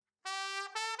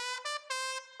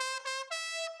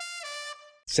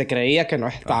Se creía que no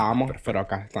estábamos, pero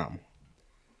acá estamos.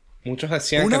 Muchos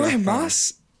decían Una que no vez estábamos.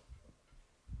 más,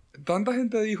 tanta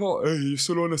gente dijo, ey,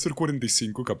 solo van a ser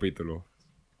 45 capítulos.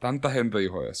 Tanta gente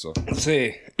dijo eso.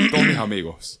 Sí. Todos mis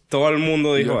amigos. Todo el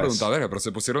mundo Y yo dijo les eso. preguntaba, verga,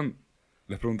 pero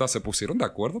les preguntaba, ¿se pusieron de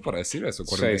acuerdo para decir eso?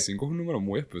 45 es un número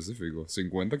muy específico.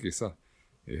 50 quizás.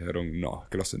 Y dijeron, no, es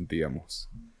que lo sentíamos.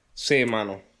 Sí,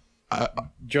 mano.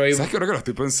 Yo iba... ¿Sabes qué? Ahora que lo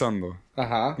estoy pensando.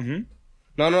 Ajá. Ujú.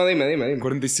 No, dime.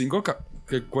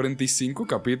 45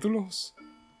 capítulos.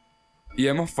 Y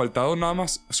hemos faltado nada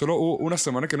más. Solo hubo una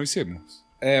semana que no hicimos.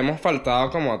 Hemos faltado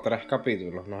como 3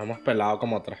 capítulos. Nos hemos pelado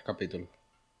como 3 capítulos.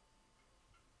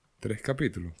 3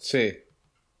 capítulos. Sí.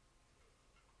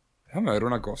 Déjame ver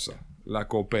una cosa. La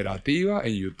cooperativa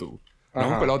en YouTube. Nos Ajá.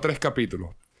 hemos pelado 3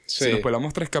 capítulos. Sí. Si nos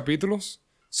pelamos 3 capítulos,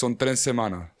 son 3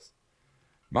 semanas.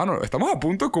 Mano, estamos a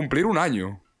punto de cumplir un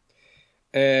año.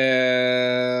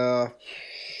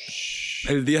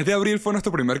 El 10 de abril fue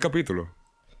nuestro primer capítulo.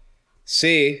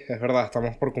 Sí, es verdad.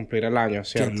 Estamos por cumplir el año, Qué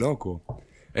 ¿cierto? loco.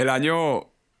 El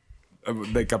año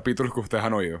de capítulos que ustedes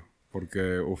han oído.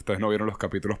 Porque ustedes no vieron los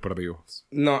capítulos perdidos.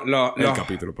 No, El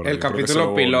capítulo, perdón. el Creo que capítulo solo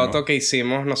hubo piloto uno. que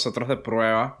hicimos nosotros de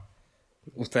prueba.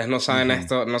 Ustedes no saben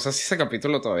esto. No sé si ese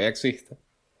capítulo todavía existe.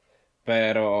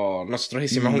 Pero nosotros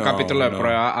hicimos un No, capítulo de no.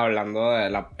 prueba hablando de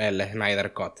el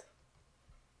Snyder Cut.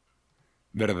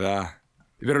 ¿Verdad?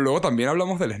 Pero luego también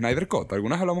hablamos del Snyder Cut.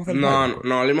 Algunas hablamos del Snyder Cut.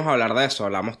 No volvimos a hablar de eso.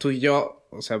 Hablamos tú y yo.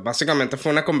 O sea, básicamente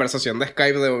fue una conversación de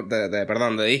Skype,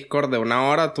 de Discord de 1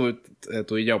 hora,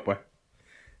 tú y yo, pues.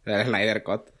 Del Snyder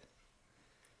Cut.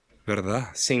 ¿Verdad?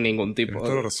 Sin ningún tipo Tienes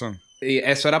toda la razón. Y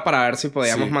eso era para ver si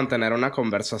podíamos Sí. mantener una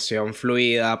conversación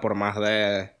fluida por más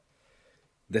de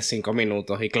 5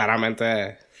 minutos. Y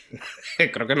claramente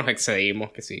creo que nos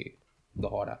excedimos, que sí,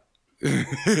 2 horas.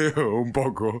 Un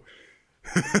poco.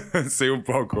 Sí, un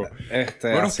poco.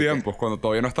 Buenos Así que- tiempos, cuando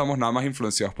todavía no estamos nada más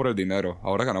influenciados por el dinero.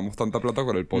 Ahora ganamos tanta plata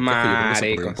con el podcast que yo creo que se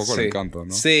perdió un poco sí. el encanto,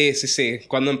 ¿no? Sí.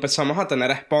 Cuando empezamos a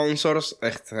tener sponsors,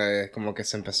 como que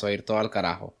se empezó a ir todo al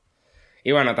carajo.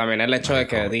 Y bueno, también el hecho de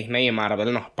que Disney y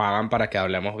Marvel nos pagan para que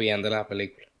hablemos bien de la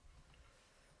película.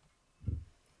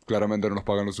 Claramente no nos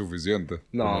pagan lo suficiente.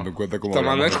 No. Tomando en cuenta cómo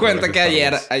Tomando en hablamos de cuenta todas que las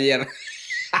de Star Wars.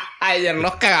 ayer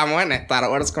nos cagamos en Star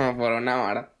Wars como por 1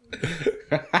 hora.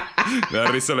 Me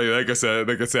da risa la idea de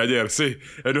que sea ayer. Sí,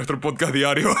 en nuestro podcast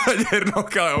diario ayer nos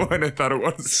cagamos en Star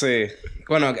Wars. Sí.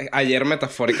 Bueno, ayer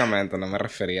metafóricamente, no me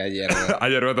refería a ayer. ¿No?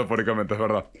 Ayer metafóricamente, es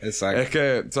verdad. Exacto. Es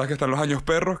que, ¿sabes que están los años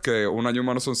perros? Que un año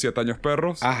humano son 7 años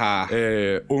perros. Ajá.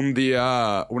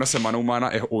 Una semana humana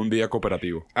es un día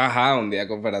cooperativo. Ajá, un día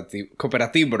cooperativo.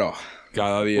 Cooperativo, bro.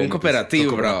 Cada día. Un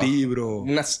cooperativo, bro. Cooperativo.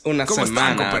 Una ¿Cómo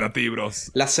semana. están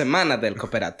cooperativos? La semana del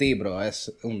cooperativo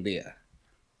es un día.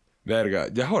 Verga,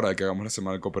 ya es hora de que hagamos la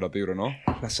semana del cooperativo, ¿no?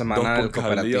 La semana 2 del podcasts al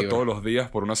cooperativo. día, todos los días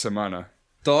por una semana.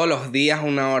 Todos los días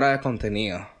 1 hora de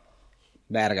contenido.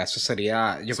 Verga, eso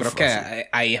sería... Yo Eso creo es que fácil.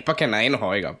 ahí es para que nadie nos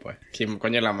oiga, pues. ¿Quién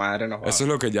coño la madre nos oiga? Eso es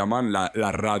lo que llaman la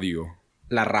radio.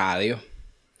 La radio.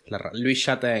 Luis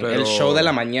Chatén. Pero- El show de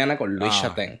la mañana con Luis Ah.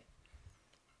 Chatén.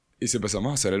 Y si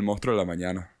empezamos a hacer el monstruo de la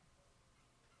mañana.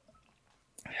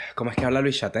 ¿Cómo es que habla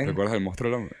Luis Chatén? ¿Recuerdas el monstruo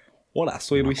de la mañana? Hola,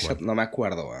 soy No me Luis acuerdo. Chatén. No me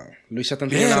acuerdo, weón. Luis Chatén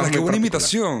tiene una ¡Mierda, voz qué muy buena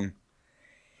particular. imitación!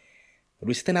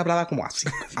 Luis Chatén hablaba como así.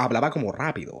 Hablaba como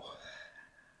rápido.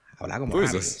 Hablaba como ¿Tú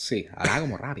rápido. dices? Sí, hablaba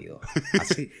como rápido.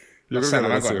 Así. Yo No creo sé, que no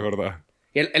me no, sí, es acuerdo. verdad.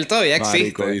 Y él todavía existe.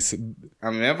 Marico, dice...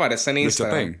 A mí me aparece en Luis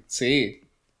Instagram. Chatén. Sí.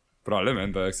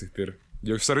 Probablemente debe existir.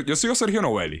 Yo sigo a Sergio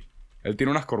Novelli. Él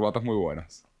tiene unas corbatas muy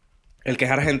buenas. El que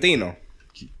es argentino.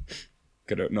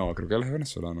 Creo que él es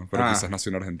venezolano. Pero Ah. quizás nació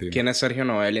en Argentina. ¿Quién es Sergio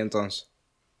Novelli entonces?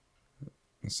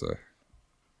 No sé.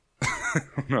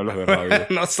 No hablas de radio.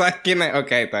 No sabes quién es.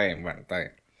 Ok, está bien. Bueno, está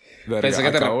bien. Verga, Pensé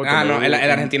que te acabo de Ah, tener no, el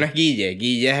un- argentino es Guille.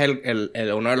 Guille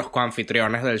es uno de los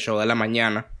coanfitriones del show de la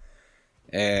mañana.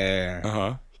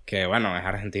 Ajá. Que bueno, es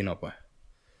argentino, pues.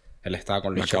 Él estaba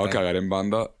con Me Luis acabo de Chatén. cagar en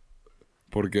banda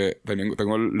porque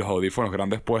tengo los audífonos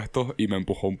grandes puestos y me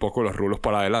empujó un poco los rulos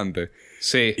para adelante.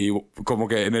 Sí. Y como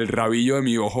que en el rabillo de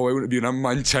mi ojo vi una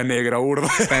mancha negra burda.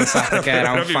 Pensaste que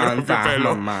era un mi propio fantasma,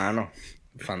 pelo. hermano.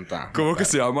 Fantasma. ¿Cómo que pero-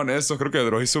 se llaman esos? Creo que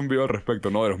Dross hizo un video al respecto,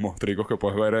 ¿no? De los mostricos que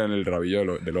puedes ver en el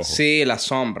rabillo del ojo. Sí, las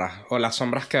sombras. O las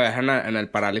sombras que ves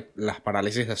las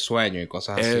parálisis de sueño y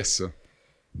cosas así. Eso.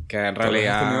 Que en ¿Alguna vez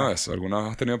has tenido realidad... eso? ¿Alguna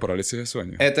vez has tenido parálisis de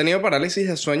sueño? He tenido parálisis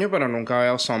de sueño, pero nunca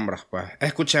veo sombras, pues.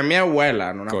 Escuché a mi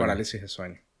abuela en una Coño. parálisis de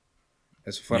sueño.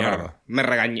 Eso fue Mierda. raro. Me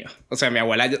regañó. O sea, mi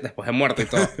abuela, después de muerta y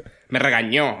todo, me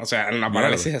regañó. O sea, en una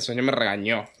parálisis Mierda. de sueño me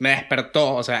regañó. Me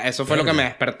despertó. O sea, eso fue lo que me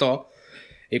despertó.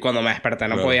 Y cuando me desperté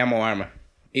no Claro. podía moverme.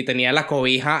 Y tenía la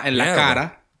cobija en la Mierda.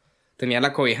 cara. tenía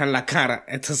la cobija en la cara,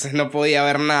 entonces no podía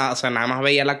ver nada, o sea, nada más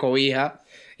veía la cobija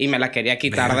y me la quería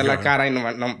quitar de la cara y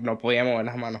no podía mover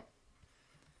las manos.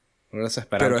 Era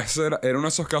desesperante. Pero eso era uno de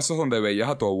esos casos donde veías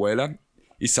a tu abuela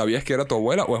y sabías que era tu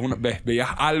abuela, o veías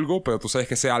algo, pero tú sabes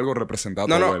que ese algo representaba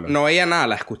a tu abuela. No veía nada,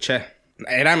 la escuché.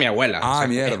 Era mi abuela. Ah, o sea,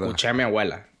 mierda. Escuché a mi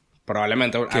abuela.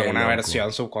 Probablemente alguna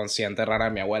versión subconsciente rara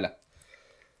de mi abuela.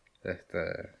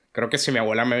 Creo que si mi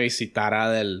abuela me visitara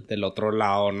del otro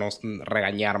lado, no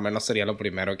regañarme no sería lo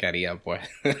primero que haría, pues.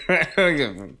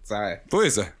 ¿Sabes? ¿Tú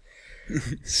dices?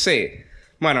 Sí.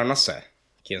 Bueno, no sé.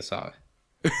 ¿Quién sabe?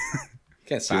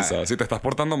 ¿Quién sabe? ¿Quién sabe? Si te estás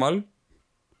portando mal.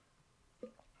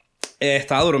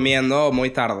 Estaba durmiendo muy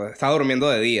tarde. Estaba durmiendo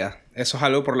de día. Eso es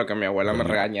algo por lo que mi abuela me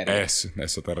regañaría.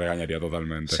 Eso te regañaría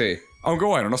totalmente. Sí. Aunque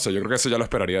bueno, no sé. Yo creo que eso ya lo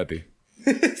esperaría de ti.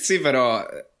 Sí, pero...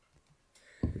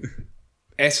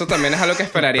 Eso también es algo que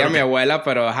esperaría mi abuela,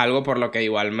 pero es algo por lo que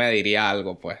igual me diría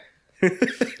algo, pues.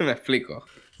 ¿Me explico?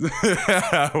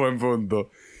 Buen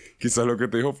punto. Quizás lo que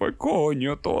te dijo fue,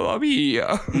 coño, todavía.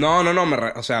 No.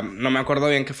 O sea, no me acuerdo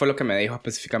bien qué fue lo que me dijo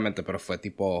específicamente, pero fue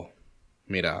tipo...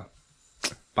 Mira,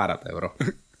 párate, bro.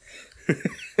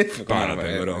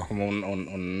 Párate, bro. Como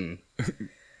un...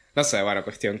 No sé, bueno,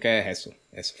 cuestión que es eso.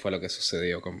 Eso fue lo que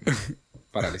sucedió con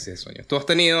parálisis de sueño. ¿Tú has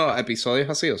tenido episodios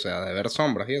así? O sea, de ver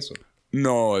sombras y eso.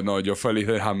 No, yo feliz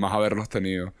de jamás haberlos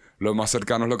tenido. Lo más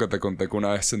cercano es lo que te conté, que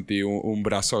una vez sentí un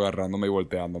brazo agarrándome y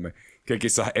volteándome. Que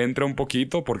quizás entre un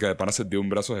poquito, porque de pana sentí un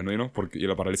brazo genuino, y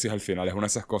la parálisis al final es una de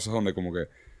esas cosas donde como que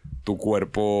tu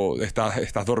cuerpo...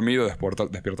 Estás dormido,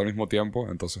 despierto al mismo tiempo,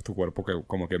 entonces tu cuerpo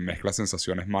como que mezcla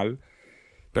sensaciones mal,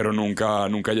 pero nunca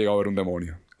he llegado a ver un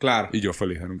demonio. Claro. Y yo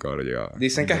feliz de nunca haber llegado.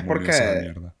 Dicen que es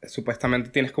porque supuestamente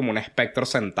tienes como un espectro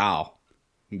sentado.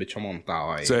 Un bicho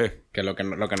montado ahí. Sí. Que es lo que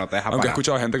no te deja Aunque he parar.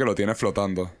 escuchado gente que lo tiene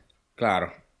flotando.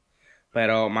 Claro.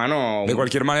 Pero, mano... De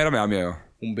cualquier manera me da miedo.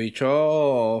 Un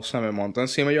bicho se me monta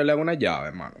encima y yo le hago una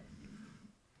llave, mano.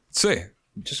 Sí.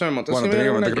 Un bicho se me monta Bueno, encima y yo le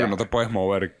hago una técnicamente creo llave. que no te puedes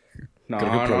mover. No,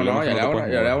 creo que el problema es que yo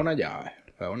le hago una llave.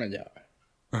 Le hago una llave.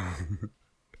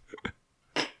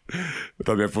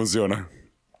 También funciona.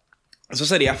 Eso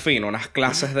sería fino, unas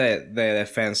clases de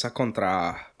defensa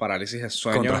contra parálisis de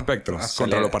sueño. Contra espectros,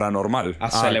 contra lo paranormal.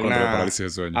 Hacerle contra la parálisis de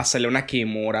sueño. Hacerle una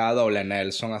Kimura doble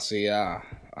Nelson así a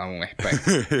un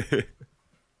espectro.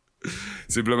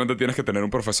 Simplemente tienes que tener un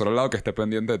profesor al lado que esté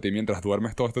pendiente de ti mientras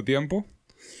duermes todo este tiempo.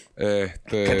 Que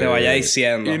te vaya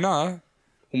diciendo. Y nada.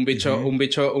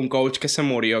 Un coach que se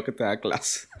murió que te da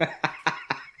clase.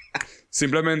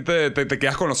 Simplemente te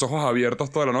quedas con los ojos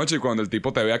abiertos toda la noche y cuando el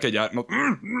tipo te vea que ya... No,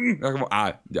 es como...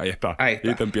 ya ahí está. Ahí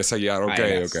está. Y te empieza a guiar. Ok.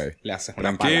 Le haces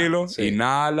una Tranquilo. pala. Sí.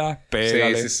 Inhala.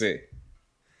 Pégale. Sí.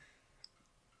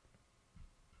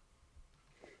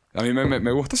 A mí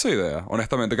me gusta esa idea,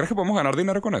 honestamente. ¿Crees que podemos ganar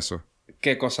dinero con eso?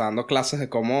 ¿Qué cosa? ¿Dando clases de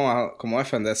cómo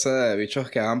defenderse de bichos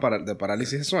que hagan de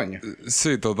parálisis de sueño?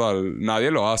 Sí, total. Nadie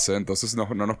lo hace, entonces no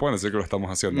nos pueden decir que lo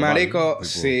estamos haciendo Marico, mal.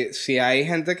 si hay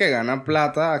gente que gana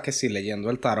plata, que si leyendo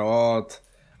el tarot,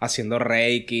 haciendo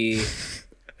reiki,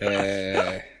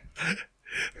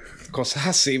 cosas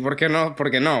así, ¿por qué no?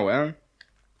 ¿Por qué no, weón?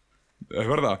 Es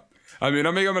verdad. A mí una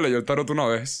amiga me leyó el tarot una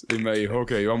vez y me dijo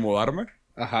que iba a mudarme.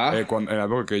 Ajá. En la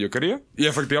época que yo quería. Y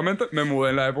efectivamente me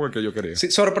mudé en la época que yo quería.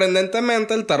 Sí,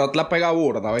 sorprendentemente el tarot la pega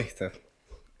burda, ¿viste?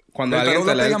 Cuando el alguien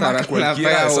te lee el tarot la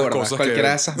pega burda. Cualquiera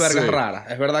de esas vergas sí. raras.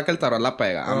 Es verdad que el tarot la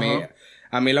pega.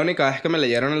 A mí la única vez que me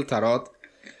leyeron el tarot,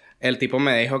 el tipo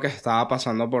me dijo que estaba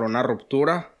pasando por una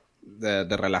ruptura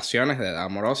de relaciones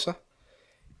amorosas.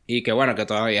 Y que bueno, que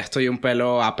todavía estoy un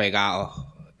pelo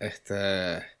apegado.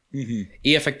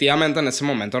 Y efectivamente en ese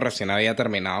momento recién había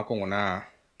terminado con una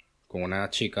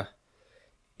chica.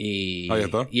 Y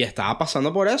estaba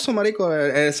pasando por eso, marico.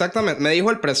 Exactamente. Me dijo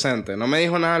el presente. No me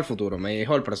dijo nada del futuro. Me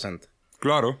dijo el presente.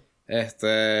 Claro.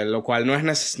 Lo cual no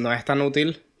es tan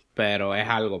útil, pero es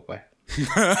algo, pues.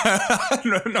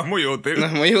 no es muy útil. No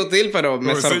es muy útil, pero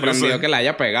me Pues sorprendió que la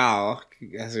haya pegado.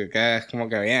 Así que es como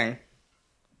que bien.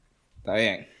 Está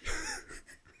bien.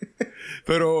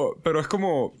 Pero es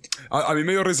como... A mí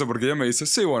me dio risa porque ella me dice...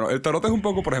 Sí, bueno, el tarot es un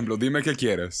poco, por ejemplo... Dime qué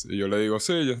quieres. Y yo le digo...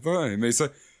 Sí, ya está. Y me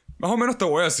dice... Más o menos te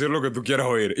voy a decir lo que tú quieras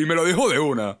oír. Y me lo dijo de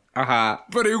una. Ajá.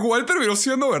 Pero igual terminó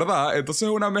siendo verdad. Entonces es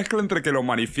una mezcla entre que lo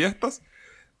manifiestas...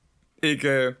 Y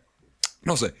que...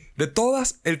 No sé. De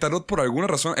todas, el tarot por alguna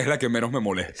razón es la que menos me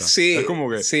molesta. Sí. Es como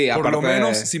que... Sí, por lo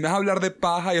menos, si me vas a hablar de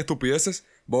paja y estupideces...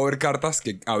 Voy a ver cartas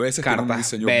que a veces tienen un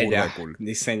diseño burda cool.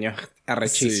 Diseños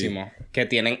arrechísimos. Sí. Que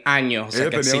tienen años. O sea,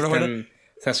 que existen...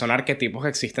 O sea, son arquetipos que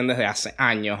existen desde hace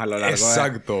años a lo largo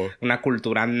de una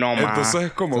cultura nómada. Entonces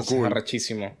es como cool.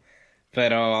 Arrechísimo.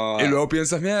 Pero... Y luego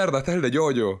piensas, mierda, este es el de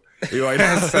Yoyo. Y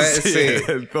vainas así. Sí.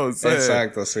 Entonces...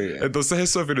 Exacto, sí. Entonces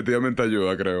eso definitivamente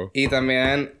ayuda, creo. Y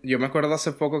también, yo me acuerdo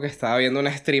hace poco que estaba viendo un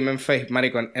stream en Facebook.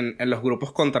 Marico, en los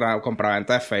grupos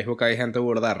compraventa de Facebook hay gente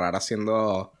burda rara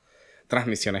haciendo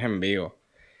transmisiones en vivo.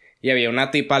 Y había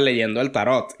una tipa leyendo el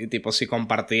tarot. Y tipo, si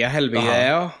compartías el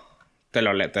video, te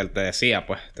decía,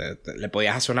 pues, le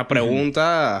podías hacer una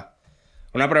pregunta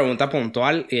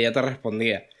puntual y ella te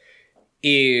respondía.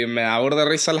 Y me da burda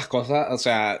de risa las cosas, o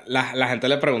sea, la gente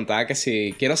le preguntaba que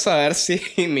si, quiero saber si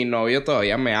mi novio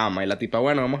todavía me ama. Y la tipa,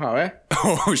 bueno, vamos a ver.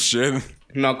 Oh, shit.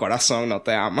 No, corazón, no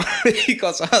te ama. Y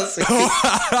cosas así.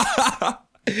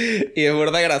 Y es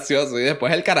burda gracioso. Y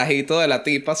después el carajito de la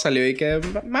tipa salió y que,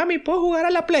 mami, ¿puedo jugar a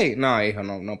la Play? No, hijo,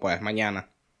 no puedes, mañana.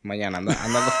 Mañana, anda a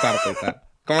acostarte y tal.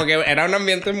 Como que era un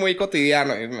ambiente muy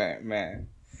cotidiano y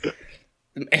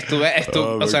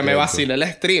o sea, me vacilé el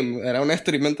stream. Era un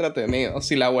stream entretenido.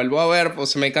 Si la vuelvo a ver,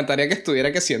 pues me encantaría que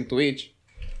estuviera que sí en Twitch.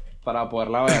 Para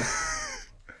poderla ver.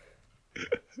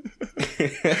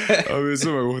 A mí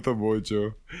eso me gusta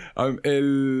mucho.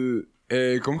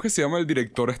 ¿Cómo es que se llama el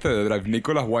director este de Drive?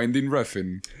 Nicholas Winding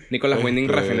Refn. Nicholas Winding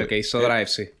Refn, el que hizo Drive,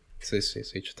 sí. Sí,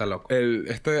 está loco.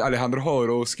 Alejandro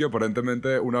Jodorowsky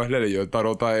aparentemente una vez le leyó el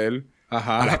tarot a él.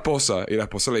 Ajá. A la esposa. Y la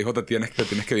esposa le dijo, te tienes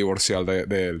que divorciar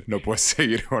de él. No puedes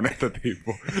seguir con este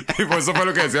tipo. Tipo, eso fue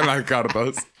lo que decían las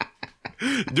cartas.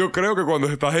 Yo creo que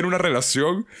cuando estás en una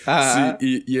relación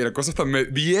sí, y la cosa está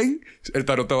bien, el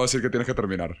tarot te va a decir que tienes que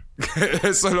terminar.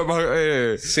 Eso es lo más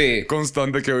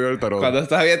constante que veo del tarot. Cuando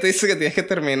estás bien te dice que tienes que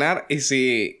terminar y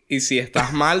si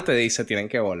estás mal te dice tienen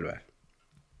que volver.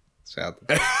 O sea,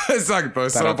 exacto,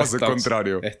 eso va a pasar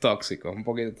contrario. Es tóxico, un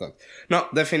poquito tóxico. No,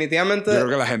 definitivamente... Yo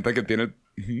creo que la gente que tiene...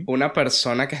 Una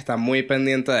persona que está muy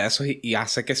pendiente de eso y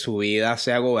hace que su vida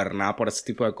sea gobernada por ese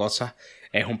tipo de cosas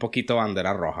es un poquito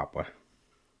bandera roja, pues.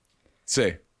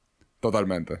 Sí,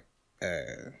 totalmente.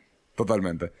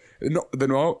 Totalmente. No, de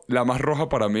nuevo, la más roja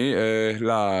para mí es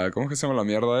la... ¿Cómo es que se llama la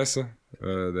mierda esa?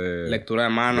 Lectura de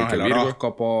manos, el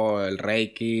horóscopo, el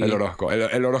reiki. El horóscopo.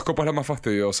 El horóscopo es la más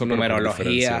fastidiosa.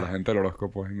 Numerología. La gente del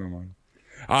horóscopo es normal.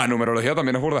 Numerología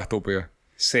también es burda estúpida.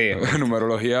 Sí.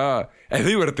 Numerología... Es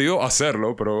divertido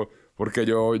hacerlo, pero... Porque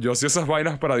yo hacía esas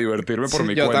vainas para divertirme por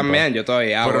mi cuenta. Yo también, yo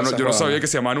todavía hago. Pero yo no sabía que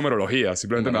se llamaba numerología.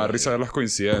 Simplemente me da risa ver las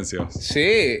coincidencias.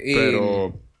 Sí,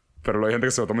 Pero hay gente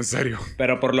que se lo toma en serio.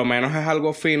 Pero por lo menos es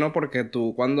algo fino porque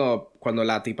tú cuando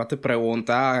la tipa te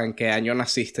pregunta en qué año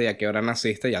naciste y a qué hora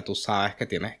naciste, ya tú sabes que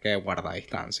tienes que guardar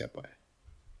distancia, pues.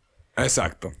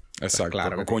 Exacto. Pues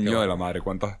claro. Coño de la madre.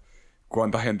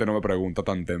 ¿Cuánta gente no me pregunta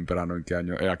tan temprano en qué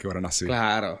año, a qué hora nací?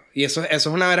 Claro. Y eso es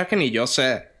una vera que ni yo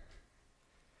sé.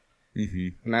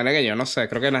 Una vera que yo no sé.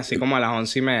 Creo que nací como a las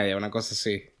 11:30, una cosa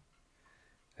así.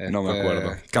 No me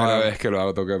acuerdo. Cada vez que lo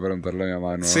hago tengo que preguntarle a mi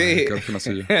mamá. No, sí. Creo que no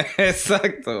sé yo.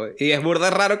 Exacto. Y es burda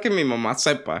raro que mi mamá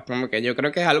sepa. Como que yo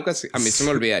creo que es algo que a mí se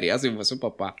me olvidaría si fuese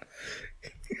papá.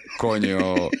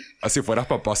 Coño. Si fueras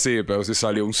papá, sí. Pero si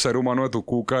salió un ser humano de tu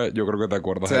cuca, yo creo que te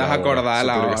acuerdas de la hora. Te vas a acordar de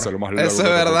la hora. Eso es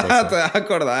verdad. Te vas a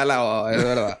acordar de la hora. Es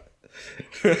verdad.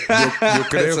 Yo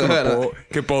creo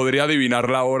que podría adivinar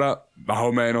la hora más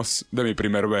o menos de mi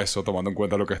primer beso, tomando en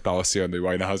cuenta lo que estaba haciendo y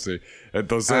vainas así.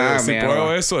 Entonces, si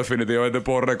puedo eso, definitivamente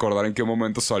puedo recordar en qué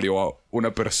momento salió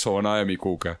una persona de mi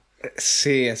cuca.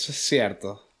 Sí, eso es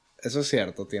cierto. Eso es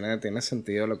cierto. Tiene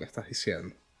sentido lo que estás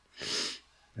diciendo.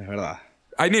 Es verdad.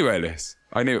 Hay niveles.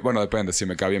 Bueno, depende. Si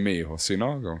me cae bien mi hijo. Si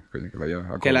no,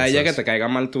 que la ella que te caiga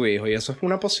mal tu hijo. Y eso es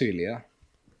una posibilidad.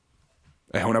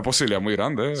 Es una posibilidad muy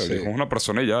grande. Sí. El hijo es una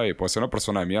persona y puede ser una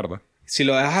persona de mierda. Si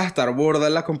lo dejas estar burda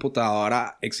en la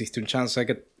computadora, existe un chance de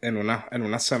que en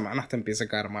unas semanas te empiece a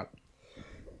caer mal.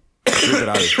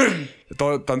 Literal.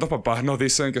 Tantos papás nos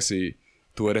dicen que si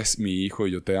tú eres mi hijo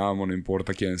y yo te amo, no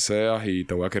importa quién seas y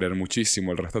te voy a querer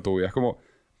muchísimo el resto de tu vida. Es como...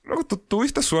 Tú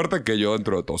tuviste suerte que yo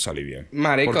dentro de todo salí bien.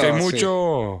 Marico, porque hay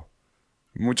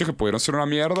muchos que pudieron ser una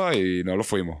mierda y no lo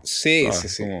fuimos. Sí,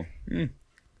 ¿sabes? sí. Como,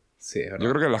 sí, es verdad. Yo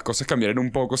creo que las cosas cambiarían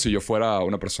un poco si yo fuera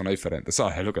una persona diferente.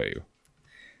 ¿Sabes? Es lo que digo.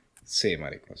 Sí,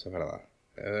 marico. Eso es verdad.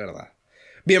 Es verdad.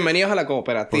 Bienvenidos a la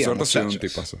cooperativa, por suerte muchachos. soy un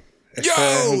tipazo.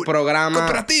 Es un programa...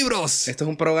 ¡Cooperativos! Esto es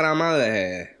un programa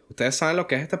de... Ustedes saben lo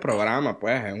que es este programa,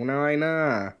 pues. Es una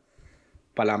vaina...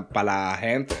 Para la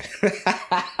gente.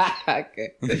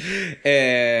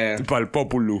 Para el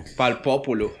populu. Para el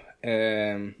populu.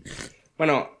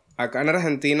 Bueno, acá en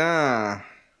Argentina...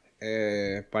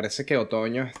 parece que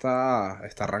otoño está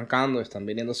arrancando. Están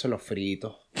viniéndose los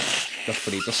fritos. Los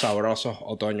fritos sabrosos.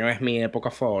 Otoño es mi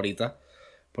época favorita.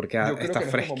 Porque está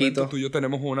fresquito. Tú y yo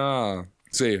tenemos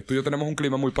Sí, tú y yo tenemos un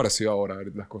clima muy parecido ahora.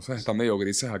 Las cosas están medio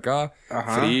grises acá.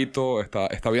 Ajá. Frito.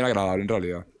 Está bien agradable en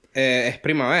realidad. Es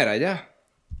primavera ya.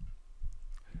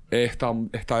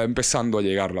 Está empezando a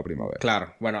llegar la primavera.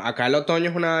 Claro. Bueno, acá el otoño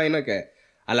es una vaina que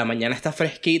a la mañana está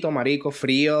fresquito, marico,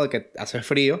 frío, de que hace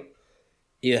frío.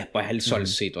 Y después el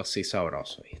solcito así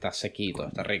sabroso. Y está sequito,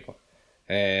 está rico.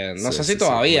 No sé si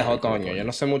todavía es otoño. Yo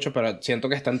no sé mucho, pero siento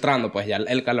que está entrando. Pues ya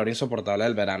el calor insoportable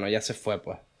del verano ya se fue,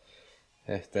 pues.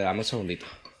 Dame un segundito.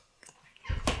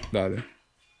 Dale.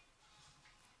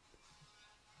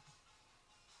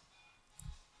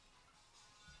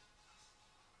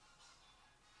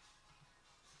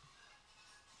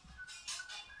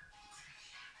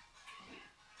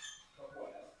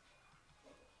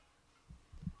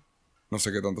 No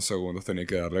sé qué tantos segundos tenía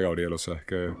que darle a Gabriel. O sea, es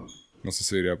que no sé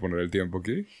si iría a poner el tiempo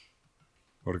aquí.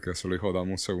 Porque solo dijo,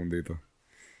 dame un segundito.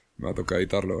 Me va a tocar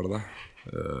editarlo, ¿verdad?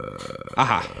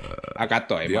 Ajá. Acá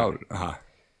estoy, Diablo. Ajá.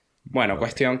 Bueno,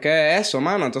 cuestión que eso,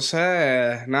 mano.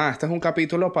 Entonces, nada, este es un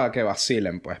capítulo para que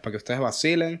vacilen, pues. Para que ustedes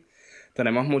vacilen.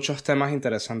 Tenemos muchos temas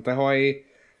interesantes hoy.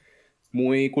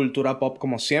 Muy cultura pop,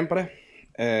 como siempre.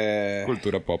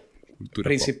 Cultura pop.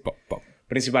 Pop.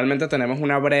 Principalmente tenemos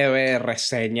una breve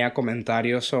reseña,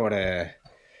 comentario sobre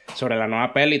la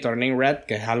nueva peli, Turning Red,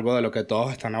 que es algo de lo que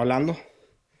todos están hablando.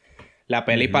 La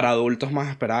peli para adultos más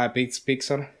esperada de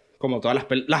Pixar. Como todas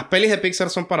las pelis de Pixar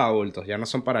son para adultos, ya no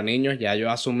son para niños, ya yo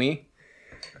asumí.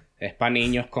 Es para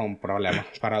niños con problemas.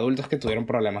 Para adultos que tuvieron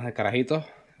problemas de carajitos.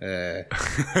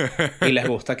 Y les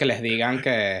gusta que les digan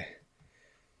que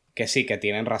sí, que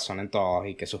tienen razón en todo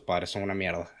y que sus padres son una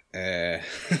mierda. En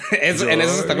eso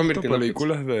se está convirtiendo.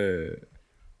 Películas de...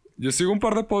 Yo sigo un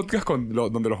par de podcasts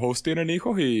donde los hosts tienen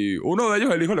hijos y uno de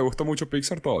ellos, el hijo, le gusta mucho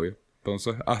Pixar todavía.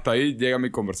 Entonces, hasta ahí llega mi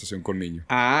conversación con niños.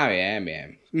 Ah, bien,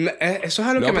 bien. Eso es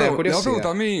algo que me da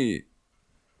curiosidad. Le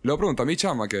voy a preguntar a mi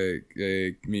chama,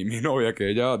 que mi novia, que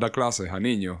ella da clases a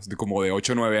niños como de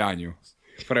 8 o 9 años.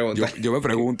 Yo me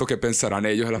pregunto qué pensarán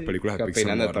ellos de las películas de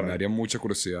Pixar. Me daría mucha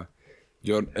curiosidad.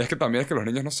 Es que también es que los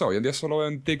niños, no sé, hoy en día solo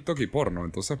ven TikTok y porno.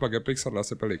 Entonces, ¿para qué Pixar le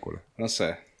hace películas? No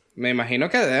sé. Me imagino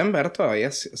que deben ver todavía...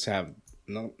 O sea,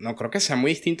 no creo que sean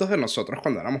muy distintos de nosotros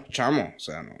cuando éramos chamos. O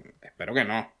sea, espero que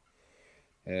no.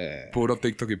 Puro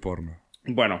TikTok y porno.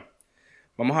 Bueno,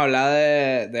 vamos a hablar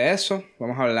de eso.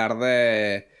 Vamos a hablar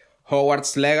de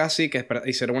Hogwarts Legacy, que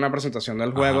hicieron una presentación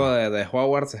del juego de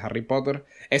Hogwarts, de Harry Potter.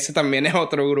 Ese también es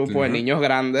otro grupo de niños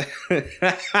grandes.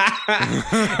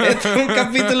 Este es un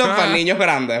capítulo para niños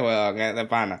grandes, weón, de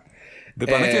pana. De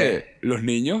pana que los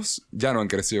niños ya no han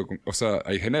crecido con... O sea,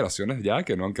 hay generaciones ya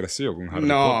que no han crecido con Harry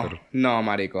Potter. No,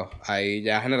 marico. Hay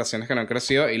ya generaciones que no han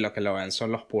crecido y los que lo ven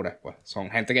son los puros, pues. Son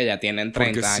gente que ya tienen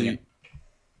 30 años.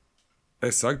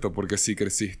 Exacto, porque si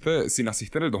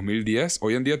naciste en el 2010,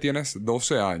 hoy en día tienes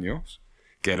 12 años,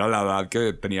 que era la edad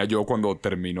que tenía yo cuando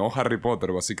terminó Harry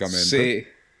Potter, básicamente. Sí.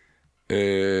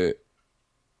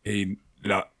 Y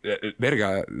la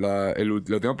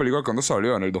última película, ¿cuándo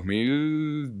salió? ¿En el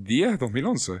 2010,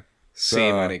 2011?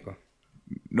 Sí, marico.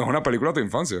 No es una película de tu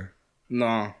infancia.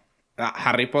 No.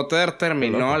 Harry Potter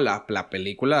terminó, la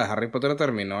película de Harry Potter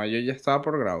terminó, yo ya estaba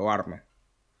por graduarme.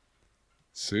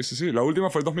 Sí. La última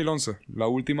fue el 2011. La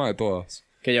última de todas.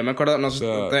 Que yo me acuerdo...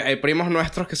 hay primos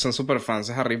nuestros que son súper fans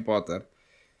de Harry Potter.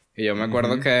 Y yo me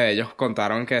acuerdo que ellos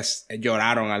contaron que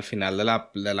lloraron al final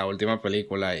de la última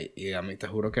película. Y a mí te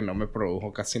juro que no me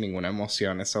produjo casi ninguna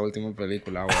emoción esa última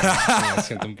película. Bueno, me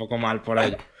siento un poco mal por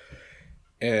ello.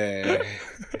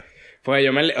 Pues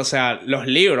o sea, los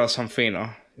libros son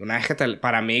finos. Una vez que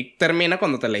para mí termina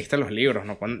cuando te leíste los libros,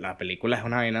 ¿no? Cuando la película es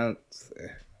una vaina...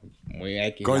 muy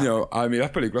X. Coño, a mí las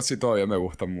películas sí todavía me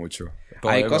gustan mucho.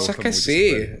 Hay cosas que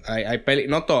sí.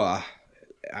 No todas.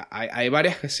 Hay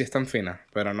varias que sí están finas,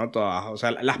 pero no todas. O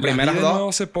sea, las primeras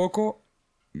dos... hace poco...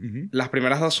 Las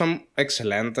primeras dos son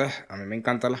excelentes. A mí me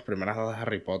encantan las primeras dos de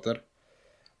Harry Potter.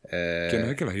 ¿Quién es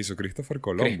el que las hizo? Christopher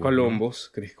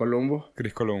Columbus. Chris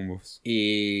Columbus.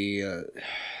 Y...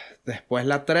 después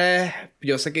la 3...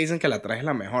 Yo sé que dicen que la 3 es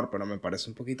la mejor, pero me parece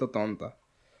un poquito tonta.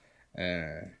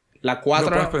 La 4...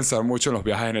 No puedes pensar mucho en los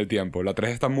viajes en el tiempo. La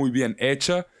 3 está muy bien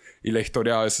hecha y la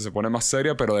historia a veces se pone más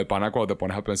seria, pero de pana cuando te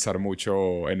pones a pensar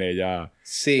mucho en ella...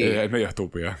 Sí. Es medio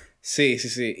estúpida. Sí.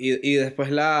 Y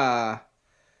después la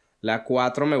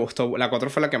 4 me gustó. La 4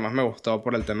 fue la que más me gustó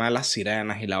por el tema de las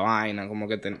sirenas y la vaina. Como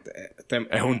que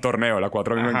es un torneo. La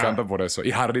 4 a mí me encanta por eso.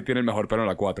 Y Harry tiene el mejor pelo en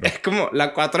la 4. Es como...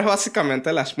 La 4 es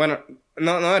básicamente Bueno,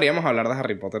 no deberíamos hablar de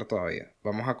Harry Potter todavía.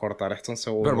 Vamos a cortar esto un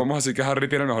segundo. Pero vamos a decir que Harry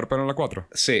tiene el mejor pelo en la 4.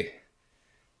 Sí.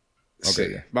 Okay.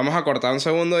 Sí. Vamos a cortar un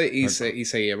segundo y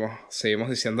seguimos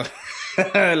diciendo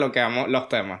los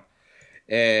temas.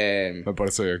 Me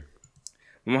parece bien.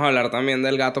 Vamos a hablar también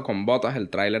del gato con botas,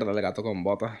 el tráiler del gato con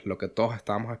botas, lo que todos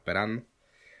estábamos esperando.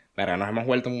 Pero nos hemos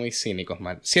vuelto muy cínicos,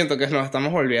 man. Siento que nos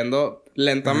estamos volviendo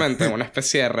lentamente una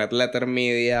especie de red letter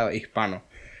media hispano.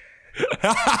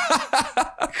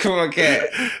 Como que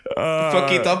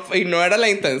poquito... Y no era la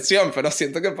intención, pero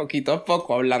siento que poquito a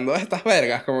poco, hablando de estas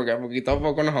vergas, como que poquito a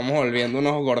poco nos vamos volviendo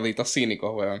unos gorditos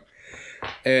cínicos, weón.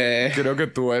 Creo que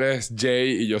tú eres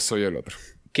Jay y yo soy el otro.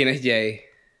 ¿Quién es Jay?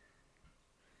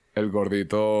 El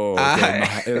gordito,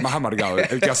 el más amargado,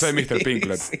 el que hace de Mr.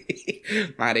 Pinklet. Sí.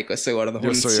 Marico, ese gordo es Yo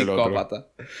un soy el psicópata.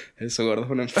 Ese gordo es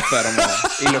un enfermo.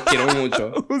 Y lo quiero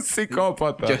mucho. Un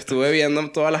psicópata. Yo estuve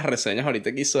viendo todas las reseñas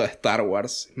ahorita que hizo de Star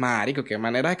Wars. Marico, qué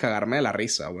manera de cagarme de la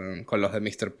risa, weón. Con los de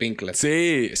Mr. Pinklet.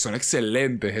 Sí, son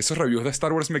excelentes. Esos reviews de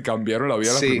Star Wars me cambiaron la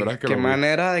vida las primeras que qué lo vi.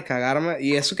 manera de cagarme.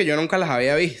 Y eso que yo nunca las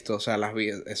había visto. O sea,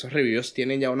 esos reviews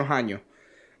tienen ya unos años.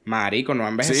 Marico, no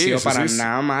han envejecido para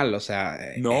nada mal. O sea...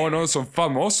 No, son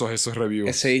famosos esos reviews.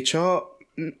 Ese dicho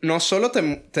no solo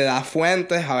te da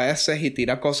fuentes a veces y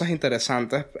tira cosas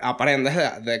interesantes. Aprendes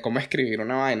de cómo escribir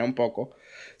una vaina un poco.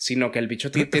 Sino que el bicho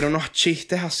tiene unos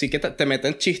chistes así que te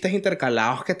meten chistes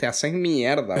intercalados que te hacen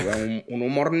mierda, güey. Un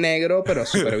humor negro, pero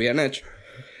súper bien hecho.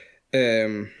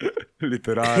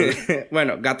 Literal.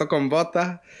 Bueno, Gato con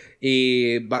Botas.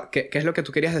 Y... ¿Qué es lo que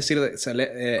tú querías decir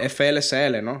de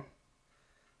FLCL, no?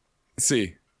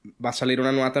 Sí. ¿Va a salir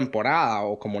una nueva temporada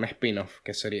o como un spin-off?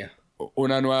 ¿Qué sería?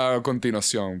 Una nueva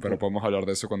continuación, pero podemos hablar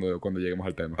de eso cuando lleguemos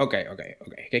al tema. Ok.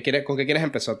 ¿Con qué quieres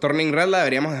empezar? Turning Red la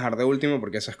deberíamos dejar de último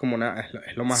porque eso es como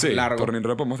es lo más largo. Sí, Turning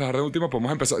Red podemos dejar de último.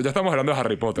 Podemos empezar... Ya estamos hablando de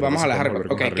Harry Potter. Vamos a hablar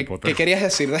de Harry Potter. ¿Qué querías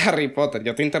decir de Harry Potter?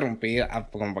 Yo te interrumpí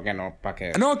como para que no...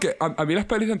 No, que a mí las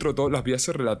pelis dentro de todo las vi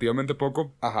hace relativamente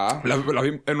poco. Ajá. Las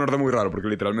vi en un orden muy raro porque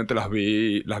literalmente las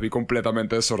vi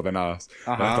completamente desordenadas.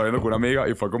 Ajá. Las estaba viendo con una amiga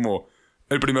y fue como...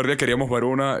 El primer día queríamos ver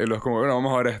una y luego como, bueno,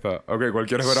 vamos a ver esta. Ok, ¿cuál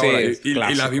quieres ver ahora? Y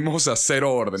las vimos, o sea,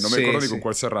 cero orden. No me acuerdo ni con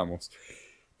cuál cerramos.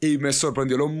 Y me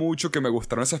sorprendió lo mucho que me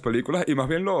gustaron esas películas y más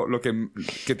bien lo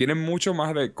que tienen mucho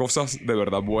más de cosas de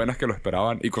verdad buenas que lo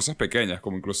esperaban y cosas pequeñas,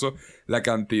 como incluso la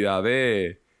cantidad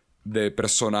de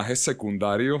personajes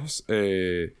secundarios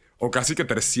o casi que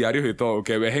terciarios y todo,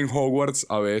 que ves en Hogwarts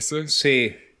a veces.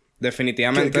 Sí,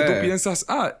 definitivamente. Que tú piensas,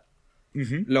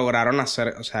 lograron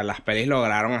hacer... O sea, las pelis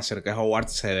lograron hacer que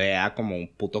Hogwarts se vea como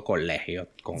un puto colegio.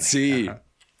 Sí.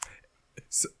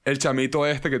 El chamito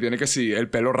este que tiene que sí, el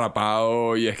pelo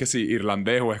rapado y es que sí,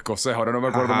 irlandés o escocés. Ahora no me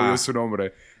acuerdo muy bien su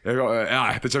nombre.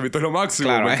 Este chamito es lo máximo.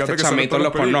 Claro, me encanta este que chamito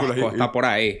lo conozco. Está por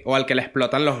ahí. O al que le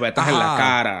explotan los betas en la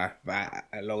cara.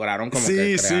 Lograron como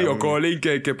que crear o Colin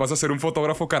que pasa a ser un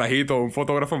fotógrafo carajito o un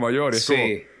fotógrafo mayor. Es como...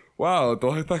 Wow,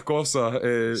 todas estas cosas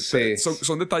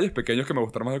son detalles pequeños que me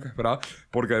gustaron más de lo que esperaba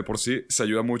porque de por sí se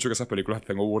ayuda mucho que esas películas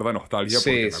tengo burda de nostalgia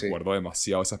porque me acuerdo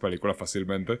demasiado de esas películas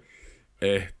fácilmente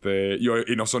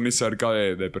y no son ni cerca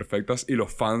de perfectas y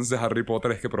los fans de Harry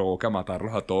Potter es que provoca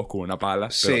matarlos a todos con una pala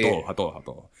pero a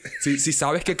todos si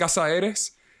sabes qué casa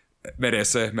eres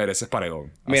mereces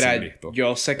paredón. Mira, así, listo.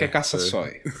 yo sé qué casa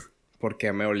soy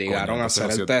porque me obligaron a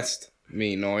hacer el test.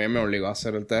 Mi novia me obligó a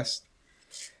hacer el test.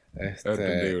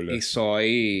 Y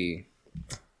soy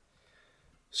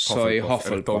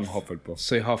Hufflepuff.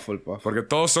 Soy Hufflepuff. Porque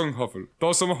todos son Hufflepuff.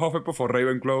 Todos somos Hufflepuff o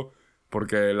Ravenclaw.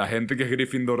 Porque la gente que es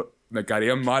Gryffindor me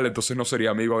caerían mal. Entonces no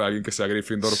sería amigo de alguien que sea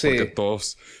Gryffindor. Porque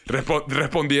todos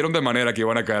respondieron de manera que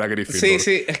iban a caer a Gryffindor.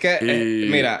 Sí. Es que,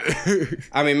 mira,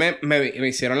 a mí me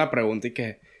hicieron la pregunta y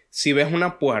que si ves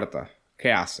una puerta,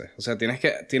 ¿qué haces? O sea,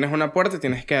 tienes una puerta y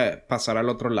tienes que pasar al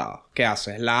otro lado. ¿Qué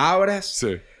haces? ¿La abres?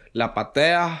 Sí. La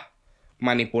pateas,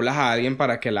 manipulas a alguien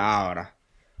para que la abra.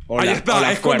 Ahí está,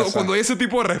 es cuando hay ese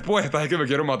tipo de respuestas es que me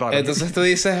quiero matar. Entonces tú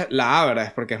dices, la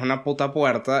abres, porque es una puta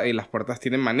puerta y las puertas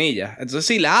tienen manillas. Entonces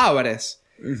si la abres,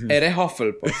 eres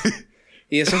Hufflepuff.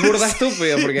 Y eso es burda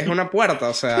estúpido porque es una puerta,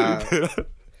 o sea...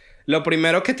 Lo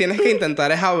primero que tienes que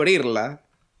intentar es abrirla,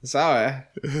 ¿sabes?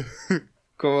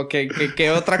 Como que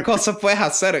 ¿qué otra cosa puedes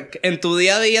hacer? En tu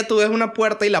día a día tú ves una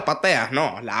puerta y la pateas.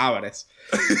 No, la abres.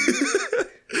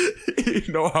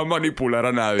 Y no vas a manipular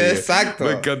a nadie. Exacto.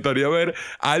 Me encantaría ver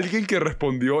a alguien que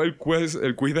respondió el quiz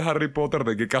de Harry Potter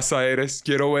de qué casa eres.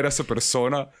 Quiero ver a esa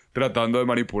persona tratando de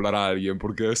manipular a alguien.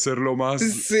 Porque debe ser lo más...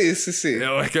 Sí. Es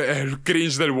que es el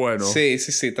cringe del bueno. Sí.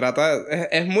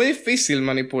 Es muy difícil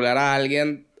manipular a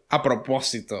alguien a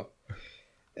propósito.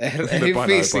 Es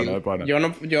difícil. De pana. Yo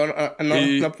no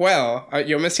puedo.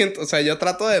 Yo me siento... O sea, yo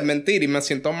trato de mentir y me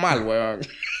siento mal, weón.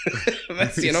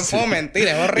 Si no puedo mentir,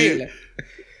 es horrible.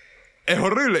 Es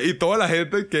horrible. Y toda la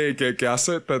gente que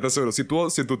hace... Te aseguro,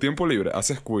 si en tu tiempo libre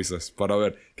haces quizzes para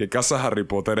ver qué casa Harry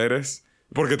Potter eres...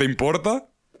 Porque te importa...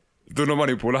 Tú no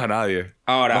manipulas a nadie.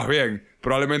 Ahora... Más bien...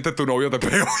 Probablemente tu novio te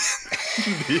pega.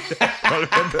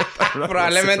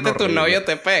 Probablemente tu novio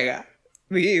te pega.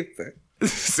 ¿Viste?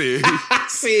 Sí.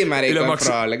 Sí, marico, es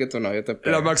probable que tu novio te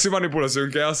pegue. La máxima manipulación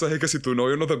que haces es que si tu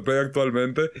novio no te pega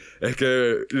actualmente, es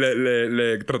que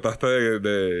le trataste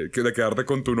de quedarte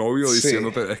con tu novio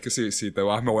diciéndote, es que si te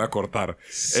vas me voy a cortar.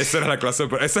 Esa era esa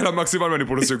es la máxima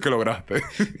manipulación que lograste.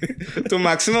 Tu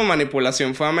máxima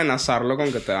manipulación fue amenazarlo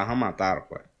con que te vas a matar,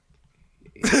 pues.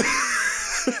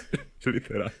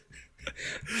 Literal.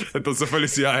 Entonces,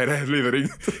 felicidades, eres Slytherin.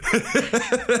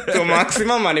 Tu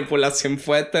máxima manipulación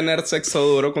fue tener sexo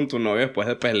duro con tu novio después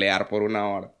de pelear por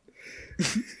 1 hora.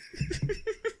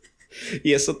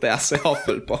 Y eso te hace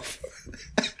Hufflepuff.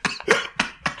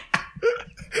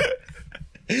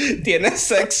 ¿Tienes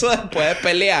sexo después de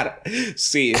pelear?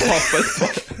 Sí,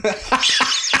 Hufflepuff.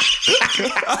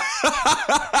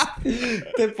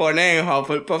 Te ponen en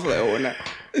Hufflepuff de una.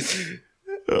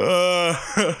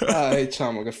 Ay,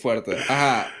 chamo, qué fuerte.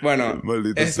 Ajá, bueno,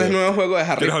 Maldito este sea. es nuevo juego de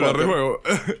Harry ¿Quieres Potter. hablar de juego?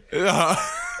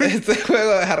 Este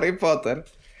juego de Harry Potter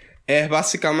es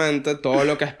básicamente todo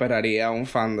lo que esperaría un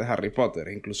fan de Harry Potter.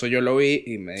 Incluso yo lo vi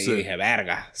y me dije,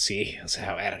 verga, sí, o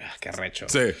sea, verga, qué arrecho.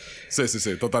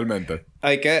 Sí, totalmente.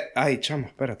 Ay, chamo,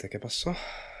 espérate, ¿qué pasó?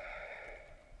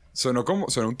 Sonó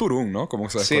un turún, ¿no? Como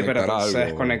que se Sí, desconectara pero algo. se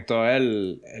desconectó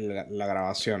la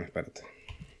grabación, espérate.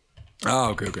 Ah,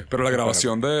 ok. ¿Pero la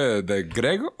grabación de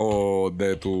Greg o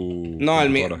de tu No,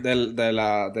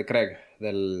 computadora? de Craig,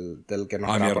 del que nos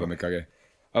graba. Mierda, me cagué.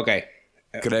 Ok.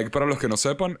 Craig, para los que no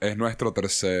sepan, es nuestro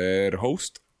tercer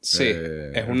host. Sí,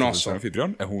 es un oso.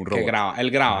 Anfitrión, es un robot. Que graba. Él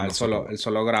graba, él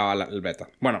solo graba el beta.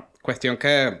 Bueno, cuestión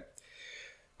que...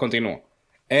 Continúo.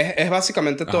 Es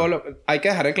básicamente todo lo... Hay que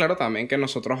dejar en claro también que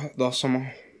nosotros dos somos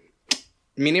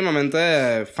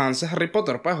mínimamente fans de Harry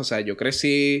Potter, pues. O sea, yo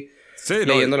crecí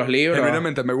leyendo los libros.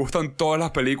 Genuinamente, me gustan todas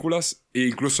las películas,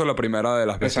 incluso la primera de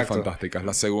las Bestias Fantásticas.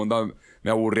 La segunda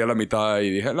me aburrí a la mitad y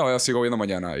dije, la sigo viendo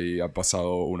mañana. Y ha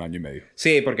pasado 1 año y medio.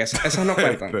 Sí, porque esas no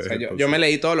cuentan. O sea, yo me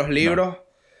leí todos los libros,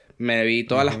 me vi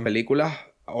todas las películas,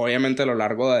 obviamente a lo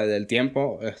largo del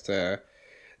tiempo.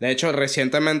 De hecho,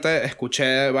 recientemente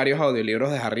escuché varios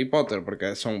audiolibros de Harry Potter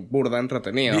porque son burda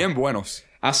entretenidos. Bien buenos.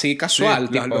 Así casual,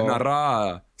 sí, los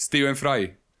narra Stephen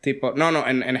Fry. No,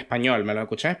 en español. Me lo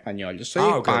escuché en español. Yo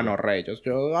soy hispano, rey.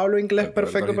 Yo hablo inglés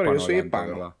perfecto, pero yo soy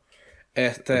hispano.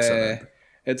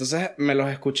 Entonces me los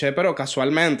escuché, pero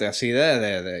casualmente, así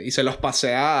y se los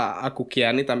pasé a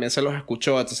Kukian y también se los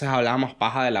escuchó. Entonces hablábamos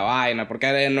paja de la vaina, porque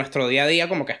en nuestro día a día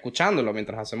como que escuchándolo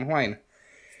mientras hacemos vaina.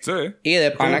 Sí. Y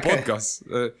de pana como un podcast.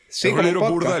 Sí, es como un libro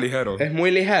podcast. burda de ligero. Es muy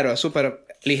ligero, es súper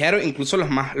ligero. Incluso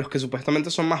los que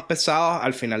supuestamente son más pesados,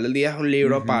 al final del día es un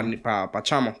libro para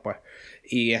chamos, pues.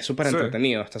 Y es súper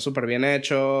entretenido. Está súper bien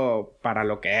hecho para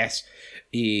lo que es.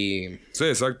 Sí,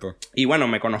 exacto. Y bueno,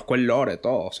 me conozco el lore,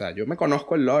 todo. O sea, yo me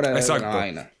conozco el lore de la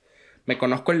vaina. Me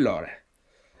conozco el lore.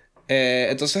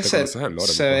 Entonces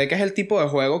se ve que es el tipo de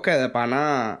juego que de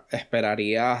pana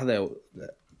esperarías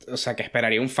o sea, que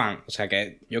esperaría un fan. O sea,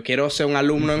 que yo quiero ser un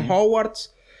alumno en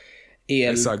Hogwarts y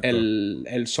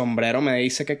el sombrero me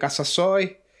dice qué casa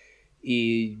soy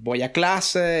y voy a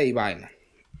clase y vaina.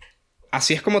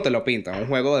 Así es como te lo pintan. Un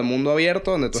juego de mundo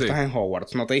abierto donde tú estás en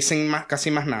Hogwarts. No te dicen casi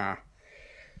más nada.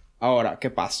 Ahora, ¿qué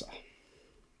pasa?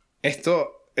 Esto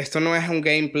no es un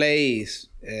gameplay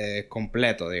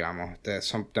completo, digamos.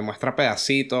 Te muestra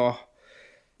pedacitos.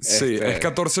 Sí, es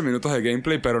 14 minutos de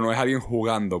gameplay, pero no es alguien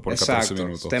jugando por 14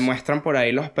 minutos. Te muestran por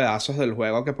ahí los pedazos del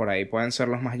juego que por ahí pueden ser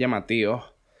los más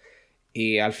llamativos.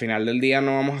 Y al final del día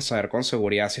no vamos a saber con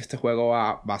seguridad si este juego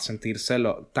va a sentirse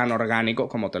tan orgánico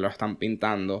como te lo están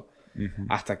pintando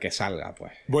hasta que salga,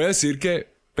 pues. Voy a decir que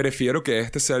prefiero que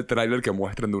este sea el tráiler que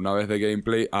muestren de una vez de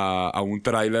gameplay a un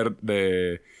tráiler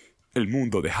de el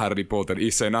mundo de Harry Potter y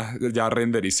escenas ya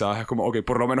renderizadas. Es como, ok,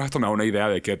 por lo menos esto me da una idea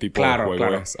de qué tipo de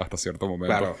juego es hasta cierto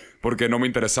momento. Porque no me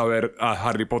interesa ver a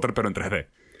Harry Potter pero en 3D.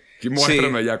 Y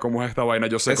muéstrame ya cómo es esta vaina.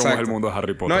 Yo sé cómo es el mundo de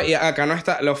Harry Potter. No, y acá no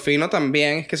está... Lo fino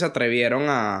también es que se atrevieron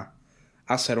a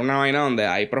hacer una vaina donde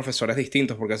hay profesores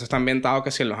distintos. Porque eso está ambientado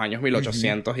que si en los años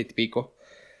 1800 y pico.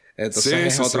 Entonces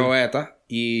es otro beta.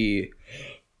 Y...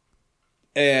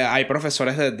 hay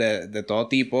profesores de todo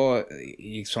tipo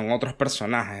y son otros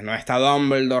personajes. No está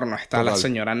Dumbledore, no está la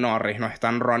señora Norris, no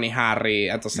están Ron y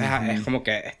Harry. Entonces es como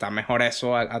que está mejor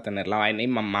eso a tener la vaina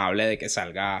inmamable de que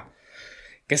salga,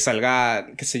 qué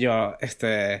sé yo,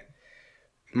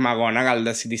 McGonagall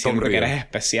diciendo que eres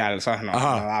especial, ¿sabes? No,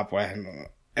 nada, pues. No.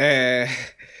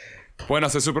 Pueden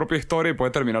hacer su propia historia y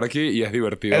puede terminar aquí y es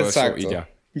divertido eso y ya.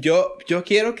 Yo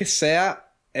quiero que sea...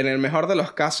 En el mejor de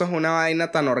los casos, una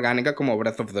vaina tan orgánica como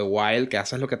Breath of the Wild, que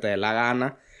haces lo que te dé la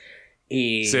gana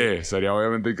Y, sí, sería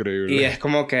obviamente increíble. y es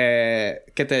como que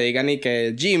te digan y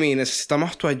que Jimmy,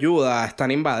 necesitamos tu ayuda,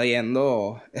 están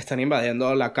invadiendo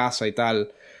la casa y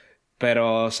tal.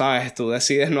 Pero, ¿sabes? Tú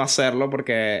decides no hacerlo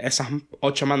porque esas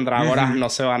 8 mandrágoras no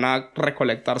se van a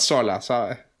recolectar solas,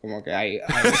 ¿sabes? Como que hay...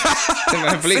 ¿Sí me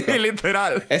explico? Sí,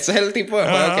 literal. Ese es el tipo de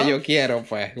juego que yo quiero,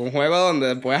 pues. Un juego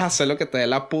donde puedes hacer lo que te dé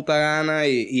la puta gana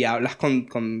y hablas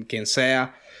con quien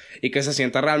sea. Y que se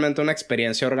sienta realmente una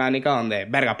experiencia orgánica donde,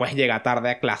 verga, puedes llegar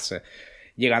tarde a clase.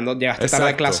 Llegaste tarde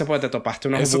a clase porque te topaste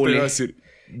unos Eso bullies. te iba a decir.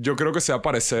 Yo creo que se va a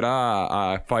parecer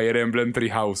a Fire Emblem Three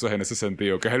Houses en ese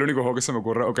sentido. Que es el único juego que se me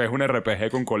ocurre. O que es un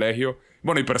RPG con colegio.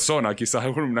 Bueno, y persona. Quizás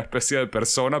es una especie de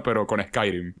persona, pero con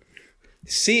Skyrim.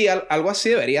 Sí, algo así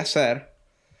debería ser.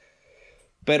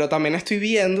 Pero también estoy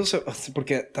viendo...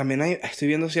 Porque también estoy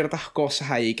viendo ciertas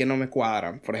cosas ahí que no me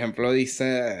cuadran. Por ejemplo,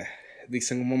 dice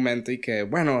en un momento y que...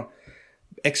 Bueno,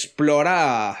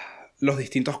 explora los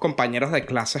distintos compañeros de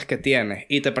clases que tienes.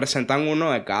 Y te presentan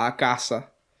uno de cada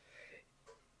casa.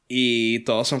 Y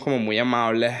todos son como muy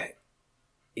amables.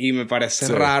 Y me parece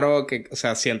raro que... O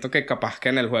sea, siento que capaz que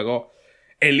en el juego...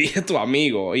 Elige tu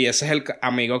amigo. Y ese es el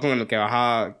amigo con el que vas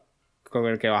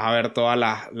a ver todas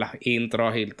las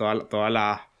intros y todas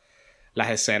las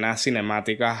escenas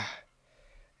cinemáticas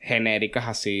genéricas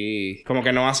así. Como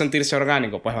que no va a sentirse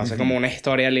orgánico. Pues va a ser como una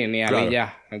historia lineal y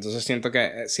ya. Entonces siento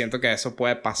que eso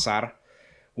puede pasar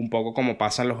un poco como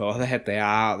pasa en los juegos de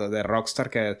GTA, de Rockstar,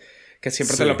 que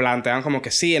siempre te lo plantean como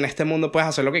que sí, en este mundo puedes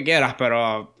hacer lo que quieras,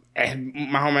 pero es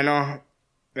más o menos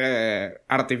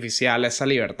artificial esa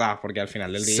libertad, porque al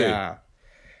final del día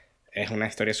es una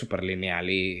historia súper lineal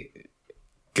y...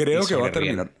 Creo que va a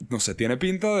terminar... No sé, tiene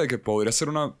pinta de que podría ser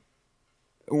una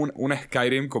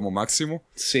Skyrim como máximo.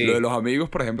 Sí. Lo de los amigos,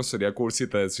 por ejemplo, sería cool si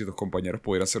tus compañeros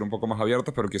pudieran ser un poco más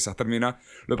abiertos, pero quizás termina...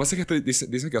 Lo que pasa es que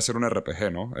dicen que va a ser un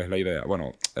RPG, ¿no? Es la idea.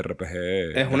 Bueno,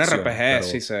 RPG... Es un acción, RPG, pero...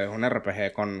 sí, es un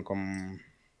RPG con...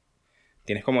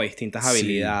 Tienes como distintas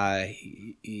habilidades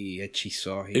y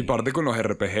hechizos. Y parte con los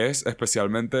RPGs,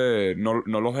 especialmente... No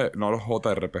los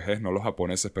JRPGs, no los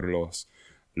japoneses, pero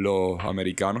los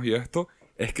americanos y esto...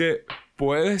 Es que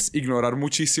puedes ignorar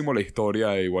muchísimo la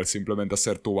historia e igual simplemente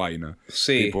hacer tu vaina.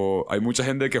 Sí. Tipo, hay mucha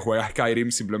gente que juega Skyrim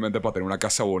simplemente para tener una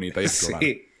casa bonita y explorar.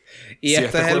 Sí. Y si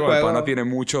este es el juego de juego... pana tiene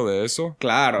mucho de eso.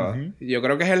 Claro. Yo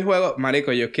creo que es el juego...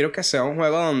 Marico, yo quiero que sea un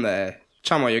juego donde...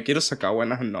 Chamo, yo quiero sacar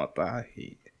buenas notas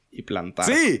y plantar.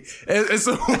 Sí,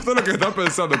 eso es justo lo que estaba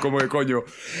pensando. Como que, coño,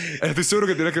 estoy seguro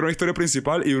que tiene que haber una historia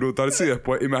principal y brutal si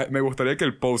después... Y me gustaría que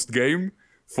el post-game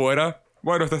fuera...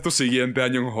 Bueno, este es tu siguiente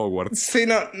año en Hogwarts. Sí,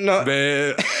 no.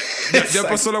 Ya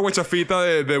pasó la guachafita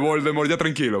de Voldemort, ya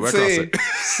tranquilo, ve a clase.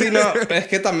 Sí, no, es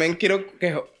que también quiero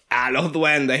que... los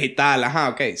duendes y tal, ajá,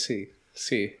 ok, sí.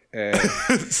 Sí.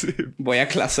 Voy a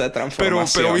clase de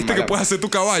transformación. Pero viste que puedes hacer tu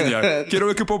cabaña. Quiero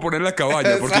ver qué puedo poner en la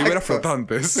cabaña, porque iba a ver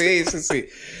flotantes. Sí.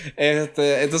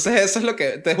 Entonces eso es lo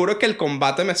que... Te juro que el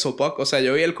combate me supo... O sea,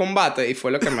 yo vi el combate y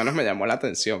fue lo que menos me llamó la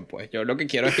atención, pues. Yo lo que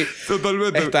quiero es...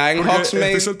 Totalmente. Está en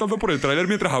Hogsmeade. Estoy saltando por el tráiler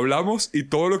mientras hablamos y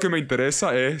todo lo que me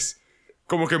interesa es...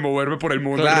 Como que moverme por el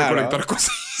mundo y recolectar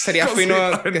cosas. Sería fino,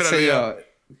 qué sé yo...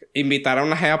 Invitar a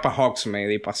una jeva para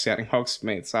Hogsmeade y pasear en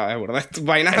Hogsmeade, ¿sabes? ¿Verdad?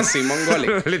 Vainas así,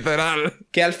 mongólicas. Literal.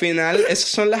 Que al final, esas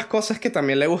son las cosas que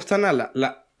también le gustan a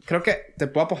Creo que te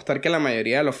puedo apostar que la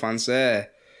mayoría de los fans de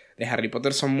Harry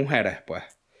Potter son mujeres, pues.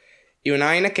 Y una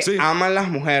vaina que aman las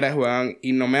mujeres, weón,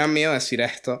 y no me da miedo decir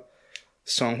esto,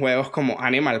 son juegos como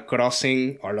Animal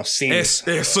Crossing o los Sims.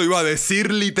 Eso iba a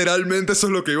decir, literalmente eso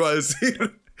es lo que iba a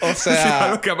decir. O sea...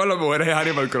 lo que aman las mujeres es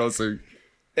Animal Crossing.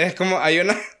 Es como...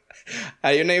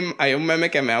 Hay un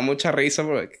meme que me da mucha risa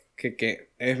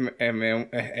porque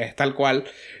es tal cual,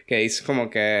 que dice como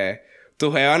que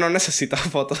tu jeva no necesita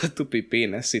fotos de tu pipí,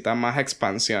 necesita más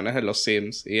expansiones de los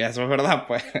Sims. Y eso es verdad,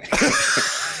 pues.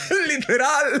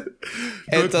 Literal.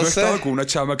 Entonces... No he estado con una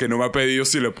chama que no me ha pedido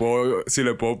si le puedo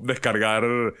descargar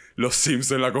los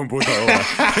Sims en la computadora.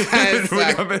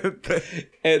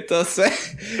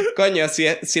 Entonces, coño,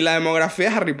 si la demografía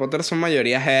de Harry Potter son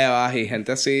mayoría jevas y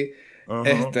gente así...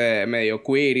 medio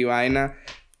queer y vaina.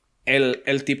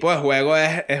 El tipo de juego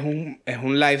es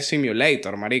un life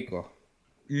simulator, marico.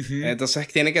 Entonces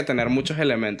tiene que tener muchos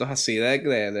elementos así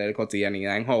de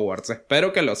cotidianidad en Hogwarts.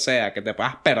 Espero que lo sea, que te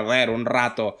puedas perder un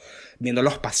rato viendo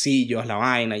los pasillos, la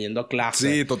vaina, yendo a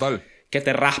clase. Sí, total. Que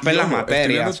te raspen las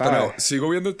materias, ¿sabes? Sigo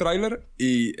viendo el tráiler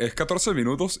y es 14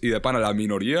 minutos y de pana la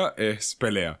minoría es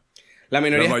pelea. La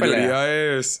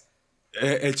mayoría es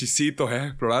hechicitos, es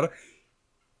explorar.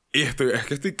 Y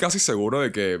estoy casi seguro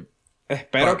de que...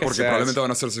 Espero que porque probablemente van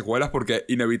a hacer secuelas, porque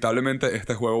inevitablemente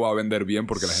este juego va a vender bien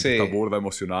porque la gente está burda,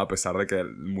 emocionada, a pesar de que a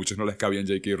muchos no les cae bien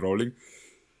J.K. Rowling.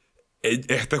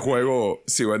 Este juego,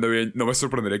 si vende bien, no me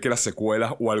sorprendería que las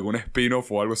secuelas o algún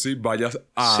spin-off o algo así vayas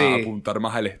a apuntar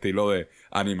más al estilo de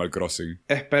Animal Crossing.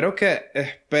 Espero.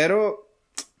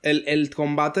 El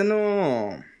combate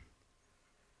no...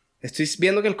 Estoy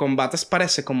viendo que el combate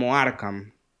parece como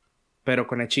Arkham, pero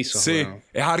con hechizos. Sí, bueno.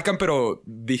 es Arkham pero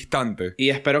distante. Y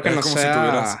espero que es no como sea... si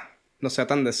tuvieras... no sea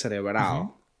tan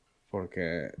descerebrado.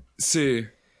 Porque... Sí,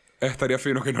 estaría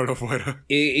fino que no lo fuera.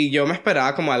 Y yo me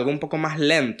esperaba como algo un poco más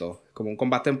lento. Como un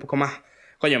combate un poco más...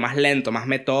 Coño, más lento, más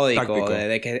metódico.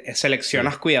 De que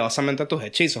seleccionas cuidadosamente tus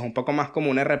hechizos. Un poco más como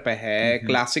un RPG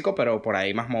clásico, pero por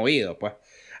ahí más movido, pues.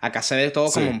 Acá se ve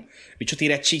todo como... El bicho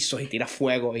tira hechizos y tira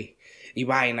fuego y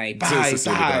vaina y pa, y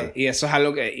pa. Y eso es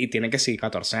algo que... Y tiene que ser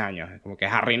 14 años. Como que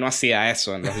Harry no hacía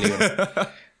eso en los libros.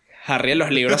 Harry en los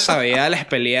libros sabía el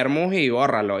Expelliarmus y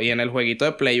bórralo. Y en el jueguito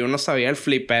de Play 1 sabía el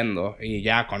Flipendo. Y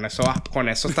ya, con eso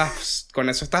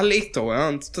estás listo,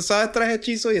 weón. Tú sabes 3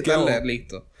 hechizos y estás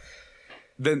listo.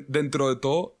 Dentro de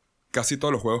todo, casi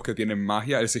todos los juegos que tienen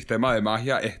magia, el sistema de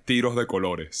magia es tiros de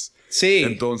colores. Sí.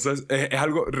 Entonces, es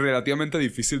algo relativamente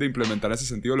difícil de implementar en ese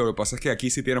sentido. Lo que pasa es que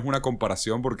aquí sí tienes una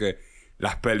comparación porque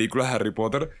las películas de Harry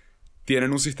Potter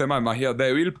tienen un sistema de magia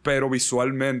débil, pero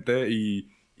visualmente y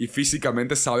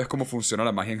físicamente sabes cómo funciona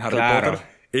la magia en Harry Potter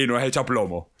y no es hecha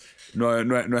plomo. No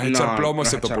es echar plomo,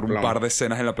 excepto por un par de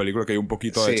escenas en la película que hay un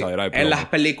poquito de echadera de plomo. En las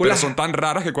películas... Pero son tan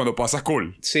raras que cuando pasas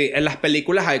cool. Sí, en las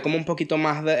películas hay como un poquito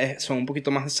más de... Son un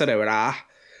poquito más descerebradas,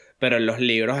 pero en los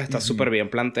libros está súper bien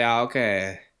planteado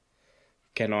que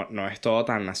no es todo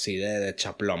tan así de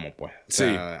echar plomo, pues. O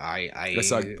sea,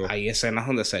 exacto. Hay escenas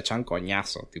donde se echan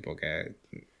coñazos, tipo que...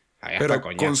 Hay hasta pero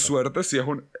coñazos. Con suerte,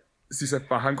 si se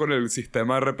fajan con el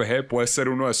sistema RPG, puede ser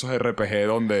uno de esos RPG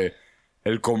donde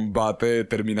el combate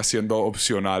termina siendo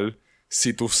opcional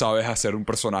si tú sabes hacer un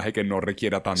personaje que no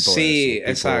requiera tanto de eso. Sí,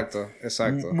 exacto.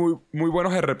 Muy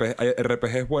buenos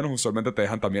RPGs buenos usualmente te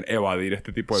dejan también evadir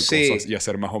este tipo de cosas y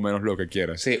hacer más o menos lo que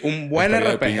quieres. Sí, un buen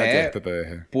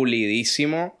RPG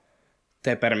pulidísimo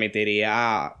te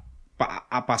permitiría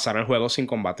a pasar el juego sin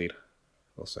combatir.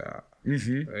 O sea,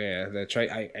 de hecho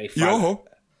hay y ojo.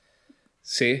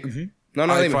 Sí.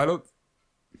 No, dime.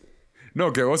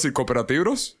 No, que vos, si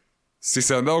cooperativos, si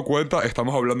se han dado cuenta,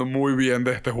 estamos hablando muy bien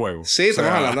de este juego. Sí,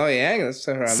 estamos hablando bien.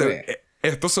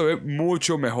 Esto se ve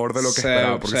mucho mejor de lo que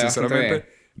esperaba. Porque sinceramente,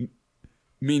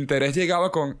 mi interés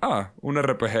llegaba con... un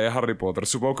RPG de Harry Potter.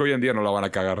 Supongo que hoy en día no la van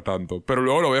a cagar tanto. Pero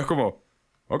luego lo ves como...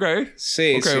 Ok.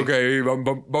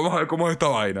 Vamos a ver cómo es esta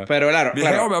vaina. Pero claro. Mi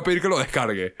jefe me va a pedir que lo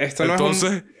descargue. Esto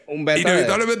entonces, no es un beta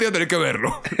inevitablemente voy a tener que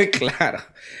verlo. Claro.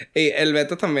 Y el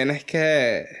beta también es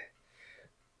que...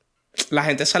 La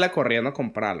gente sale corriendo a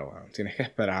comprarlo. ¿no? Tienes que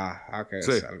esperar a que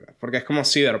salga. Porque es como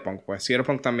Cyberpunk, pues.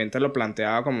 Cyberpunk también te lo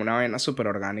planteaba como una vaina súper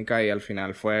orgánica y al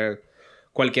final fue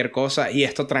cualquier cosa. Y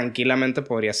esto tranquilamente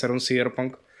podría ser un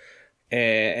Cyberpunk.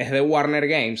 Es de Warner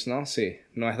Games, ¿no? Sí.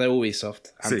 No es de Ubisoft.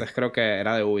 Antes creo que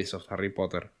era de Ubisoft, Harry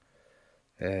Potter.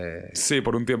 Sí,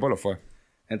 por un tiempo lo fue.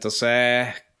 Entonces,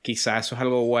 quizás eso es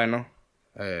algo bueno.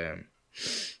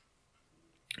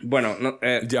 Bueno,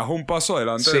 ya es un paso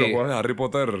adelante de los juegos de Harry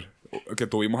Potter que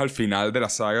tuvimos al final de la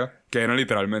saga, que eran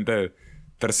literalmente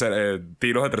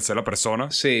tiros de tercera persona.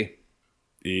 Sí.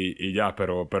 Y ya,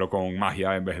 pero con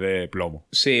magia en vez de plomo.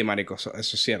 Sí, marico, eso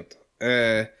es cierto.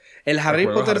 El Harry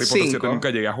Potter 5...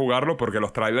 nunca llegué a jugarlo porque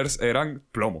los trailers eran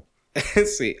plomo.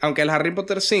 Sí, aunque el Harry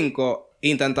Potter 5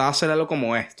 intentaba hacer algo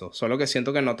como esto, solo que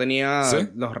siento que no tenía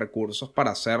los recursos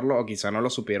para hacerlo, o quizá no lo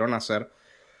supieron hacer.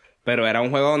 Pero era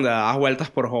un juego donde dabas vueltas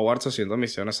por Hogwarts haciendo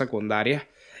misiones secundarias.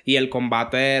 Y el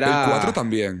combate era... El 4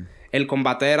 también. El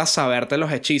combate era saberte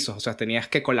los hechizos. O sea, tenías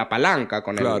que con la palanca,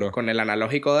 con el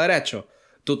analógico derecho,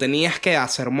 tú tenías que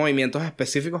hacer movimientos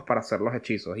específicos para hacer los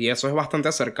hechizos. Y eso es bastante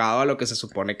acercado a lo que se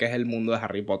supone que es el mundo de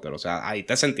Harry Potter. O sea, ahí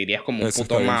te sentirías como un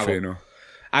puto mago. Fino.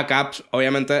 Acá,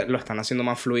 obviamente, lo están haciendo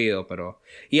más fluido, pero...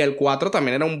 Y el 4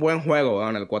 también era un buen juego,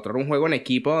 weón. El 4 era un juego en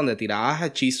equipo donde tirabas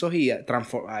hechizos y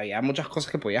había muchas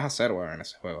cosas que podías hacer, weón, en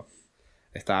ese juego.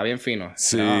 Estaba bien fino.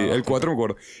 Sí, el 4 me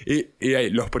acuerdo. Y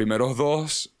los primeros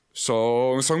dos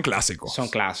son clásicos. Son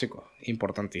clásicos.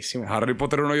 Importantísimos. Harry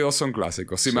Potter 1 y 2 son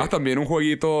clásicos. Si más también un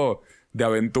jueguito de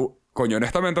aventura... Coño,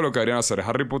 honestamente lo que deberían hacer es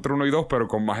Harry Potter 1 y 2, pero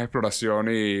con más exploración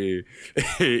y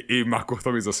más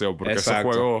customización. Porque esos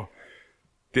juegos...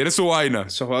 Tiene su vaina.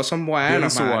 Esos juegos son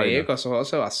buenos, marico. Esos juegos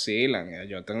se vacilan.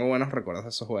 Yo tengo buenos recuerdos de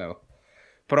esos juegos.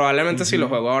 Probablemente si los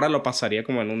juego ahora lo pasaría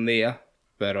como en un día.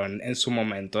 Pero en su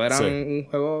momento era un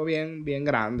juego bien, bien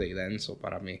grande y denso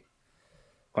para mí.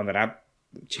 Cuando era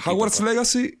chiquito. Hogwarts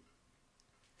Legacy,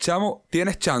 chamo,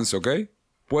 tienes chance, ¿ok?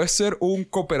 Puede ser un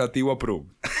cooperativo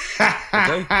approved.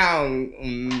 ¿Ok?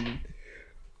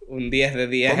 un 10 de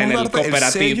 10 Vamos en a el darte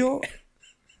cooperativo.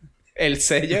 ¿El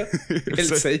sello? ¿El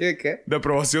sello de qué? De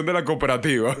aprobación de la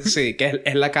cooperativa. Sí, que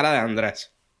es la cara de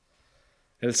Andrés.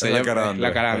 El sello Es la cara de Andrés.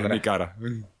 la cara de Es Andrés. mi cara.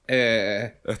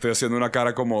 Estoy haciendo una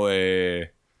cara como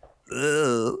de...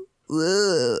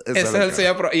 Ese es el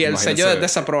sello y el sello de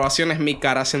desaprobación es mi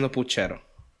cara haciendo puchero.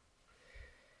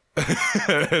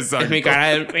 Exacto. Es mi cara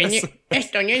del...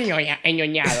 Estoy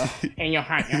enñoñado.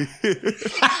 Enñojado.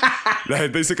 La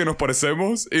gente dice que nos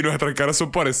parecemos y nuestras caras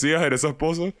son parecidas en esas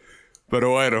poses.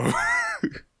 Pero bueno...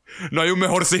 No hay un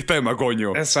mejor sistema,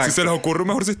 coño. Exacto. Si se les ocurre un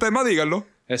mejor sistema, díganlo.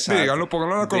 Exacto. Díganlo,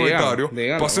 pónganlo en los comentarios.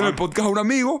 Pasen el podcast a un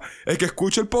amigo, el que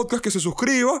escuche el podcast, que se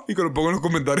suscriba y que lo ponga en los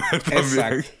comentarios también.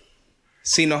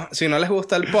 Exacto. Si no les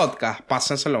gusta el podcast,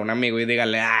 pásenselo a un amigo y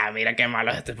díganle, mira qué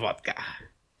malo es este podcast.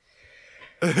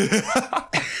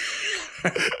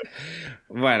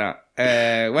 Bueno,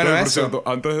 Por eso. cierto,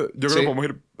 antes, yo creo que podemos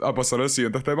ir a pasar a los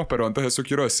siguientes temas, pero antes de eso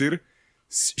quiero decir...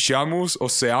 Shamus o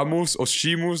Seamus o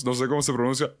Shimus, no sé cómo se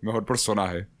pronuncia, mejor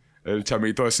personaje. El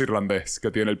chamito es irlandés,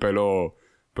 que tiene el pelo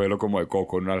como de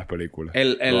coco en una de las películas.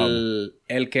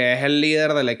 El que es el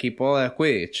líder del equipo de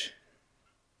Quidditch.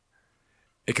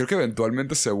 Y creo que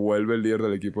eventualmente se vuelve el líder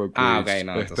del equipo de Quidditch. Ok,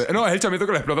 no. Entonces... No, es el chamito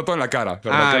que le explota todo en la cara. Que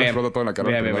le explota todo en la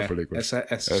cara en la película. Ese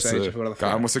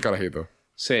cagamos ese carajito.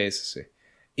 Sí.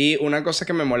 Y una cosa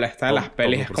que me molesta de las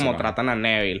pelis es cómo tratan a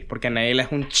Neville. Porque Neville es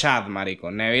un Chad,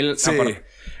 marico. Neville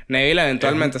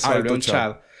eventualmente se volvió un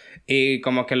Chad. Y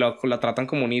como que lo tratan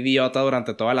como un idiota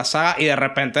durante toda la saga. Y de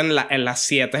repente en las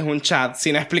 7 es un Chad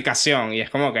sin explicación. Y es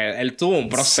como que él tuvo un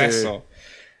proceso.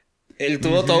 Él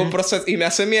tuvo todo un proceso. Y me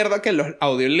hace mierda que los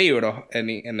audiolibros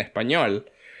en español...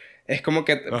 Es como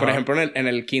que, por ejemplo, en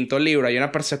el quinto libro hay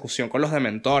una persecución con los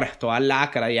dementores, toda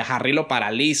lacra, y a Harry lo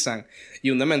paralizan, y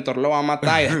un dementor lo va a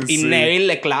matar, y Neville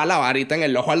le clava la varita en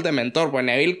el ojo al dementor, pues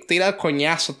Neville tira el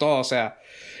coñazo todo, o sea.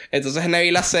 Entonces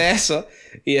Neville hace eso,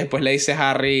 y después le dice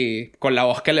a Harry, con la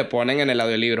voz que le ponen en el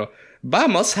audiolibro,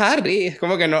 ¡vamos, Harry! Es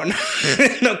como que no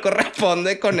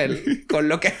corresponde con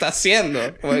lo que está haciendo.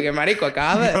 Porque, marico,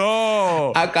 acabas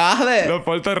de... La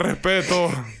falta de respeto...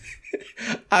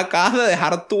 Acabas de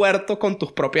dejar tuerto con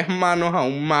tus propias manos a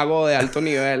un mago de alto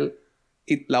nivel.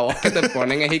 Y la voz que te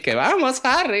ponen es y que ¡vamos,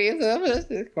 Harry!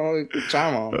 Como que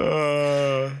escuchamos.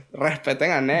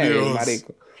 Respeten a Neville,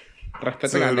 marico.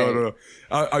 Respeten a Neville. No.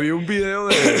 Había un video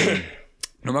de...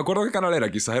 no me acuerdo qué canal era.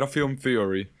 Quizás era Film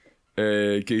Theory.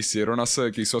 Que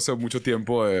hizo hace mucho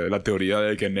tiempo la teoría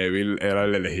de que Neville era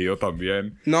el elegido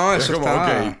también. No, eso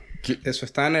está... Eso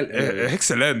está en el... Es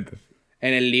excelente.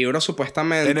 En el libro,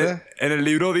 supuestamente... En el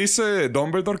libro dice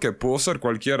Dumbledore que pudo ser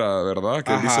cualquiera, ¿verdad?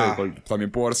 Que él dice también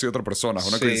pudo haber sido otra persona. Es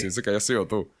una coincidencia que haya sido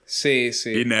tú. Sí.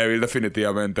 Y Neville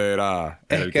definitivamente era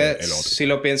el otro. Si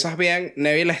lo piensas bien,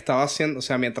 Neville estaba haciendo... O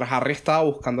sea, mientras Harry estaba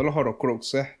buscando los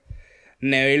Horcruxes,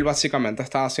 Neville básicamente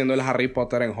estaba haciendo el Harry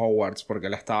Potter en Hogwarts. Porque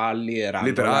él estaba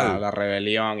liderando la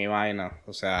rebelión y vaina.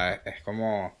 O sea, es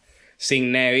como...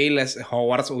 Sin Neville,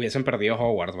 hubiesen perdido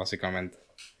Hogwarts, básicamente.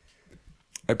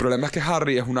 El problema es que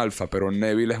Harry es un alfa, pero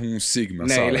Neville es un sigma,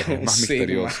 ¿sabes? Es más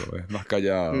misterioso, es más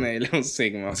callado. Neville es un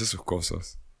sigma. Hace sus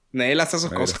cosas. Neville hace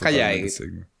sus cosas calladitas.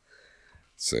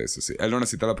 Sí. Él no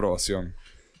necesita la aprobación.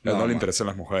 A él no le interesan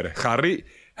las mujeres. Harry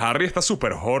está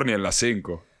súper horny en las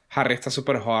 5. Harry está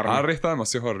súper horny. Harry está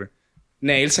demasiado horny.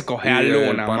 Neville se coge a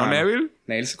Luna, ¿Para Neville?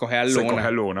 Neville se coge a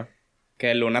Luna.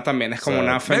 Que Luna también es como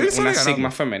una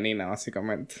sigma femenina,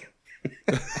 básicamente.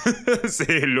 Sí,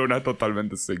 Luna es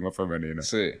totalmente sigma femenina.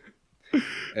 Sí.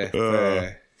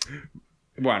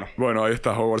 Bueno, ahí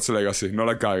está Hogwarts Legacy. No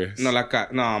la cagues.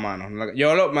 No, mano.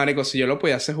 Marico, si yo lo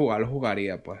pudiese jugar, lo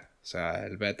jugaría, pues. O sea,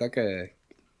 el beta que...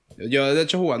 Yo, de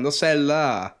hecho, jugando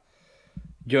Zelda...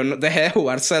 Yo dejé de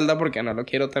jugar Zelda porque no lo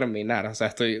quiero terminar. O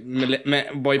sea,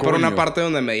 voy por una parte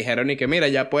donde me dijeron y que, mira,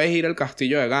 ya puedes ir al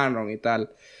castillo de Ganon y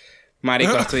tal.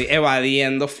 Marico, estoy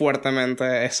evadiendo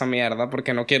fuertemente esa mierda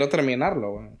porque no quiero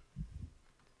terminarlo, güey.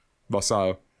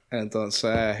 Basado.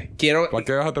 Entonces, ¿Para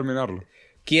qué vas a terminarlo?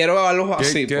 Quiero algo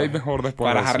así. ¿Qué hay mejor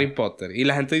después para Harry Potter? Y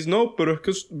la gente dice, no, pero es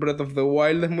que Breath of the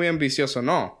Wild es muy ambicioso.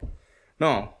 No.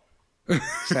 O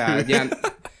sea, ya...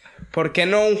 ¿Por qué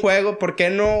no un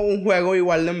juego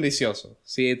igual de ambicioso?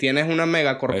 Si tienes una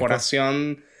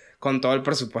megacorporación con todo el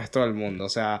presupuesto del mundo. O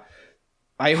sea...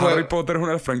 Harry Potter es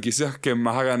una de las franquicias que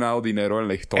más ha ganado dinero en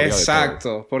la historia.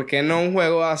 Exacto. ¿Por qué no un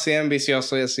juego así de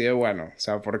ambicioso y así de bueno? O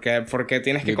sea, ¿por qué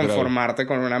tienes que conformarte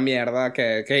con una mierda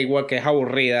que igual que es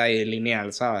aburrida y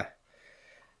lineal, ¿sabes?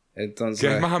 Entonces...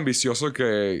 ¿Qué es más ambicioso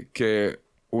que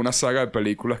una saga de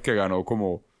películas que ganó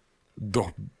como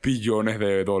 2 billones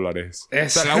de dólares.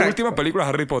 Exacto. O sea, la última película de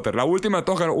Harry Potter, la última de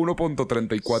todos ganó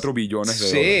 1.34 billones de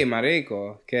dólares. Sí,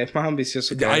 marico. Que es más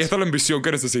ambicioso que Ahí eso. está la ambición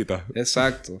que necesitas.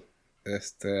 Exacto.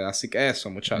 Así que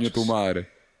eso, muchachos. Ni tu madre.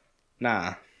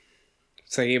 Nada.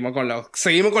 Seguimos con los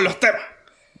temas.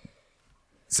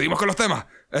 Seguimos con los temas.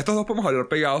 Estos dos podemos hablar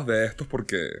pegados de estos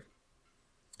porque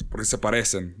se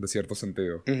parecen, de cierto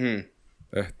sentido. Uh-huh.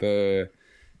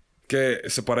 Que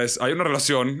se parece... Hay una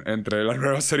relación entre la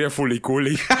nueva serie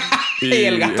Fuliculi y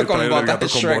el gato con botas gato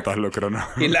de con Shrek. botas, lo creo, ¿no?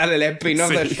 Y la del spin-off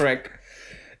Sí. de Shrek.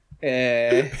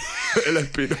 El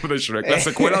spin-off de Shrek. La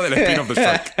secuela del spin-off de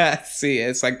Shrek. Sí,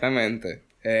 exactamente.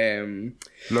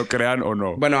 Lo crean o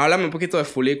no. Bueno, háblame un poquito de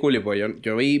Fuliculi, pues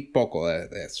yo vi poco de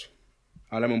eso.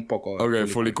 Háblame un poco de Ok,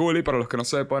 Fuliculi, para los que no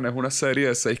sepan, es una serie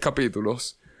de 6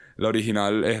 capítulos. La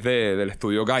original es del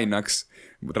estudio Gainax.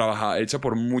 Hecha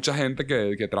por mucha gente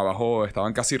que trabajó...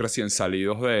 Estaban casi recién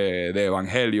salidos de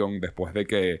Evangelion. Después de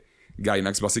que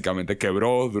Gainax básicamente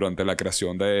quebró durante la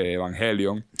creación de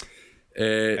Evangelion.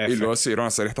 Y luego decidieron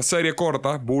hacer esta serie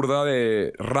corta, burda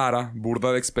de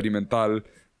experimental,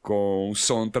 con un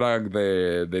soundtrack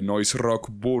de noise rock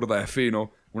burda de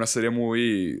fino. Una serie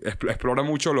muy... explora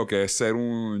mucho lo que es ser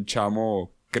un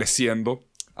chamo creciendo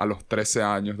a los 13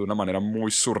 años de una manera muy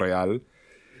surreal.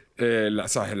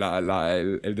 ¿Sabes?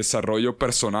 El desarrollo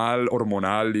personal,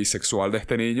 hormonal y sexual de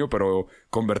este niño, pero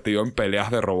convertido en peleas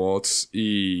de robots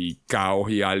y caos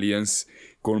y aliens,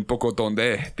 con un pocotón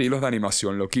de estilos de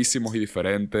animación loquísimos y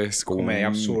diferentes. Con comedia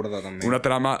absurda también. Una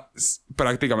trama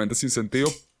prácticamente sin sentido,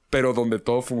 pero donde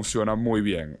todo funciona muy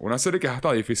bien. Una serie que es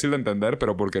hasta difícil de entender,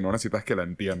 pero porque no necesitas que la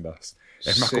entiendas.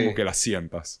 Es más como que la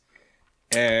sientas.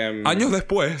 Años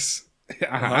después...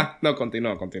 Ajá. No,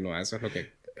 continúa. Eso es lo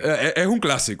que... Es un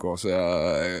clásico, o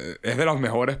sea, es de las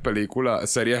mejores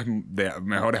series de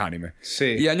mejores animes.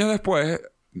 Sí. Y años después,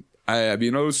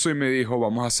 vino Dulce y me dijo,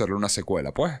 vamos a hacerle una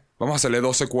secuela. Pues, vamos a hacerle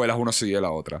 2 secuelas, una seguida de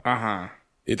la otra. Ajá.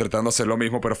 Y tratando de hacer lo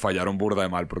mismo, pero fallaron burda de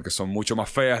mal, porque son mucho más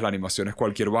feas, la animación es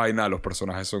cualquier vaina, los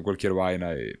personajes son cualquier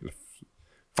vaina y...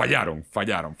 Fallaron.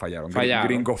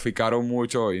 Gringoficaron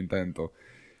mucho intento.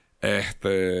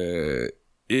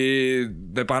 Y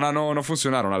de pana no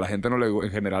funcionaron. A la gente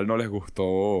en general no les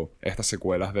gustó estas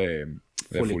secuelas de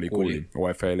Fuliculi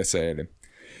o FLCL.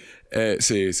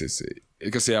 Sí.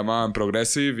 Que se llaman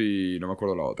Progressive y no me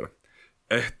acuerdo la otra.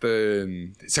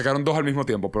 Sacaron 2 al mismo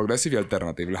tiempo, Progressive y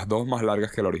Alternative. Las 2 más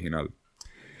largas que la original.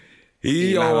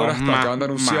 Y ahora acaban de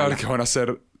anunciar que van a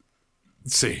ser...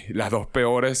 Sí, las 2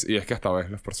 peores. Y es que esta vez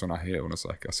los personajes uno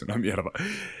sabe que hacen una mierda.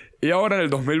 Y ahora en el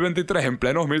 2023, en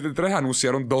pleno 2023,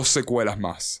 anunciaron 2 secuelas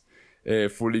más.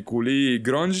 Fuliculi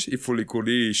Grunge y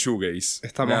Fuliculi Shoegaze.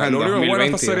 Estamos en 2022. Bueno de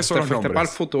esta serie son los nombres. para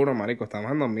el futuro, marico.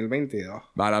 Estamos en 2022.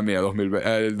 Mala mía,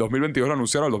 el 2022 lo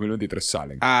anunciaron, el 2023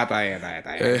 salen. Ah, está bien.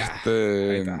 Ahí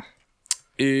está.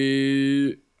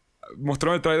 Y...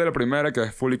 mostraron el trailer de la primera, que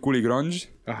es Fuliculi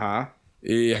Grunge. Ajá.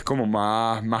 Y es como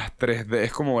más 3D.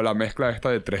 Es como la mezcla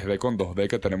esta de 3D con 2D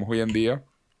que tenemos hoy en día.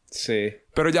 Sí.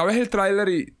 Pero ya ves el tráiler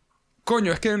y...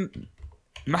 Coño, es que...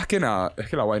 Más que nada, es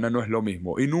que la vaina no es lo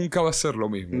mismo. Y nunca va a ser lo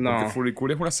mismo. No. Porque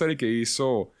Fuliculi es una serie que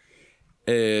hizo... yo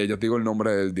te digo el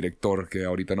nombre del director, que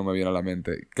ahorita no me viene a la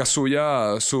mente.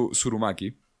 Kazuya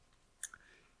Tsurumaki.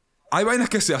 Hay vainas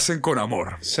que se hacen con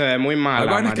amor. Se ve muy mala, Hay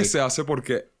vainas marico. que se hace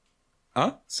porque...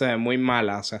 ¿Ah? Se ve muy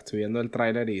mala. O sea, estoy viendo el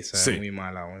tráiler y se ve muy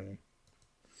mala, güey.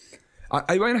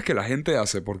 Hay vainas que la gente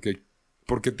hace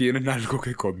porque tienen algo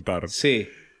que contar. Sí.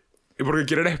 Y porque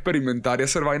quieren experimentar y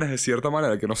hacer vainas de cierta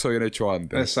manera que no se habían hecho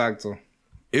antes. Exacto.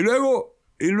 Y luego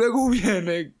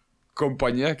viene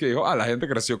compañías que dijo, la gente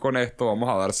creció con esto, vamos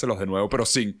a dárselos de nuevo, pero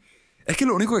sin... Es que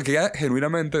lo único que queda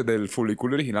genuinamente del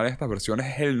Fuliculi original en estas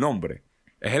versiones es el nombre.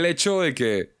 Es el hecho de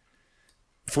que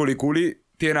Fuliculi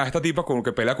tiene a esta tipa como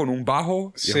que pelea con un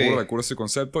bajo, y es burda de culo ese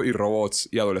concepto, y robots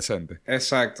y adolescentes.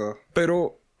 Exacto.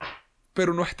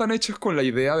 Pero no están hechos con la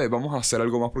idea de vamos a hacer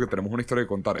algo más porque tenemos una historia que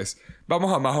contar.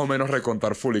 Vamos a más o menos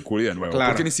recontar Fuliculi de nuevo.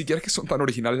 Claro. Porque ni siquiera es que son tan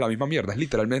originales la misma mierda. Es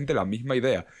literalmente la misma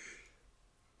idea.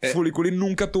 Fuliculi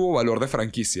nunca tuvo valor de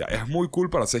franquicia. Es muy cool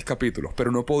para 6 capítulos,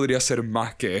 pero no podría ser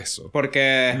más que eso.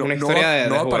 Porque es una historia de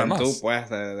para juventud, más. pues,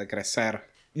 de crecer.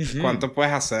 Uh-huh. ¿Cuánto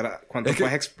puedes hacer? ¿Cuánto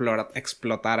puedes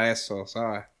explotar eso,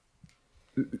 sabes?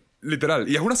 Literal.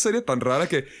 Y es una serie tan rara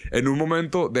que en un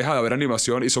momento deja de haber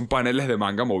animación y son paneles de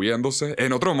manga moviéndose.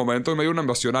 En otro momento, en medio de una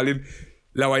invasión alien,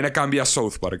 la vaina cambia a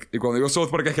South Park. Y cuando digo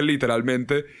South Park es que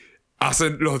literalmente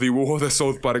hacen los dibujos de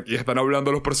South Park y están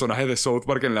hablando los personajes de South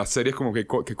Park en la serie. Es como que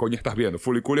 ¿qué coño estás viendo?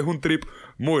 Fuliculi es un trip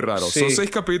muy raro. Sí. Son 6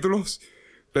 capítulos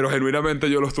Pero genuinamente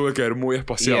yo los tuve que ver muy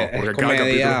espaciados. Porque cada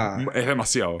capítulo es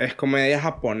demasiado. Es comedia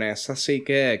japonesa, así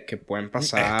que pueden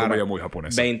pasar... Es comedia muy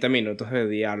japonesa. 20 minutos de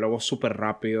diálogo súper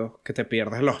rápido. Que te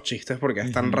pierdes los chistes porque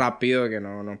es tan rápido que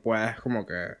no puedes como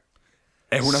que...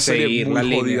 Es una serie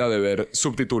muy jodida de ver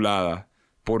subtitulada.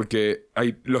 Porque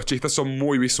los chistes son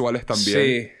muy visuales también.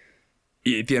 Sí.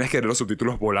 Y tienes que ver los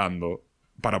subtítulos volando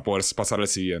para poder pasar al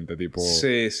siguiente. Tipo...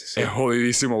 Sí. Es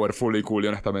jodidísimo ver Fully Cooley,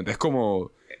 honestamente. Es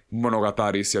como...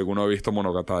 Monogatari, si alguno ha visto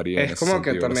Monogatari. Es como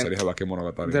que también...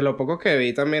 Monogatari. De lo poco que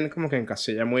vi también como que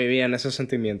encasilla muy bien ese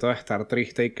sentimiento de estar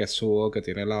triste y quesudo que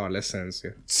tiene la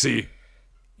adolescencia. Sí.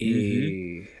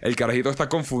 Y... El carajito está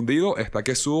confundido, está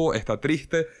quesudo, está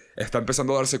triste, está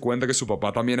empezando a darse cuenta que su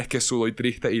papá también es quesudo y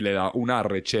triste y le da una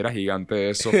arrechera gigante de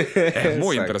eso. Es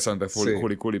muy interesante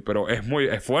Fully Cooley, pero es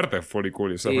fuerte Fully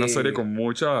Cooley. O sea, es una serie con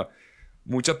mucha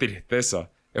tristeza.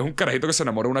 Es un carajito que se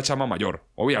enamora de una chama mayor.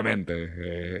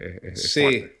 Obviamente. Es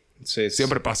fuerte.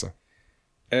 Siempre pasa.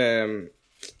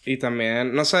 Y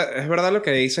también... No sé, es verdad lo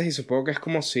que dices y supongo que es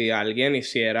como si alguien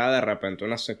hiciera de repente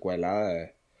una secuela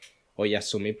de...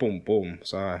 Oyasumi Pum Pum,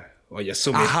 ¿sabes?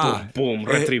 Oyasumi Pum Pum,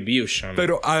 Retribution.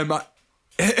 Pero además...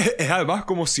 Es además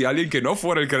como si alguien que no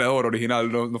fuera el creador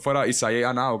original, no fuera Isai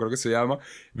Anao, creo que se llama,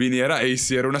 viniera e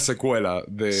hiciera una secuela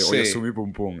de Oyasumi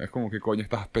Pum Pum. Es como, ¿qué coño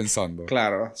estás pensando?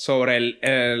 Claro, sobre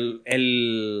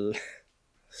el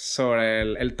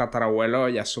tatarabuelo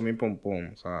Oyasumi Pum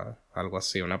Pum, o sea, algo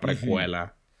así, una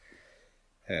precuela.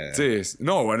 Sí,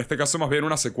 no, en este caso más bien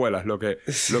una secuela es lo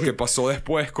que pasó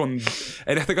después con...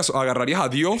 En este caso agarrarías a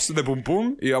Dios de Pum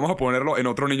Pum y vamos a ponerlo en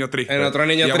otro niño triste. En otro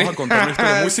niño triste. Y vamos a contar una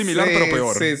historia muy similar pero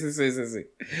peor. Sí.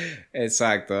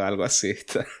 Exacto, algo así.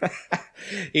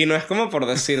 Y no es como por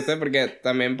decirte, porque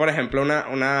también, por ejemplo,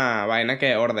 una vaina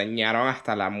que ordeñaron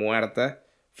hasta la muerte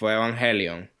fue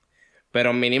Evangelion.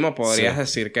 Pero mínimo podrías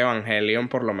decir que Evangelion,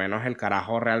 por lo menos el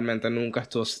carajo realmente nunca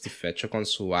estuvo satisfecho con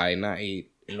su vaina y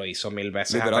lo hizo 1000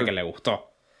 veces hasta que le gustó.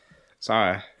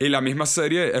 ¿Sabes? Y la misma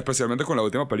serie, especialmente con la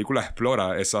última película,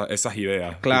 explora esas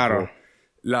ideas. Claro.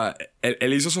 Tipo,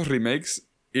 él hizo esos remakes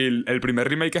y el primer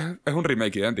remake es un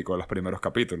remake idéntico de los primeros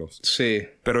capítulos. Sí.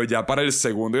 Pero ya para el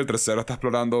segundo y el tercero está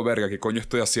explorando, verga, ¿qué coño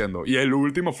estoy haciendo? Y el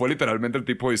último fue literalmente el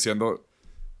tipo diciendo...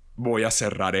 Voy a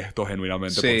cerrar esto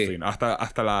genuinamente por fin.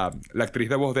 Hasta la actriz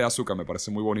de voz de Asuka me parece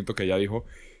muy bonito que ella dijo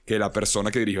que la persona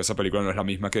que dirigió esa película no es la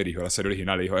misma que dirigió la serie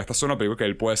original. Y dijo, esta es una película que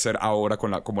él puede ser ahora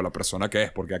como la persona que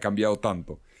es, porque ha cambiado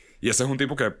tanto. Y ese es un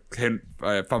tipo que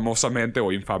famosamente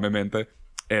o infamemente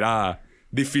era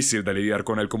difícil de lidiar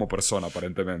con él como persona,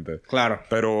 aparentemente. Claro.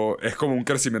 Pero es como un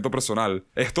crecimiento personal.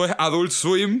 Esto es Adult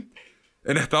Swim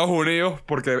en Estados Unidos,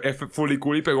 porque Fully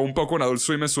Cooley pegó un poco en Adult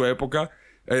Swim en su época.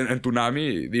 En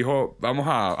Toonami dijo, vamos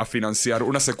a financiar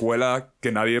una secuela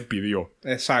que nadie pidió.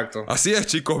 Exacto. Así es,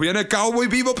 chicos. Viene Cowboy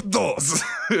Bebop 2.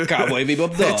 Cowboy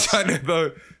Bebop 2.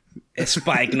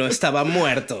 Spike no estaba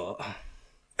muerto.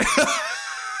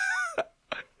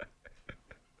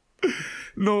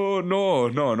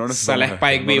 No. Sale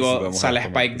Spike vivo. Sale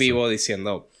Spike vivo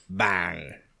diciendo bang.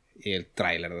 Y el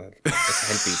tráiler. Ese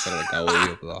es el teaser de Cowboy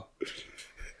Bebop 2.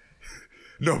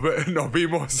 Nos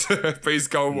vimos, Space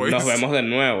Cowboys. Nos vemos de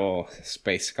nuevo,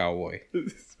 Space Cowboy.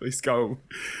 Space Cowboy.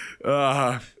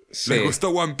 ¿Les gustó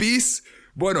One Piece?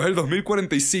 Bueno, es el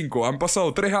 2045. Han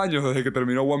pasado 3 años desde que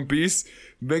terminó One Piece.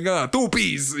 Venga, ¡tú,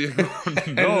 Piece!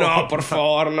 No, por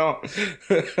favor, no.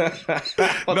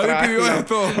 Nadie pidió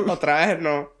esto. Otra vez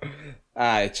no.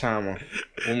 Ay, chamo.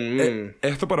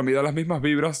 Esto para mí da las mismas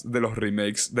vibras de los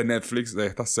remakes de Netflix de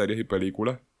estas series y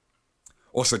películas.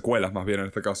 O secuelas, más bien, en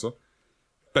este caso.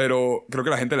 Pero creo que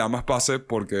la gente le da más pase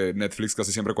porque Netflix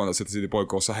casi siempre cuando hace este tipo de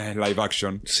cosas es live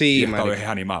action. Sí, y esta vez es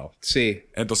animado. Sí.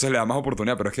 Entonces le da más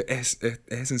oportunidad, pero es que es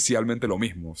esencialmente lo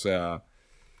mismo. O sea,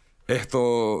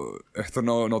 esto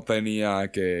no tenía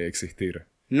que existir.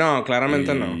 No,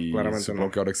 claramente no. Claramente supongo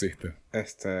no. que ahora existe.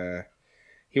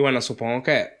 Y bueno, supongo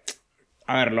que...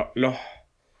 A ver,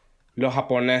 los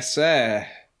japoneses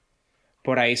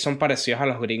por ahí son parecidos a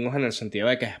los gringos en el sentido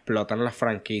de que explotan las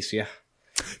franquicias.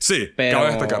 Sí, cabe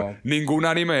destacar. Ningún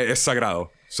anime es sagrado.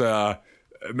 O sea,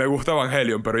 me gusta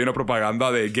Evangelion, pero hay una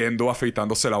propaganda de Gendo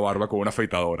afeitándose la barba con una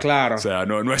afeitadora. Claro. O sea,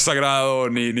 no es sagrado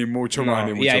ni mucho más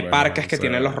ni mucho menos. Y hay parques que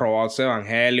tienen los robots de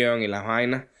Evangelion y las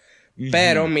vainas.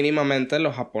 Pero mínimamente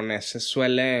los japoneses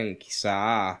suelen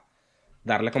quizá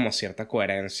darle como cierta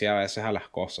coherencia a veces a las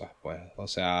cosas, pues. O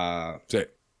sea... Sí.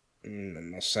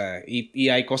 No sé. Y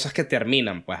hay cosas que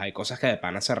terminan, pues. Hay cosas que de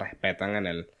pana se respetan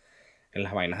en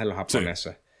las vainas de los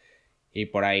japoneses. Sí. Y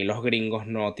por ahí los gringos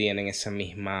no tienen esa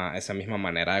misma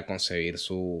manera de concebir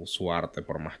su arte,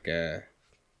 por más que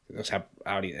O sea,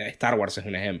 Star Wars es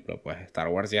un ejemplo, pues. Star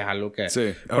Wars ya es algo que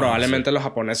Sí. probablemente los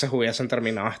japoneses hubiesen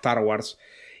terminado Star Wars.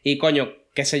 Y coño,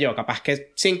 qué sé yo, capaz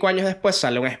que 5 años después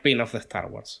sale un spin-off de Star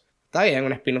Wars. Está bien,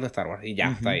 un spin-off de Star Wars. Y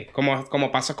ya, está ahí.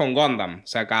 Como pasa con Gundam. O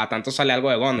sea, cada tanto sale algo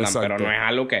de Gundam, Exacto. pero no es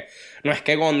algo que... No es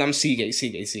que Gundam sigue y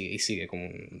sigue y sigue y sigue, como...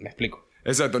 ¿Me explico?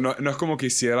 Exacto, no es como que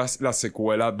hicieras la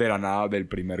secuela de la nada del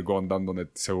primer Gundam, donde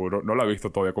seguro, no la he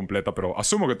visto todavía completa, pero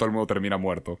asumo que todo el mundo termina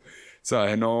muerto.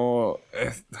 ¿Sabes? No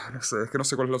sé, es que no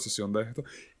sé cuál es la obsesión de esto.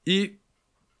 Y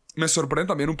me sorprende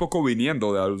también un poco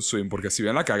viniendo de Adult Swim, porque si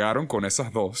bien la cagaron con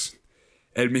esas dos,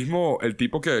 el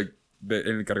tipo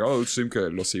el encargado de Adult Swim, que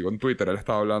lo sigo en Twitter, él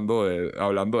estaba hablando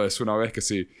de eso una vez que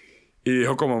sí, y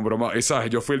dijo como en broma, y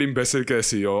sabes, yo fui el imbécil que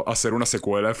decidió hacer una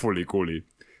secuela de Fully Cooley.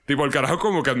 Tipo, el carajo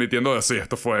como que admitiendo de sí,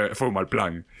 esto fue un mal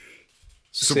plan.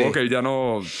 Supongo que él ya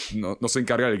no se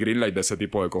encarga del greenlight de ese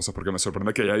tipo de cosas, porque me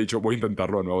sorprende que haya dicho voy a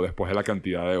intentarlo de nuevo después de la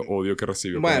cantidad de odio que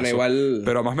recibió. Bueno, igual...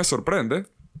 Pero además me sorprende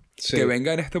que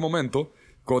venga en este momento,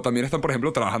 como también están, por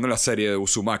ejemplo, trabajando en la serie de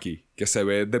Uzumaki, que se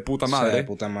ve de puta madre. de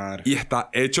puta madre. Y está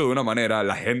hecho de una manera,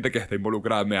 la gente que está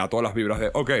involucrada me da todas las vibras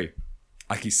de, ok,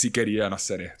 aquí sí querían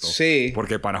hacer esto. Sí.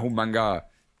 Porque para es un manga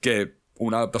que...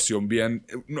 una adaptación bien...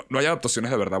 No hay adaptaciones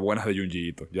de verdad buenas de Junji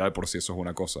Ito. Ya de por sí eso es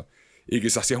una cosa. Y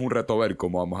quizás sí es un reto ver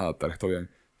cómo vamos a adaptar esto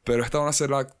bien. Pero esta van a ser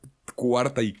la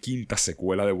 4ª y 5ª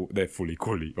secuela de Fully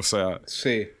Cooley. O sea...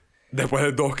 Sí. Después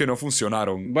de 2 que no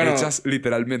funcionaron. Bueno, hechas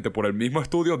literalmente por el mismo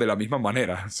estudio de la misma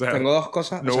manera. O sea, tengo 2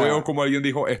 cosas... No veo como alguien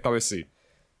dijo, esta vez sí.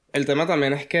 El tema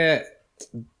también es que...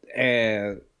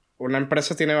 una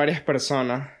empresa tiene varias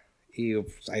personas y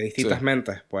hay distintas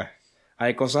mentes, pues.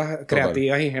 Hay cosas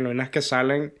creativas y genuinas que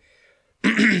salen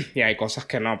y hay cosas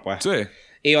que no, pues. Sí.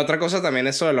 Y otra cosa también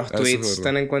eso de los tweets.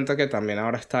 Ten en cuenta que también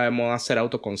ahora está de moda ser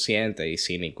autoconsciente y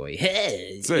cínico. Y,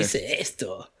 hice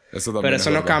esto. Pero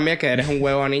eso no cambia que eres un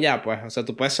huevón y ya, pues. O sea,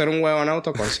 tú puedes ser un huevón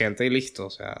autoconsciente y listo.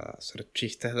 O sea, hacer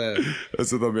chistes de...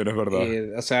 Eso también es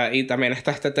verdad. O sea, y también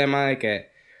está este tema de que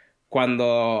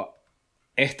cuando...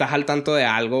 estás al tanto de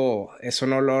algo, eso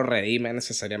no lo redime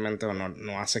necesariamente o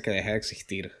no hace que deje de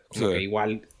existir. Como que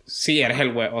igual, si eres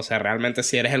el huevón, o sea, realmente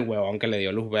si eres el huevón que le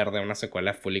dio luz verde a una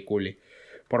secuela de Fully Cooley.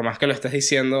 Por más que lo estés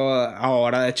diciendo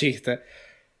ahora de chiste,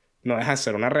 no deja de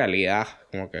ser una realidad.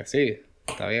 Como que sí,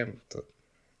 está bien.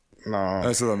 No.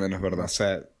 Eso también es verdad. No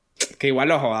sé. Que igual,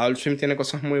 ojo, Adult Swim tiene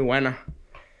cosas muy buenas.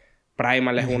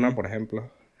 Primal es una, por ejemplo.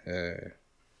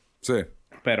 Sí.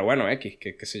 Pero bueno,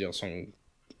 qué sé yo, son...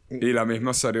 Y la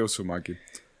misma serie Uzumaki.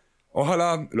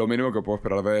 Ojalá lo mínimo que puedo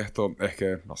esperar de esto es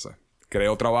que, no sé,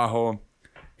 creo trabajo,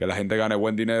 que la gente gane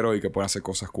buen dinero y que puedan hacer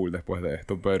cosas cool después de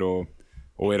esto. Pero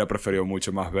hubiera preferido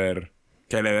mucho más ver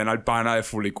que le den al pana de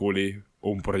Fully Cooley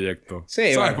un proyecto.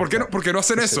 Sí, ¿sabes? bueno, ¿Por qué no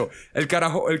hacen eso? El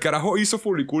carajo hizo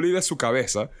Fully Cooley de su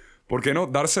cabeza. ¿Por qué no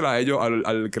dársela a ellos,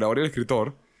 al creador y al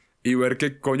escritor? Y ver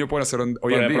qué coño pueden hacer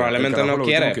hoy en día. Probablemente no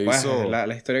quiere, pues,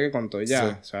 la historia que contó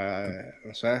ya. Sí. O sea,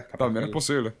 no sé. También es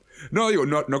posible. No, digo,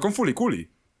 no con Fully Cooley.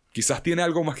 Quizás tiene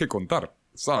algo más que contar,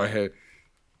 ¿sabes?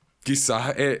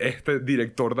 Quizás este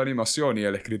director de animación y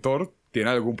el escritor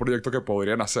tienen algún proyecto que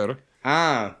podrían hacer.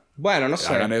 Bueno, no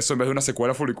sé. Hagan eso en vez de una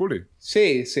secuela Fully Cooley.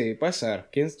 Sí, puede ser.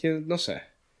 ¿Quién? No sé.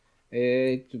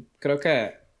 Creo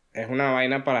que es una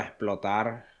vaina para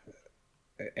explotar.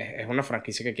 Es una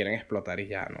franquicia que quieren explotar y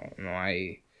ya no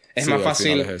hay... Es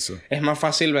más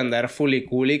fácil vender Fully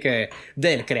Cooley que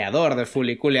del creador de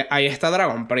Fully Cooley. Ahí está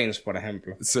Dragon Prince, por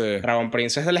ejemplo. Sí. Dragon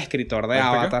Prince es del escritor de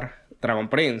Avatar. Dragon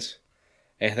Prince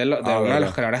es de uno de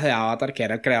los creadores de Avatar, que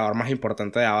era el creador más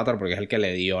importante de Avatar porque es el que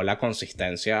le dio la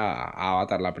consistencia a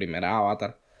Avatar, la primera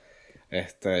Avatar.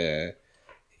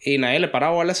 Y nadie le para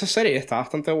bola a esa serie. Está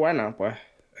bastante buena, pues.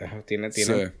 Tiene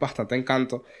bastante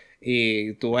encanto.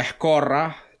 Y tú ves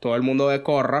Korra, todo el mundo ve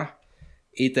Korra,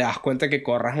 y te das cuenta que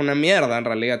Korra es una mierda en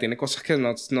realidad. Tiene cosas que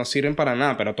no sirven para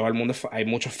nada, pero todo el mundo... Hay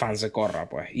muchos fans de Korra,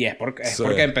 pues. Y es porque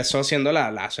empezó siendo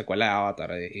la secuela de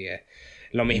Avatar. Y es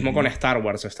lo mismo con Star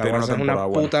Wars. Star Wars es una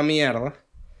puta mierda.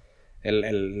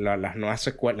 Las nuevas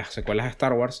secuelas de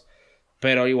Star Wars.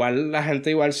 Pero igual la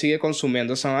gente sigue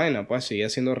consumiendo esa vaina, pues sigue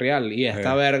siendo real. Y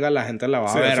esta verga la gente la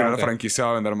va a ver. Al final la franquicia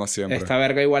va a vender más siempre. Esta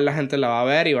verga igual la gente la va a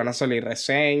ver y van a salir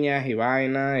reseñas y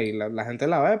vainas. Y la gente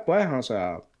la ve, pues, o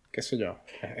sea, qué sé yo.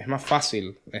 Es más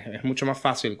fácil. Es mucho más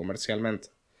fácil comercialmente.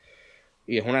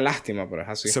 Y es una lástima, pero es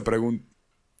así.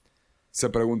 Se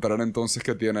preguntarán entonces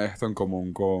qué tiene esto en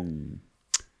común con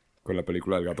la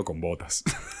película del gato con botas.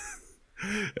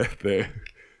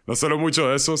 No solo mucho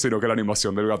de eso, sino que la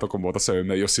animación del gato con botas se ve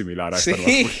medio similar a esta.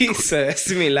 Sí, se ve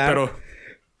similar.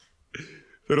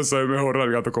 Pero se ve mejor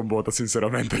al gato con botas,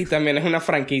 sinceramente. Y también es una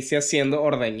franquicia siendo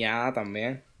ordeñada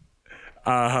también.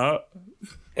 Ajá.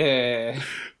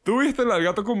 ¿Tú viste El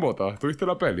gato con botas? ¿Tú viste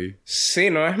la peli? Sí,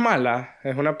 no es mala.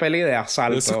 Es una peli de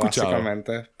asalto, Eso he escuchado.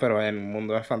 básicamente. Pero en un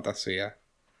mundo de fantasía.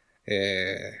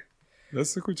 Ya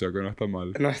se escucha que no está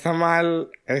mal. No está mal.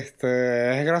 Es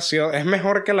gracioso. Es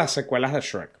mejor que las secuelas de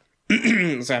Shrek.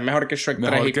 O sea, es mejor que Shrek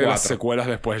 3 Mejor y que 4. las secuelas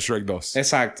después de Shrek 2.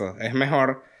 Exacto. Es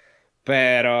mejor.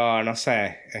 Pero, no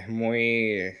sé. Es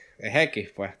muy... Es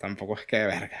X, pues. Tampoco es que,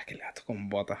 verga, que el gato con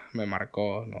botas me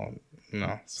marcó. No.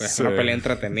 O sea, es una peli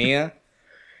entretenida.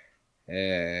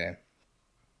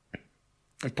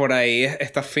 Por ahí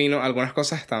está fino. Algunas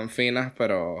cosas están finas,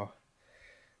 pero...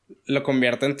 Lo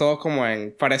convierten todo como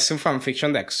en... Parece un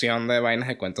fanfiction de acción de vainas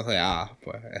de cuentos de hadas.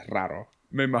 Pues es raro.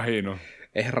 Me imagino.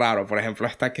 Es raro. Por ejemplo,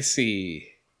 está que si...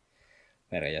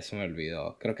 Pero ya se me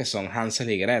olvidó. Creo que son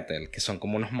Hansel y Gretel. Que son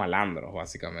como unos malandros,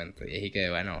 básicamente. Y es que,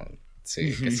 bueno...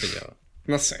 Sí, qué sé yo.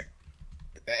 No sé.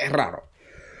 Es raro.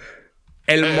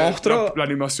 El monstruo... La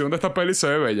animación de esta peli se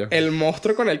ve bella. El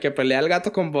monstruo con el que pelea el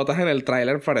gato con botas en el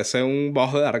tráiler parece un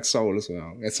boss de Dark Souls,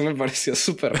 weón. Eso me pareció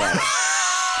súper raro.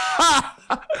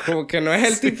 Como que no es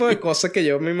el tipo de cosa que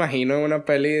yo me imagino en una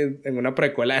peli... En una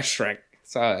precuela de Shrek,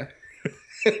 ¿sabes?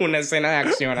 Una escena de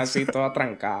acción así, toda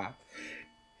trancada.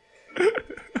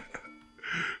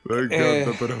 Me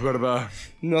encanta, pero es verdad.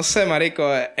 No sé, marico.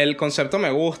 El concepto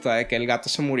me gusta de que el gato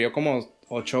se murió como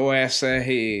 8 veces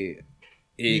y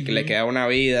que le queda una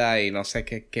vida y no sé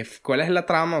cuál es la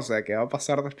trama, o sea, qué va a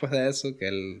pasar después de eso, que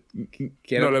él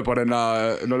quiere... No le pone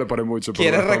nada, no le pone mucho. Pero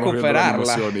Quiere estamos viendo la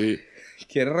recuperarla. animación y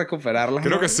Quiere recuperarla.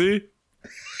 creo que sí.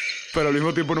 Pero al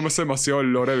mismo tiempo no me sé demasiado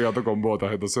el lore del gato con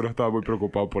botas. Entonces no estaba muy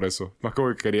preocupado por eso. Más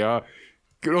como que quería...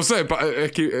 No sé,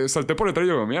 es que salté por el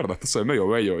trailer y digo, mierda, esto se ve medio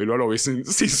bello. Y luego lo vi sin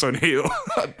sonido.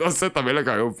 Entonces también le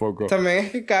cagué un poco. También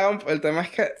es que el tema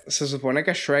es que se supone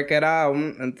que Shrek era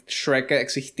Shrek que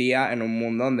existía en un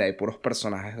mundo donde hay puros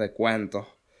personajes de cuentos.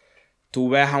 Tú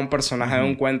ves a un personaje de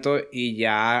un cuento y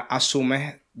ya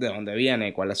asumes de dónde viene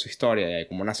y cuál es su historia. Y hay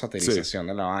como una satirización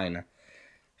de la vaina.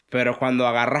 Pero cuando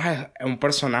agarras a un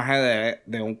personaje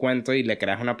de un cuento y le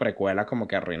creas una precuela, como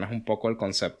que arruinas un poco el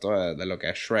concepto de lo que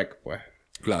es Shrek, pues.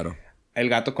 Claro. El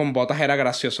gato con botas era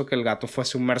gracioso que el gato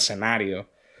fuese un mercenario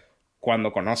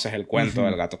cuando conoces el cuento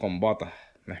del gato con botas.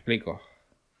 ¿Me explico?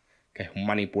 Que es un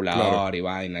manipulador y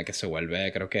vaina, que se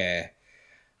vuelve, creo que...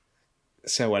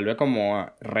 Se vuelve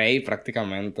como rey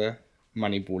prácticamente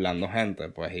manipulando gente,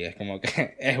 pues. Y es como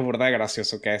que es burda de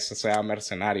gracioso que ese sea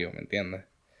mercenario, ¿me entiendes?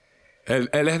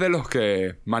 Él es de los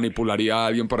que manipularía a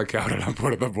alguien para que abra la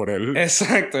puerta por él.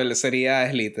 Exacto, él sería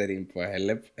Slytherin, pues.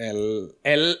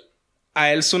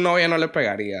 A él su novia no le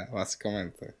pegaría,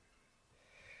 básicamente.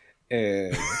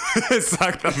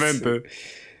 Exactamente. Sí.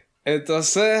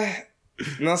 Entonces,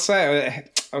 no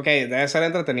sé. Ok, debe ser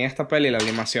entretenida esta peli. La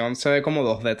animación se ve como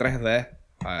 2D, 3D.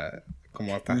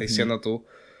 Como estás diciendo tú.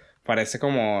 Parece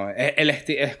como...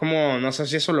 Es como... No sé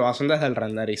si eso lo hacen desde el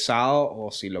renderizado o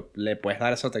si le puedes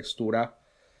dar esa textura.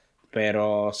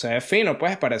 Pero se ve fino,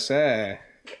 pues. Parece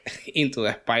Into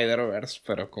the Spider-Verse,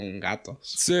 pero con gatos.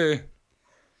 Sí.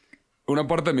 Una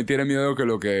parte de mí tiene miedo que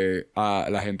lo que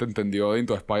la gente entendió de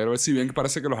Into the Spider-Verse, si bien que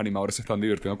parece que los animadores se están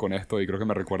divirtiendo con esto y creo que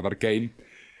me recuerda a Arcane,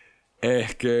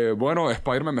 es que, bueno,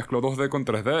 Spider-Man mezcló 2D con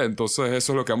 3D, entonces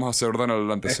eso es lo que vamos a hacer de en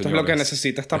adelante, Esto señores. es lo que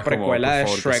necesita esta Es precuela de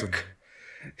como, por favor, Shrek.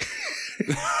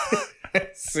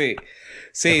 Sí.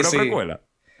 ¿Es una precuela?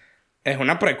 Es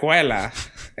una precuela.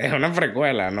 Es una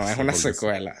precuela, no es una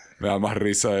secuela. Me da más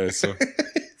risa eso.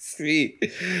 Sí.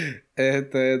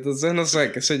 Entonces, no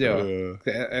sé, qué sé yo.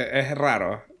 Es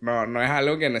raro. No es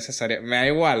algo que necesariamente... Me da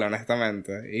igual,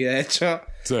 honestamente. Y de hecho...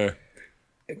 Sí.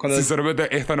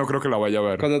 Sinceramente, esta no creo que la vaya a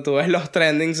ver. Cuando tú ves los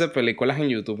trendings de películas en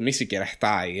YouTube, ni siquiera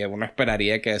está ahí. Uno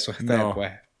esperaría que eso esté,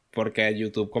 pues. Porque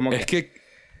YouTube como es que...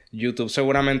 YouTube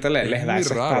seguramente les da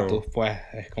ese estatus, pues.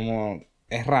 Es como...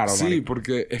 Es raro, sí, marico.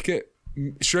 porque es que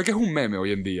Shrek es un meme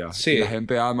hoy en día. Sí. Y la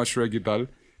gente ama Shrek y tal.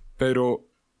 Pero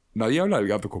nadie habla del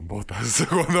gato con botas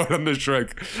cuando hablan de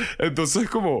Shrek. Entonces,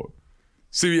 como...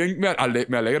 Si bien me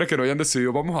alegra que no hayan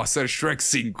decidido vamos a hacer Shrek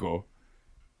 5.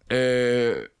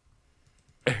 Es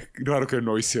raro que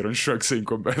no hicieron Shrek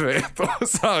 5 en vez de esto,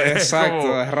 ¿sabes? Exacto,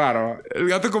 como, es raro. El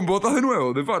gato con botas de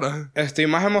nuevo, de pana. Estoy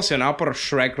más emocionado por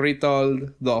Shrek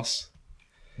Retold 2.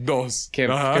 2. Que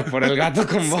por el gato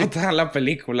con botas en la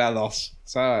película 2.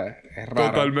 ¿Sabes? Es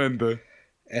raro. Totalmente.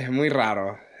 Es muy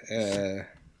raro.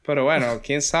 Pero bueno,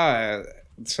 quién sabe.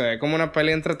 Se ve como una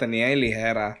peli entretenida y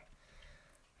ligera.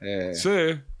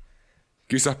 Sí.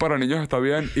 Quizás para niños está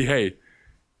bien. Y hey,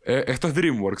 esto es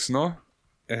DreamWorks, ¿no?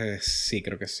 Sí,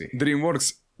 creo que sí.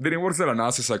 DreamWorks DreamWorks de la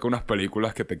nada se saca unas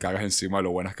películas que te cagas encima de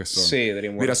lo buenas que son. Sí,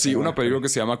 DreamWorks. Mira, sí, una película que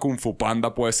se llama Kung Fu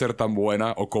Panda puede ser tan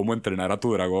buena, o Cómo entrenar a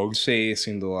tu dragón. Sí,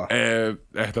 sin duda.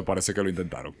 Parece que lo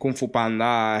intentaron. Kung Fu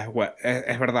Panda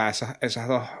es verdad, esas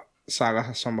dos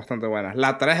sagas son bastante buenas.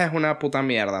 La 3 es una puta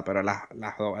mierda, pero las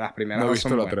primeras No he dos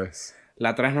son visto la buenas. 3.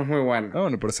 La 3 no es muy buena. Ah,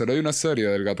 bueno, pero será hay una serie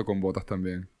del gato con botas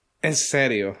también. ¿En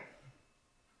serio?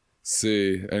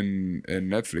 Sí, en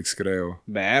Netflix, creo.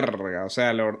 Verga, o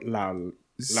sea, la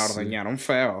ordeñaron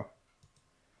feo.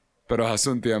 Pero hace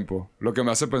un tiempo. Lo que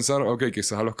me hace pensar, ok,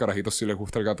 quizás a los carajitos sí les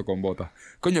gusta el gato con botas.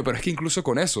 Coño, pero es que incluso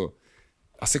con eso,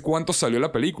 ¿hace cuánto salió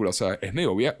la película? O sea, es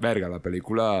medio verga. La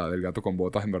película del gato con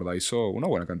botas en verdad hizo una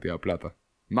buena cantidad de plata.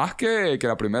 Más que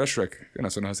la primera Shrek. Que no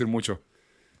sé, no es decir mucho.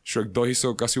 Shrek 2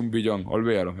 hizo casi $1 billón.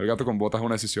 Olvídalo. El gato con botas es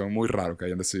una decisión muy raro que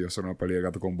hayan decidido hacer una peli de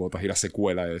gato con botas y la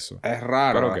secuela de eso. Es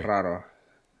raro, ¿Pero es raro.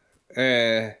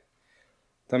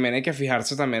 También hay que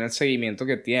fijarse también el seguimiento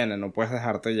que tiene. No puedes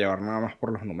dejarte llevar nada más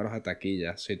por los números de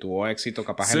taquilla. Si tuvo éxito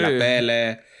capaz en la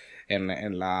tele,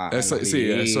 en la sí,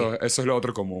 DVD. eso es lo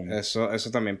otro común. Eso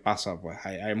también pasa, pues.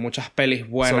 Hay muchas pelis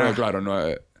buenas. Solo, claro, no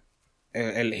es...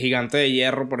 El Gigante de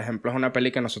Hierro, por ejemplo, es una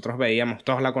peli que nosotros veíamos.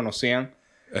 Todos la conocían.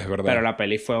 Es verdad. Pero la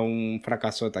peli fue un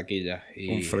fracaso de taquilla.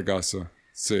 Un fracaso.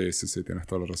 Sí, tienes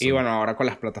toda la razón. Y bueno, ahora con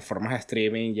las plataformas de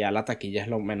streaming ya la taquilla es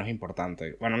lo menos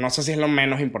importante. Bueno, no sé si es lo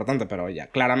menos importante, pero ya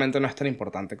claramente no es tan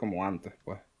importante como antes,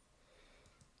 pues.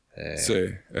 Sí,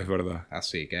 es verdad.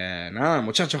 Así que nada,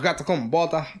 muchachos, Gato con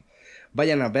Botas,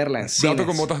 vayan a verla en cines. Gato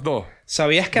con Botas 2.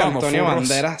 ¿Sabías que Vamos, Antonio furros.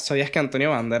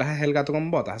 Banderas es el Gato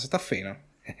con Botas? Eso está fino.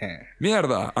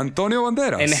 Mierda, Antonio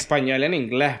Banderas. En español y en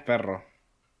inglés, perro.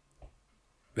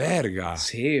 Verga.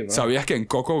 Sí, bro. ¿Sabías que en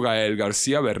Coco Gael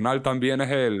García Bernal también es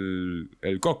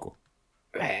el Coco?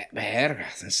 Verga,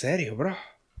 en serio, bro.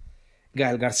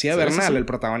 Gael García Sí, Bernal, sí. el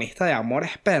protagonista de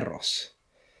Amores Perros.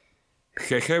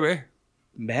 GGB.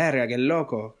 Verga, qué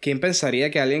loco. ¿Quién pensaría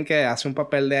que alguien que hace un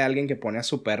papel de alguien que pone a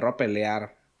su perro a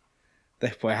pelear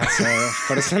después hace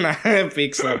personaje de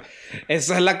Pixar?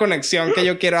 Esa es la conexión que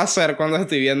yo quiero hacer cuando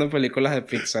estoy viendo películas de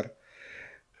Pixar.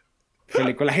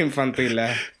 Películas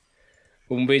infantiles.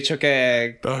 Un bicho que...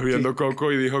 Estabas viendo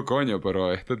Coco y dijo, coño,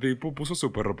 pero este tipo puso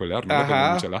su perro a pelear. No le tengo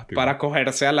Ajá, mucha lástima. para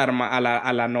cogerse a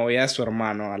la novia de su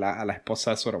hermano, a la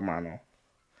esposa de su hermano.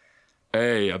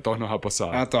 Ey, a todos nos ha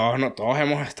pasado. A todos, no, todos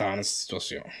hemos estado en esa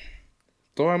situación.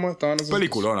 Todos hemos estado en esa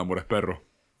Peliculón, Amores Perros.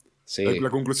 situación. Sí. La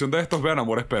conclusión de esto es vean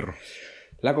Amores Perros.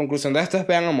 La conclusión de esto es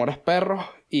vean Amores Perros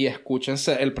y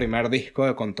escúchense el primer disco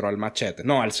de Control Machete.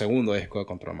 No, el segundo disco de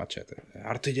Control Machete.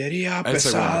 Artillería El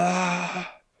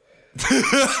pesada.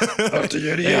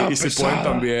 Artillería Y si pesada. pueden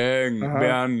también, Ajá.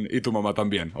 vean Y tu mamá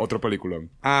también. Otro peliculón.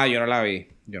 Ah, yo no la vi.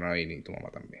 Yo no la vi ni tu mamá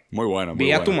también. Muy buena, muy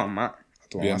Vi buena. a tu mamá. A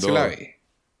tu mamá Viendo- sí la vi.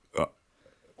 Ah,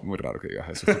 muy raro que digas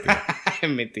eso. Titi. Es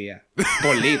mi tía.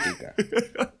 Política.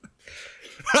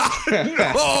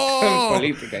 ¡No!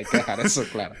 Política, hay que dejar eso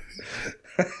claro.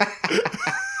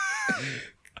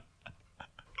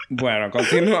 Bueno,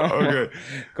 continuamos. Ok.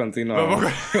 Continuamos.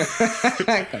 Vamos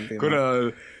Continuamos. con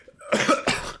el...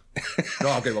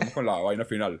 No, ok, vamos con la vaina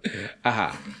final.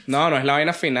 Ajá. No es la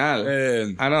vaina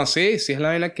final. Ah, no, sí es la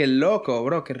vaina. Qué loco,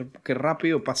 bro. Qué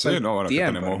rápido pasa Sí, el no, bueno, que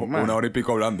tiempo, tenemos hermano. 1 hora y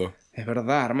pico hablando. Es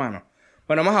verdad, hermano.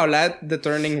 Bueno, vamos a hablar de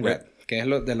Turning Red. Que es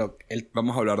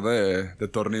Vamos a hablar de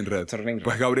Turning Red. Turning Red.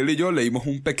 Pues Gabriel y yo leímos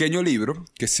un pequeño libro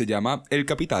que se llama El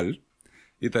Capital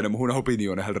y tenemos unas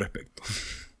opiniones al respecto.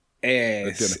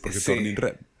 ¿Entiendes? Porque sí. Turning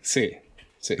Red. Sí.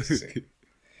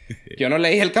 Yo no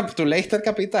leí ¿Tú leíste El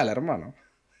Capital, hermano?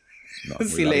 No, muy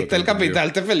Si largo, leíste El tengo entendido.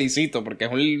 Capital, te felicito. Porque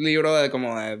es un libro de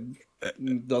como de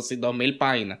 2000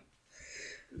 páginas.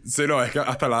 Sí, no, es que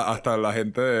hasta la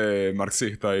gente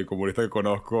marxista y comunista que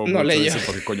conozco No mucho leyó. dicen,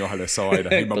 ¿por qué coño jale esa vaina?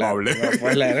 Es inmamable. Claro, no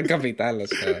puedes leer El Capital, o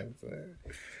sea...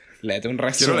 léete un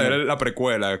resumen. Quiero leer la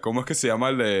precuela. ¿Cómo es que se llama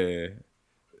el de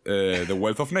The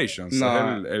Wealth of Nations?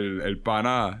 No. Es el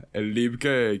pana, el lib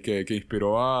que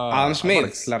inspiró a... Adam a Smith,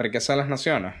 Marx. La riqueza de las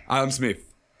naciones. Adam Smith.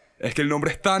 Es que el nombre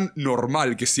es tan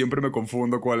normal que siempre me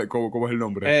confundo cómo es el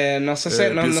nombre. No sé si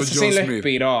pienso si John lo Smith.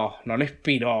 inspiró. No lo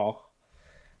inspiró.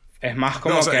 Es más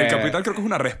como No, o sea, que... El Capital creo que es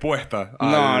una respuesta No.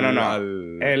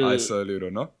 a ese libro,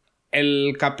 ¿no?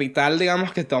 El Capital,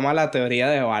 digamos que toma la teoría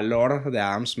de valor de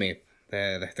Adam Smith.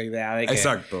 De esta idea de que...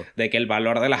 Exacto. De que el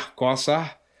valor de las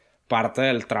cosas parte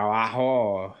del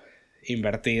trabajo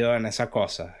invertido en esa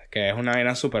cosa. Que es una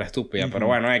vaina súper estúpida. Pero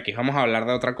bueno, X, vamos a hablar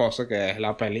de otra cosa que es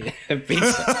la peli de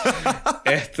pizza.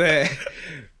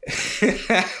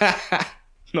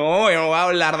 No, yo no voy a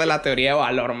hablar de la teoría de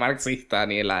valor marxista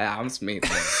ni de la de Adam Smith.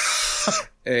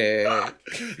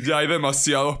 Ya hay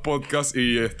demasiados podcasts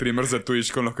y streamers de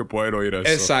Twitch con los que poder oír eso.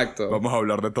 Exacto. Vamos a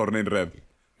hablar de Turning Red.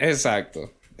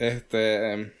 Exacto.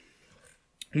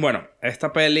 Bueno,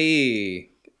 esta peli...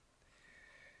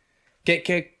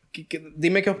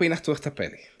 Dime qué opinas tú de esta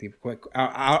peli. Tipo,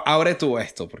 abre tú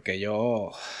esto, porque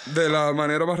yo... De la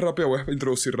manera más rápida voy a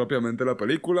introducir rápidamente la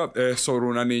película. Es sobre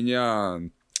una niña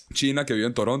china que vive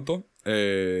en Toronto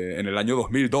en el año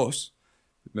 2002.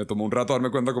 Me tomó un rato darme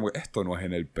cuenta como que esto no es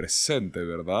en el presente,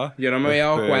 ¿verdad? Yo no me había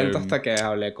dado cuenta hasta que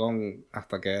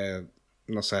hasta que,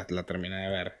 no sé, la terminé de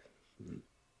ver.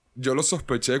 Yo lo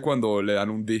sospeché cuando le dan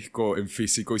un disco en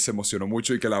físico y se emocionó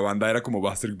mucho y que la banda era como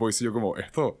Backstreet Boys y yo como,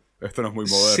 esto no es muy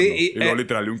moderno. Sí, y luego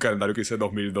literal un calendario que dice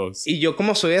 2002. Y yo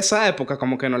como soy de esa época,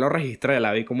 como que no lo registré,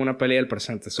 la vi como una peli del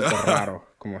presente, súper raro.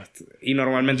 Y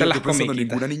normalmente las comiquitas...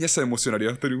 Ninguna niña se emocionaría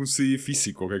de tener un CD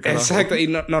físico, ¿qué carajo? Exacto, y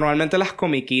normalmente las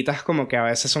comiquitas como que a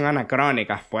veces son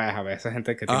anacrónicas, pues, a veces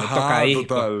gente que tiene tocadiscos.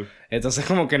 Total. Entonces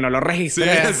como que no lo registré.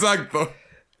 Sí, exacto.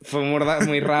 Fue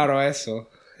muy raro eso.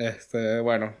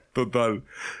 Bueno. Total.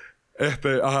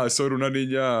 Es sobre una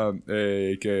niña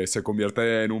que se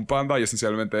convierte en un panda y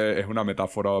esencialmente es una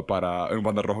metáfora para... un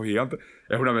panda rojo gigante.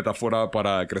 Es una metáfora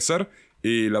para crecer.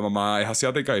 Y la mamá es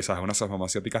asiática y, ¿sabes? Una de esas mamás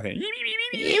asiáticas de...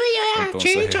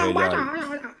 Entonces ella... ¡No!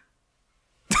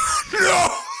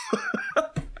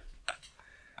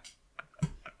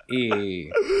 Y...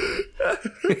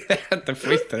 te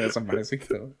fuiste,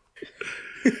 desapareciste.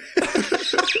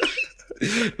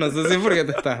 No sé si es porque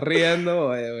te estás riendo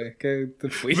o es que te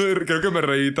fuiste. Creo que me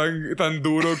reí tan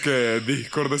duro que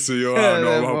Discord decidió...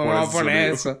 no, vamos a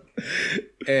poner eso.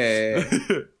 Es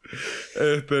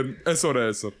sobre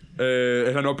eso.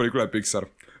 Es la nueva película de Pixar.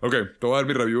 Ok, te voy a dar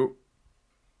mi review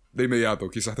de inmediato.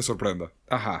 Quizás te sorprenda.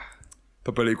 Ajá.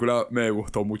 Esta película me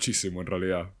gustó muchísimo, en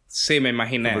realidad. Sí, me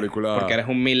imaginé. Porque eres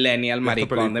un millennial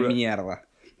maricón de mierda.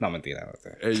 No, mentira.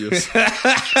 Ellos.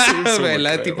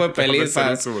 El tipo de peli.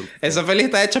 Esa peli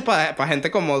está hecha para gente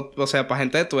como... O sea, para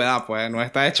gente de tu edad, pues. No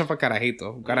está hecha para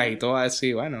carajitos. Un carajito va a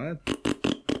decir, bueno...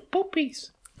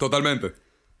 Puppies. Totalmente.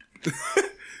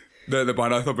 De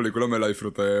pana esta película me la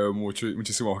disfruté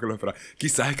muchísimo más que lo esperaba.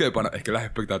 Quizás es que de pana... Es que las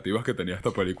expectativas que tenía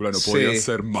esta película no podían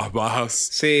ser más bajas.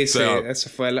 Sí, o sea, sí. Eso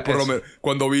fue la...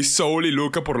 Cuando vi Soul y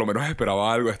Luca, por lo menos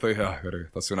esperaba algo. Esto dije,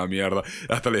 esta es una mierda.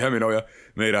 Hasta le dije a mi novia...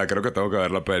 Mira, creo que tengo que ver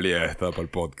la peli esta para el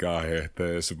podcast.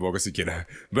 Supongo que si quieres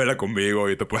verla conmigo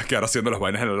y te puedes quedar haciendo las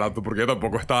vainas en el laptop porque yo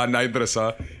tampoco estaba nada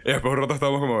interesada. Y después un rato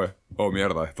estábamos como, oh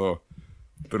mierda, esto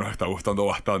nos está gustando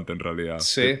bastante en realidad.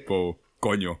 Sí. Tipo,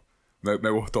 coño, me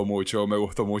gustó mucho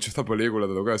esta película.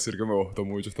 Te tengo que decir que me gustó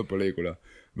mucho esta película.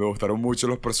 Me gustaron mucho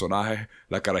los personajes.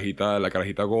 La carajita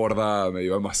gorda me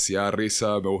dio demasiada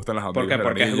risa. Me gustan las amigas. ¿Por qué?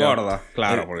 Porque es gorda.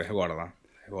 Claro, porque es gorda.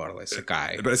 Gorda y se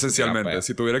cae. Esencialmente,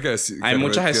 si tuviera que decir... Hay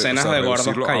muchas escenas de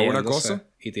gordos cayéndose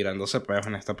y tirándose peos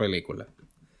en esta película.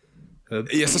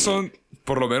 Y esas son,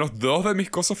 por lo menos, dos de mis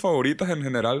cosas favoritas en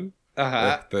general.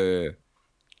 Ajá.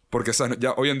 Porque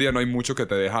ya hoy en día no hay mucho que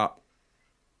te deja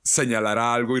señalar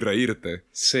a algo y reírte.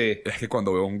 Sí. Es que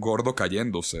cuando veo a un gordo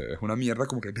cayéndose, es una mierda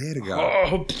como que, verga,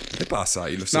 ¿qué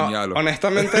pasa? Y lo señalo.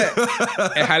 Honestamente,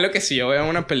 es algo que si yo veo en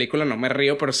una película no me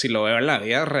río, pero si lo veo en la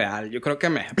vida real, yo creo que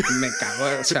me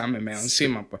cago, o sea, me meo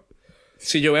encima, pues.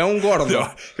 Si yo veo a un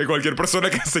gordo... que cualquier persona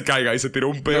que se caiga y se tira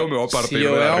un peo me va a partir de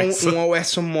la risa. Si yo veo un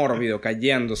obeso mórbido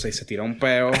cayéndose y se tira un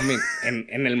peo,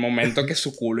 en el momento que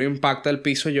su culo impacta el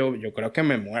piso, yo creo que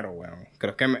me muero, weón.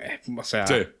 Creo que o sea...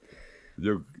 Sí.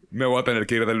 Yo me voy a tener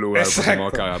que ir del lugar porque me voy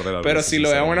a cagar de la risa. Pero si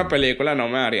lo veo en una película no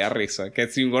me daría risa. Que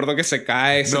si un gordo que se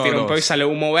cae, se tira un peo y sale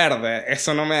humo verde,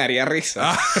 eso no me daría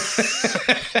risa.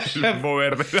 El humo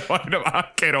verde es la vaina más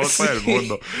asquerosa del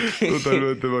mundo.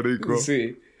 Totalmente, marico.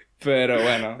 Sí. Pero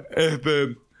bueno.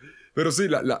 Pero sí,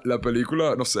 la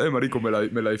película, no sé, marico, me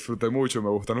la disfruté mucho. Me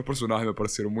gustan los personajes, me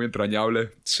parecieron muy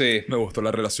entrañables. Sí. Me gustó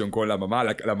la relación con la mamá.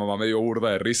 La mamá me dio burda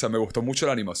de risa. Me gustó mucho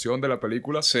la animación de la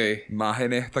película. Sí. Más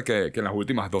en esta que en las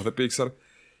últimas dos de Pixar.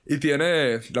 Y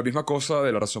tiene la misma cosa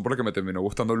de la razón por la que me terminó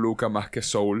gustando Luca más que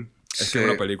Soul. Es que es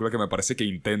una película que me parece que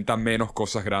intenta menos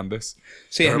cosas grandes.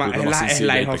 Sí, es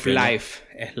Slice of Life.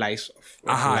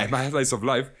 Ajá, es más Slice of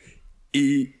Life.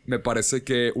 Y me parece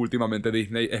que últimamente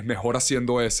Disney es mejor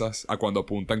haciendo esas a cuando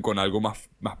apuntan con algo más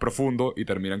profundo y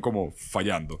terminan como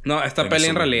fallando. No, esta peli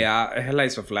en realidad es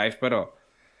Slice of Life, pero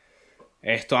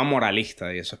es toda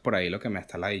moralista y eso es por ahí lo que me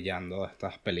está ladillando de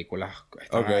estas películas.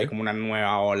 Hay como una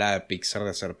nueva ola de Pixar de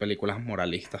hacer películas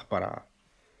moralistas para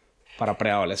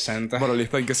preadolescentes.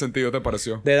 ¿Moralista en qué sentido te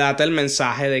pareció? De darte el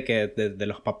mensaje de que de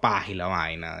los papás y la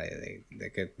vaina,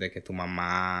 de que tu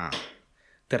mamá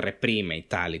te reprime y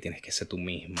tal, y tienes que ser tú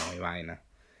mismo y vaina.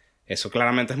 Eso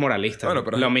claramente es moralista. Bueno,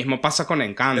 pero lo mismo pasa con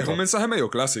Encanto. Es un mensaje medio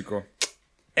clásico.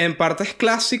 En parte es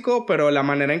clásico, pero la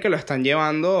manera en que lo están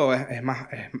llevando es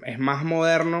más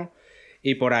moderno.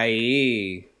 Y por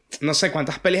ahí... No sé,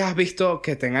 ¿cuántas pelis has visto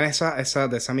que tengan de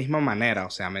esa misma manera? O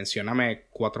sea, mencióname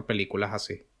 4 películas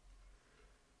así.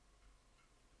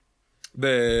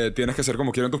 Tienes que ser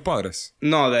como quieren tus padres.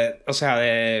 No, o sea,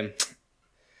 de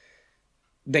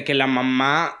que la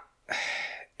mamá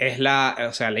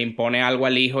o sea, le impone algo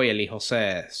al hijo y el hijo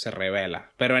se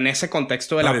revela. Pero en ese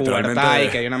contexto de la pubertad y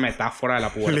que hay una metáfora de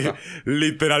la pubertad.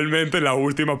 Literalmente la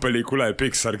última película de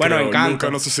Pixar. Bueno, creo. Encanto.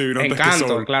 Nunca, no sé si vino antes que Encanto,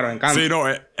 Soul. claro, Encanto. Sí, no,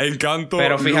 Encanto.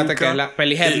 Pero fíjate Luca, que es la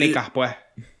pelis étnicas, pues.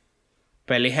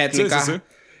 Pelis étnicas. Sí.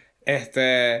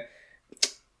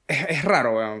 Es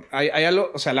raro, weón. Hay algo...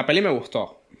 O sea, la peli me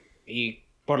gustó. Y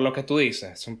por lo que tú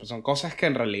dices, son cosas que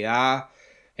en realidad...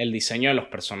 El diseño de los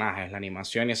personajes, la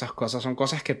animación y esas cosas son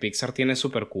cosas que Pixar tiene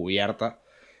súper cubierta.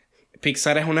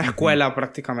 Pixar es una escuela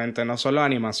prácticamente, no solo de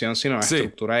animación, sino de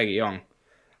estructura de guión.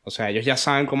 O sea, ellos ya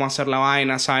saben cómo hacer la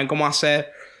vaina, saben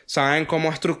cómo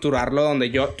estructurarlo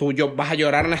donde tú vas a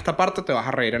llorar en esta parte, te vas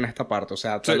a reír en esta parte. O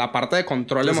sea, la parte de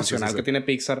control emocional que tiene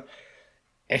Pixar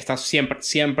está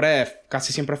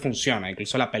casi siempre funciona.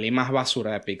 Incluso la peli más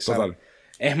basura de Pixar. Total.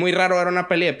 Es muy raro ver una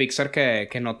peli de Pixar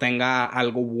que no tenga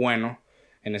algo bueno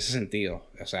en ese sentido.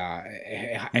 O sea,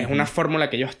 es una fórmula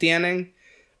que ellos tienen.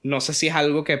 No sé si es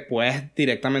algo que puedes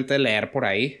directamente leer por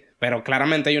ahí. Pero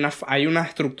claramente hay una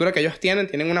estructura que ellos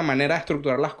tienen una manera de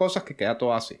estructurar las cosas que queda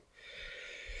todo así.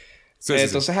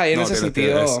 Entonces ahí en ese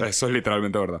sentido... Eso es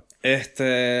literalmente verdad.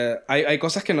 Hay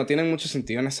cosas que no tienen mucho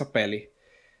sentido en esa peli.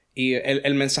 Y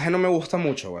el mensaje no me gusta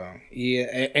mucho, weón. Y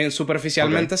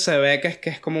superficialmente se ve que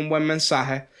es como un buen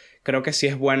mensaje. Creo que sí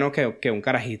es bueno que un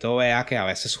carajito vea que a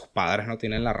veces sus padres no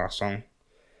tienen la razón.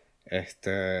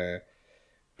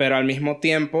 Pero al mismo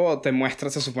tiempo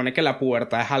se supone que la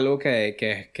pubertad es algo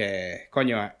que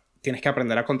coño, tienes que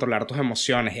aprender a controlar tus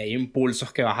emociones y hay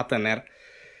impulsos que vas a tener.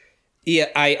 Y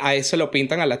ahí se lo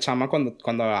pintan a la chama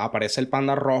cuando aparece el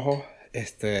panda rojo.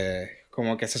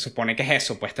 Como que se supone que es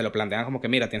eso, pues te lo plantean como que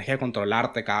mira, tienes que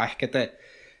controlarte cada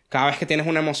vez que tienes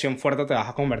una emoción fuerte te vas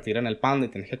a convertir en el panda y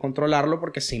tienes que controlarlo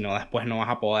porque si no, después no vas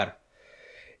a poder.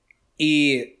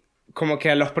 Y como que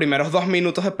a los primeros 2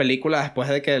 minutos de película, después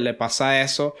de que le pasa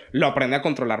eso, lo aprende a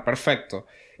controlar perfecto.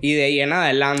 Y de ahí en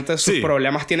adelante sus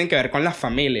problemas tienen que ver con la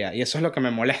familia. Y eso es lo que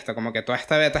me molesta. Como que toda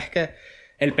esta beta es que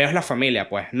el peor es la familia,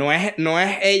 pues. No es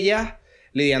ella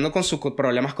lidiando con sus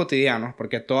problemas cotidianos.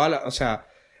 Porque o sea,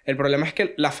 el problema es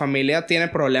que la familia tiene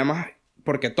problemas...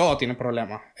 Porque todo tiene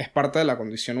problemas. Es parte de la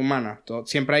condición humana.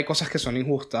 Siempre hay cosas que son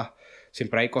injustas.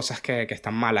 Siempre hay cosas que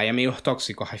están mal. Hay amigos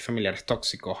tóxicos, hay familiares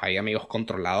tóxicos, hay amigos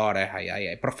controladores,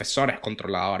 hay profesores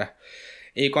controladores.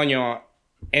 Y coño,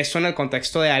 eso en el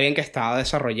contexto de alguien que estaba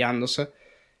desarrollándose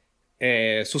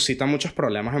suscita muchos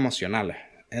problemas emocionales.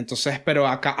 Entonces, pero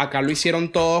acá lo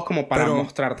hicieron todo como para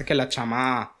mostrarte que la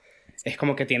chama es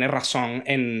como que tiene razón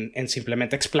en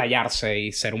simplemente explayarse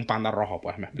y ser un panda rojo,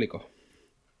 pues, ¿me explico?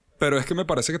 Pero es que me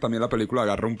parece que también la película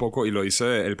agarra un poco, y lo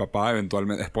dice el papá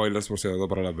eventualmente, spoilers por cierto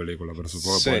para la película, pero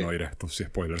supongo que pueden oír esto si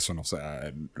spoilers o no, o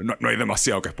sea, no hay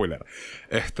demasiado que spoiler.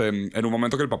 En un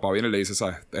momento que el papá viene y le dice,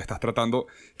 ¿sabes? Estás tratando,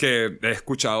 que he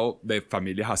escuchado de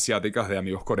familias asiáticas, de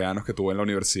amigos coreanos que tuve en la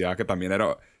universidad, que también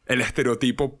era, el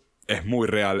estereotipo es muy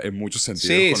real en muchos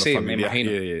sentidos con las familias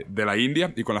de la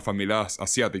India y con las familias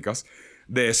asiáticas,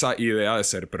 de esa idea de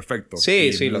ser perfecto.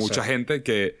 Y mucha gente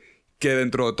que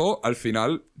dentro de todo, al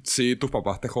final, sí, tus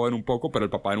papás te joden un poco, pero el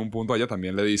papá en un punto a ella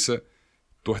también le dice,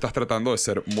 tú estás tratando de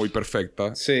ser muy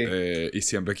perfecta y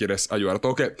siempre quieres ayudar.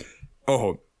 Todo que,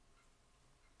 ojo,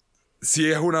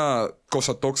 si es una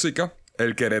cosa tóxica,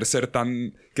 el querer ser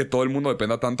que todo el mundo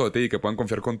dependa tanto de ti y que puedan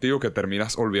confiar contigo que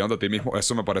terminas olvidando de ti mismo,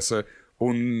 eso me parece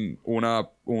una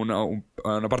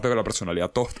parte de la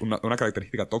personalidad, una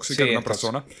característica tóxica de una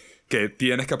persona que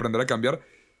tienes que aprender a cambiar.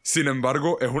 Sin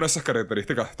embargo, es una de esas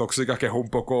características tóxicas que es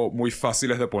un poco muy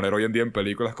fáciles de poner hoy en día en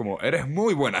películas, como eres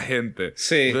muy buena gente.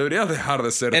 Sí. Deberías dejar de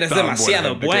ser eres tan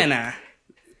demasiado buena.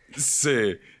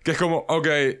 Sí. Que es como, ok,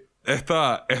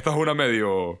 esta es una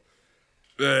medio...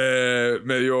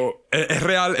 Es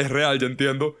real, yo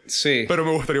entiendo. Sí. Pero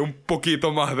me gustaría un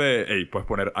poquito más de... Ey, puedes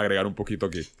agregar un poquito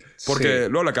aquí. Porque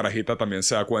luego la carajita también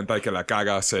se da cuenta de que la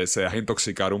caga, se deja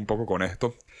intoxicar un poco con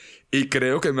esto. Y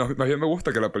creo que más bien me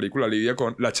gusta que la película lidia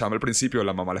con la chama al principio,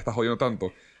 la mamá le está jodiendo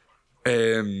tanto,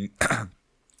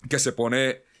 que se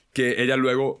pone, que ella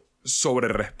luego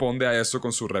responde a eso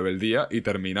con su rebeldía y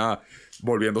termina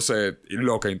volviéndose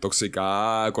loca,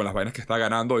 intoxicada con las vainas que está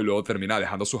ganando y luego termina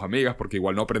dejando a sus amigas porque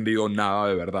igual no ha aprendido nada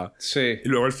de verdad. Sí. Y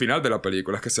luego al final de la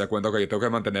película es que se da cuenta que yo tengo que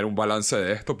mantener un balance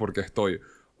de esto porque estoy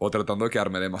o tratando de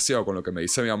quedarme demasiado con lo que me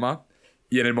dice mi mamá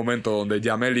Y en el momento donde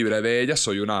ya me libré de ella,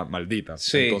 soy una maldita.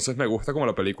 Sí. Entonces me gusta como en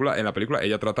la película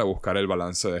ella trata de buscar el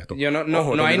balance de esto. Yo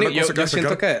Ojo, no hay también una cosa yo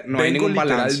siento que no hay ningún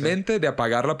balance. Literalmente de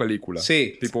apagar la película.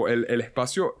 Sí. Tipo, el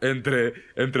espacio entre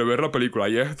ver la película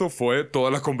y esto fue toda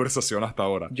la conversación hasta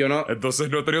ahora. Entonces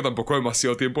no he tenido tampoco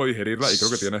demasiado tiempo de digerirla y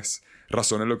creo que tienes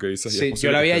razón en lo que dices. Sí,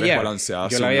 yo la vi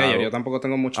ayer. Yo tampoco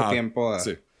tengo mucho tiempo de...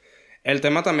 Sí. El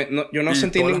tema también... yo no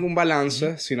sentí ningún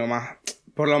balance, sino más...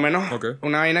 Por lo menos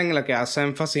una vaina en la que hace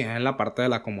énfasis es en la parte de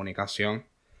la comunicación.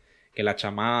 Que la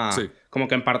chama... Sí. Como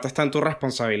que en parte está en tu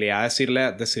responsabilidad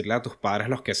decirle a tus padres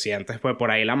lo que sientes. Pues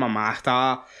por ahí la mamá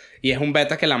estaba... Y es un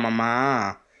beta que la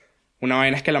mamá... Una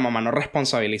vaina es que la mamá no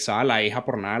responsabilizaba a la hija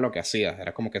por nada de lo que hacía.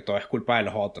 Era como que todo es culpa de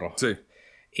los otros. Sí.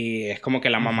 Y es como que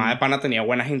la mamá de pana tenía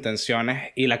buenas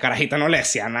intenciones y la carajita no le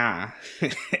decía nada.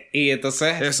 Y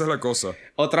entonces... Esa es la cosa.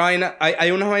 Otra vaina...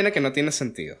 Hay una vaina que no tiene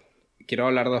sentido. Quiero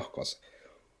hablar de dos cosas.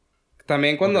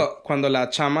 También cuando la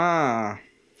chama...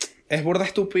 Es burda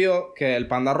estúpido que el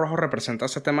panda rojo representa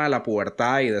ese tema de la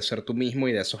pubertad y de ser tú mismo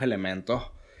y de esos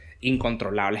elementos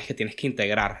incontrolables que tienes que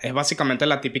integrar. Es básicamente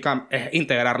la típica... Es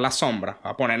integrar la sombra.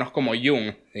 A ponernos como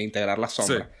Jung de integrar la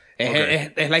sombra. Sí.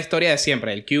 Es la historia de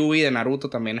siempre. El QB de Naruto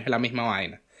también es la misma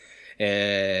vaina.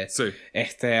 Sí.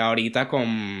 Ahorita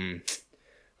con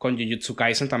Jujutsu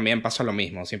Kaisen también pasa lo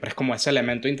mismo. Siempre es como ese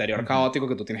elemento interior caótico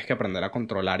que tú tienes que aprender a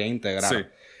controlar y a integrar. Sí.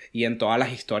 Y en todas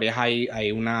las historias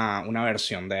hay una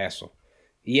versión de eso.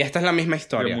 Y esta es la misma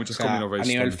historia. O sea, a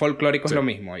nivel folclórico es lo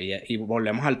mismo. Y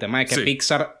volvemos al tema de que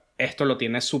Pixar esto lo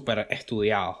tiene súper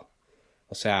estudiado.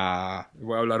 O sea...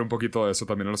 Voy a hablar un poquito de eso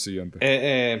también en lo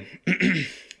siguiente.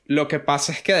 Lo que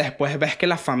pasa es que después ves que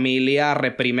la familia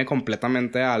reprime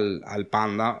completamente al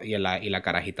panda y la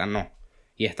carajita no.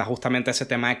 Y está justamente ese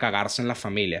tema de cagarse en la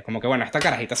familia. Como que, bueno, esta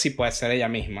carajita sí puede ser ella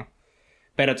misma.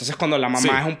 Pero entonces cuando la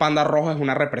mamá es un panda rojo es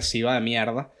una represiva de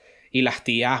mierda. Y las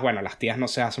tías no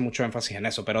se hace mucho énfasis en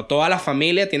eso. Pero toda la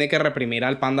familia tiene que reprimir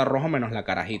al panda rojo menos la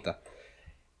carajita.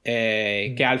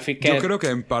 Yo creo que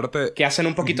en parte... Que hacen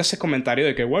un poquito ese comentario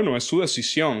de que, bueno, es su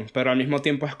decisión. Pero al mismo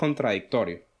tiempo es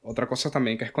contradictorio. Otra cosa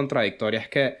también que es contradictoria es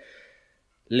que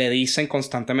le dicen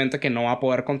constantemente que no va a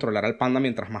poder controlar al panda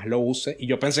mientras más lo use. Y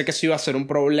yo pensé que eso iba a ser un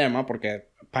problema porque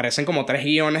parecen como 3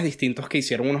 guiones distintos que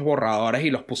hicieron unos borradores y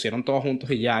los pusieron todos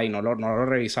juntos y ya. Y no lo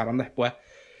revisaron después.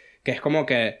 Que es como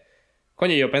que...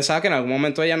 Coño, yo pensaba que en algún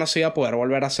momento ella no se iba a poder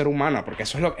volver a ser humana. Porque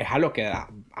eso es a lo que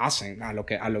hacen. A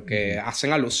lo que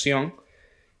hacen alusión.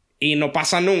 Y no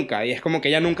pasa nunca. Y es como que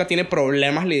ella nunca tiene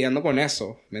problemas lidiando con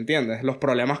eso. ¿Me entiendes? Los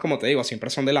problemas, como te digo,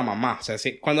 siempre son de la mamá. O sea,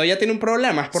 cuando ella tiene un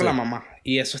problema es por la mamá.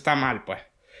 Y eso está mal, pues.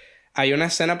 Hay una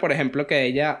escena, por ejemplo,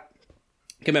 que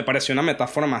me pareció una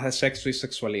metáfora más de sexo y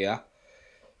sexualidad.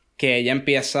 Que ella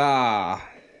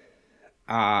empieza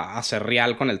a ser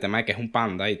real con el tema de que es un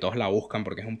panda. Y todos la buscan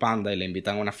porque es un panda. Y le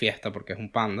invitan a una fiesta porque es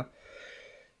un panda.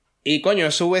 Y coño,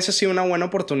 eso hubiese sido una buena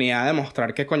oportunidad de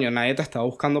mostrar que coño nadie te está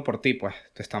buscando por ti, pues.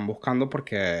 Te están buscando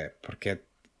porque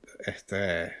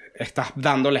estás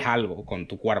dándoles algo con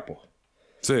tu cuerpo.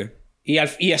 Sí.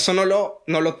 Y eso no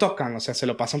lo tocan, o sea, se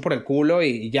lo pasan por el culo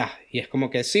y ya. Y es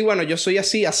como que, sí, bueno, yo soy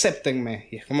así, acéptenme.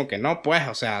 Y es como que no, pues,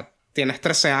 o sea, tienes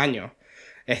 13 años.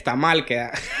 Está mal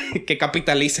que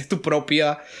capitalices tu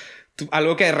propia...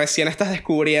 algo que recién estás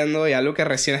descubriendo y algo que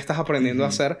recién estás aprendiendo a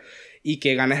hacer... Y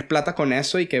que ganes plata con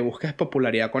eso y que busques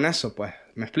popularidad con eso, pues.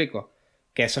 ¿Me explico?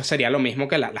 Que eso sería lo mismo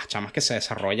que las chamas que se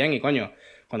desarrollan. Y, coño,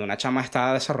 cuando una chama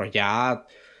está desarrollada...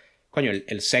 Coño,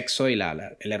 el sexo y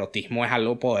el erotismo es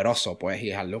algo poderoso, pues. Y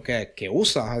es algo que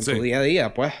usas en tu día a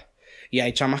día, pues. Y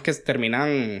hay chamas que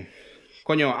terminan...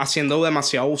 Coño, haciendo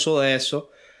demasiado uso de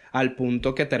eso... Al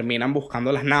punto que terminan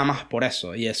buscándolas nada más por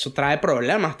eso. Y eso trae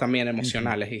problemas también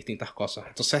emocionales y distintas cosas.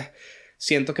 Entonces...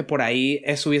 Siento que por ahí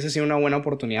eso hubiese sido una buena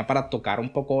oportunidad para tocar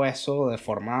un poco eso de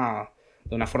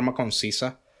una forma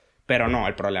concisa. Pero no,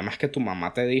 el problema es que tu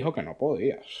mamá te dijo que no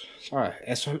podías. ¿Sabes?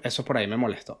 Eso por ahí me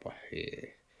molestó, pues.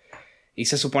 Y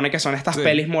se supone que son estas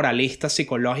pelis moralistas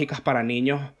psicológicas para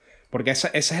niños. Porque eso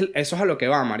es a lo que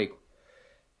va, marico.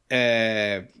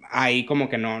 Ahí como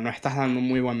que no estás dando un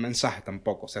muy buen mensaje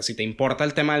tampoco. O sea, si te importa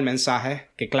el tema del mensaje,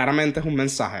 que claramente es un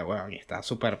mensaje, weón, y está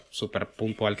súper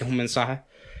puntual que es un mensaje...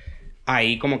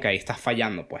 Ahí como que ahí estás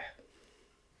fallando, pues.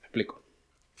 ¿Me explico?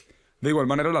 De igual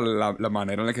manera, la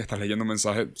manera en la que estás leyendo un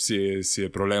mensaje, si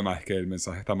el problema es que el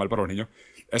mensaje está mal para los niños,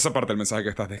 esa parte del mensaje que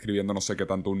estás describiendo, no sé qué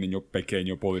tanto un niño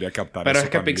pequeño podría captar. Pero eso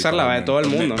es que Pixar la ve todo el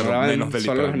mundo, no la ven menos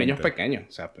solo los niños pequeños.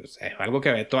 O sea, pues, es algo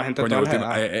que ve toda gente de Coño, todas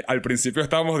las edades. al principio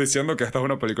estábamos diciendo que esta es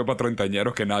una película para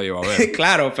treintañeros que nadie va a ver.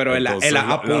 Claro, pero él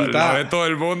apunta... La ve todo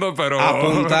el mundo, pero...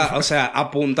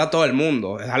 Apunta a todo el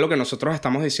mundo. Es algo que nosotros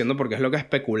estamos diciendo porque es lo que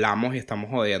especulamos y estamos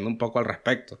jodiendo un poco al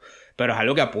respecto. Pero es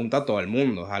algo que apunta a todo el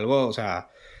mundo. Es algo, o sea...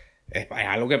 Es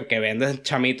algo que venden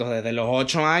chamitos desde los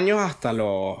 8 años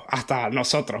hasta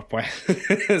nosotros, pues.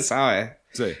 ¿Sabes?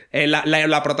 Sí.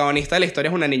 La protagonista de la historia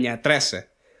es una niña de 13.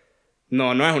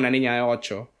 No es una niña de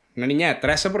 8. Una niña de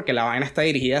 13 porque la vaina está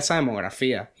dirigida a esa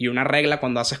demografía. Y una regla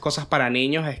cuando haces cosas para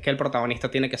niños es que el protagonista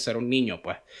tiene que ser un niño,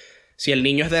 pues. Si el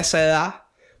niño es de esa edad,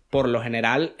 por lo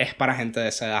general es para gente de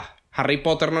esa edad. Harry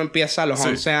Potter no empieza a los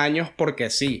 11 años porque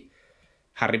sí.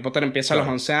 Harry Potter empieza a los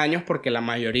 11 años porque la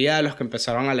mayoría de los que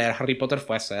empezaron a leer Harry Potter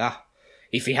fue a esa edad.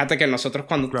 Y fíjate que nosotros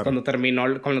cuando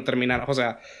terminaron... O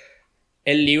sea,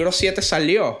 el libro 7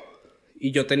 salió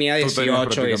y yo tenía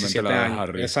 18, 17 años.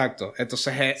 Exacto.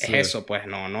 Entonces es eso, pues.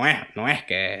 No es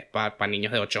que es para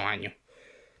niños de 8 años.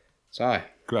 ¿Sabes?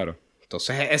 Claro.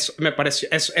 Entonces eso me pareció...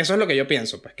 Eso es lo que yo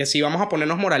pienso, pues. Que si vamos a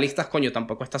ponernos moralistas, coño,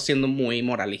 tampoco está siendo muy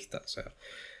moralista. O sea...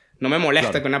 No me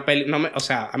molesta que una peli... o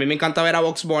sea, a mí me encanta ver a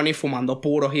Bugs Bunny fumando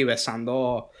puros y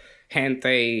besando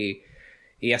gente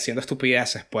y haciendo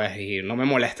estupideces, pues. Y no me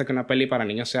molesta que una peli para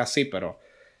niños sea así, pero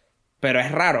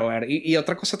es raro ver. Y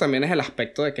otra cosa también es el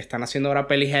aspecto de que están haciendo ahora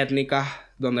pelis étnicas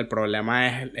donde el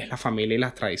problema es la familia y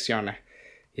las tradiciones.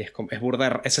 Y es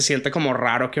burda... Se siente como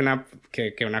raro que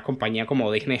una compañía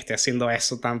como Disney esté haciendo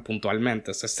eso tan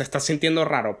puntualmente. Se está sintiendo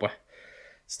raro, pues.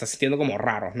 Se está sintiendo como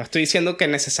raro. No estoy diciendo que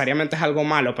necesariamente es algo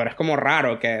malo, pero es como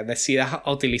raro que decidas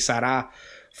utilizar a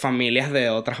familias de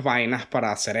otras vainas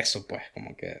para hacer eso, pues.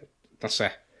 Como que... No sé.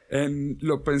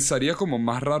 Lo pensaría como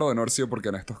más raro de no haber sido porque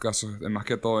en estos casos, más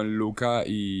que todo en Luca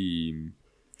y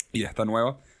esta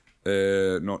nueva,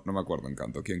 no me acuerdo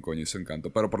Encanto, quién coño hizo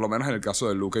Encanto, pero por lo menos en el caso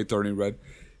de Luca y Turning Red,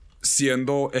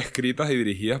 siendo escritas y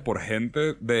dirigidas por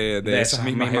gente de esas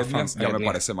mismas etnias, ya me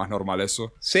parece más normal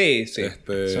eso. Sí, eso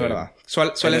es verdad.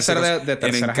 Suelen ser de tercera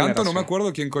En Encanto generación. No me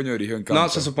acuerdo quién coño dirigió Encanto. No,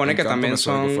 se supone que también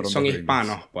son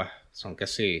hispanos, pues. Son que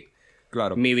sí.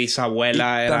 Claro. Mi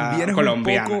bisabuela era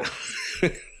colombiana.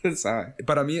 ¿Sabes?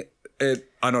 Para mí...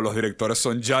 los directores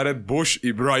son Jared Bush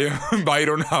y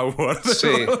Byron Howard. Sí.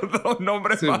 Dos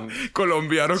nombres más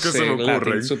colombianos que se me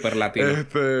ocurren. Súper latino.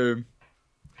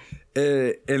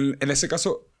 En ese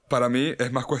caso, para mí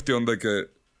es más cuestión de que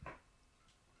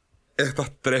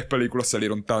estas tres películas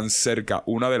salieron tan cerca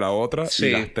una de la otra y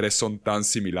las tres son tan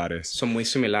similares. Son muy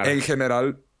similares. En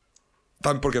general,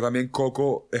 porque también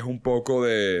Coco es un poco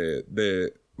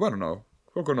de... Bueno, no.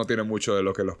 Coco no tiene mucho de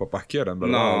lo que los papás quieran,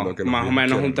 ¿verdad? No, lo que más o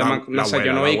menos un tema... No sé,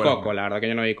 yo no vi abuela, Coco. La verdad que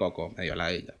yo no vi Coco. Me dio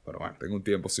la ella, pero bueno. Tengo un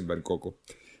tiempo sin ver Coco.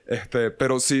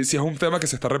 Pero sí es un tema que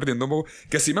se está repitiendo un poco.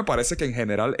 Que sí me parece que en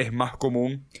general es más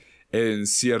común en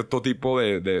cierto tipo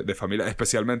de familias,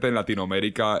 especialmente en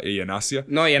Latinoamérica y en Asia.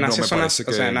 No, y en Asia son así.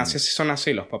 O sea, en Asia sí son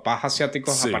así. Los papás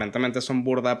asiáticos aparentemente son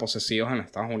burda de posesivos en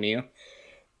Estados Unidos.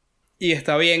 Y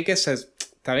está bien que se...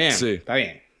 Está bien. Sí. Está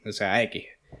bien. O sea, X.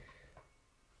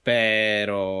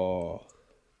 Pero...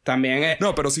 También es...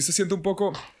 No, pero sí se siente un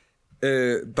poco...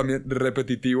 también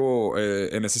repetitivo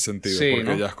en ese sentido. Sí,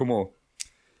 porque ya es como...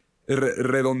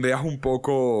 redondeas un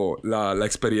poco la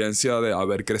experiencia de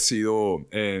haber crecido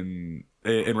en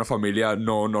una familia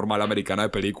no normal americana de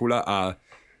película a...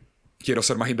 Quiero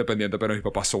ser más independiente, pero mis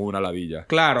papás son una ladilla.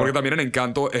 Claro. Porque también en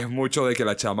Encanto es mucho de que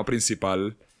la chama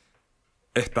principal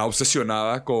está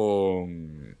obsesionada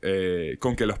con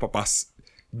que los papás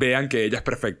vean que ella es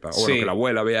perfecta. O bueno, que la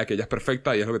abuela vea que ella es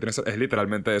perfecta. Y es lo que tiene... Es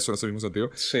literalmente eso en ese mismo sentido.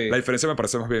 Sí. La diferencia me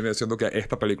parece más bien siendo que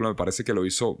esta película me parece que lo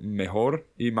hizo mejor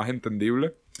y más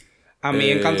entendible. A mí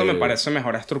Encanto me parece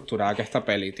mejor estructurada que esta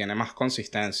peli. Tiene más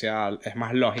consistencia. Es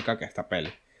más lógica que esta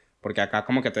peli. Porque acá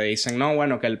como que te dicen... No,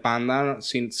 bueno, que el panda...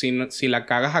 Si la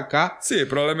cagas acá... Sí,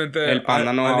 probablemente... El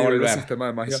panda no va a volver. Sistema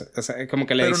de magia. Es como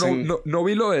que le dicen... No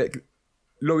vi lo de...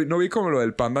 no vi como lo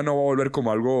del panda no va a volver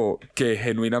como algo que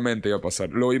genuinamente iba a pasar.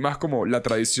 Lo vi más como la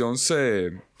tradición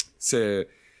se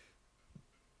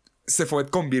fue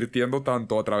convirtiendo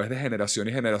tanto a través de generación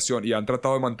y generación y han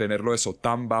tratado de mantenerlo eso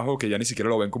tan bajo que ya ni siquiera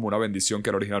lo ven como una bendición que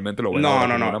originalmente lo ven como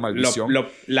una maldición.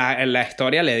 En la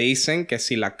historia le dicen que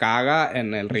si la caga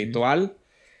en el ritual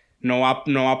no va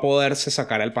a poderse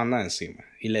sacar el panda de encima.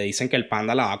 Y le dicen que el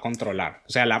panda la va a controlar.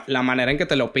 O sea, la manera en que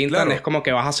te lo pintan es como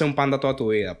que vas a ser un panda toda tu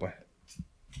vida, pues.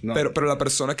 No. Pero la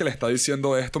persona que le está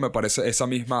diciendo esto me parece esa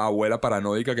misma abuela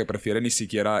paranoica que prefiere ni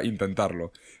siquiera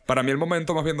intentarlo. Para mí el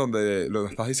momento más bien donde lo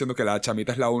estás diciendo que la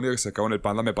chamita es la única que se caga en el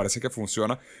panda me parece que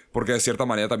funciona porque de cierta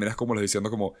manera también es como les diciendo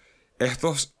como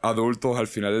estos adultos al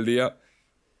final del día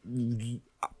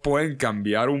pueden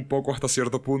cambiar un poco hasta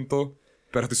cierto punto.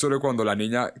 Pero estoy seguro que cuando la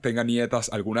niña tenga nietas,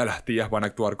 alguna de las tías van a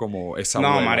actuar como esa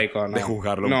abuela. No, marico, no. De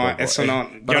juzgarlo un No, poco. eso no.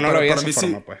 Yo no lo vi de esa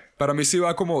forma, sí, pues. Para mí sí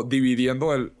va como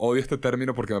dividiendo el odio este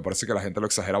término porque me parece que la gente lo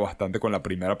exagera bastante con la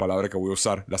primera palabra que voy a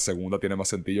usar. La segunda tiene más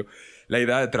sentido. La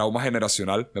idea de trauma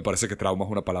generacional, me parece que trauma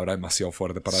es una palabra demasiado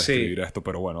fuerte para describir esto.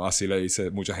 Pero bueno, así le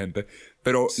dice mucha gente.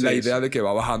 Pero la idea de que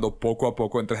va bajando poco a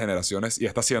poco entre generaciones y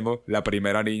está siendo la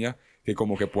primera niña que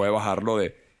como que puede bajarlo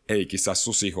de... Hey, quizás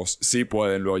sus hijos sí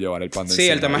pueden luego llevar el pan de Sí,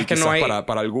 encima. el tema es que no hay...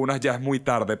 Para algunas ya es muy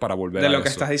tarde para volver a eso. De eso. lo que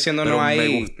estás diciendo no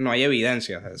hay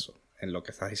evidencias de eso. En lo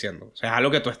que estás diciendo. O sea, es algo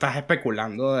que tú estás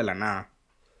especulando de la nada.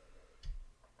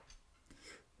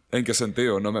 ¿En qué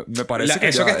sentido? No, me parece que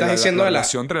eso que estás diciendo la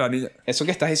relación entre la niña... Eso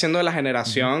que estás diciendo de la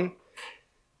generación...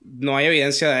 No hay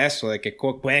evidencia de eso. De que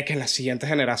puede que en la siguiente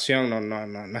generación...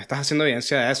 No estás haciendo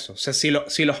evidencia de eso. O sea, si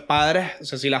los padres... O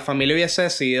sea, si la familia hubiese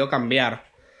decidido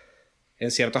cambiar... En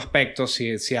cierto aspecto,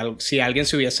 si alguien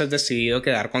se hubiese decidido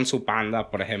quedar con su panda,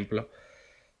 por ejemplo,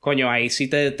 coño, ahí sí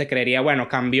te creería, bueno,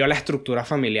 cambió la estructura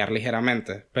familiar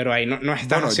ligeramente, pero ahí no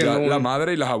estás haciendo la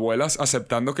madre y las abuelas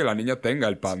aceptando que la niña tenga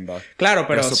el panda. Claro,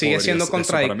 pero sigue siendo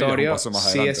contradictorio,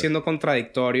 sigue siendo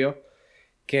contradictorio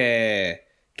que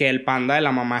el panda de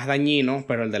la mamá es dañino,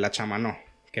 pero el de la chama no,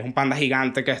 que es un panda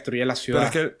gigante que destruye la ciudad.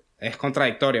 Pero es que es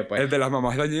contradictorio, pues. El de las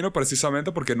mamás es dañino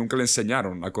precisamente porque nunca le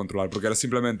enseñaron a controlar. Porque era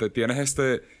simplemente, tienes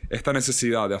esta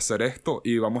necesidad de hacer esto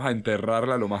y vamos a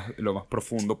enterrarla lo más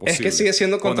profundo posible. Es que sigue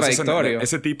siendo contradictorio.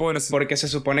 Ese tipo de porque se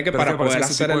supone que para poder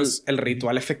hacer el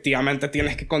ritual efectivamente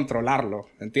tienes que controlarlo.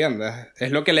 ¿Entiendes?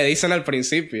 Es lo que le dicen al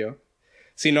principio.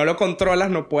 Si no lo controlas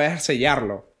no puedes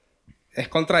sellarlo. Es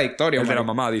contradictorio. El de la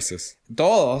mamá, dices.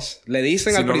 Todos le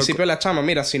dicen al principio de la chama,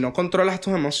 mira, si no controlas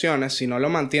tus emociones, si no lo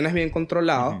mantienes bien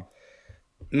controlado,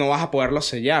 no vas a poderlo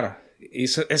sellar. Y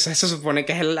ese se supone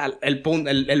que es el punto,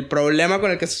 el problema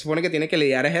con el que se supone que tiene que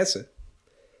lidiar es ese.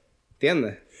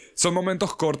 ¿Entiendes? Son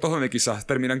momentos cortos donde quizás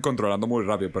terminan controlando muy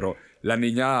rápido, pero la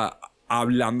niña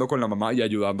hablando con la mamá y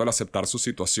ayudándola a aceptar su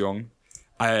situación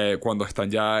cuando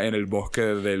están ya en el bosque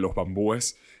de los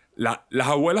bambúes. Las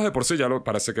abuelas de por sí ya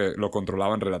parece que lo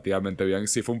controlaban relativamente bien.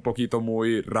 Sí fue un poquito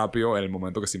muy rápido en el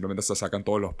momento que simplemente se sacan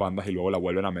todos los pandas y luego la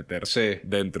vuelven a meter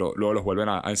dentro. Luego los vuelven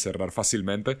a encerrar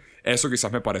fácilmente. Eso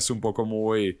quizás me parece un poco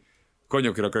muy...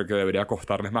 Coño, creo que debería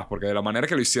costarles más. Porque de la manera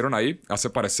que lo hicieron ahí, hace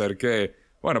parecer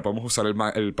que... Bueno, podemos usar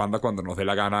el panda cuando nos dé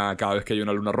la gana cada vez que hay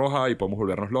una luna roja y podemos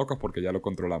volvernos locos porque ya lo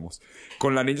controlamos.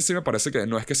 Con la niña sí me parece que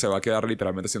no es que se va a quedar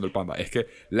literalmente siendo el panda. Es que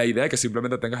la idea de que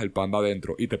simplemente tengas el panda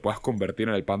adentro y te puedas convertir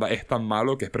en el panda es tan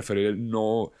malo que es preferible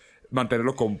no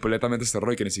mantenerlo completamente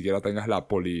cerrado y que ni siquiera tengas la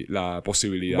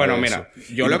posibilidad bueno, de mira,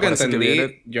 eso. yo lo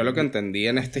que entendí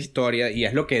en esta historia, y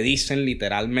es lo que dicen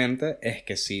literalmente, es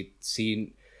que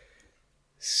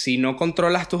si no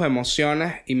controlas tus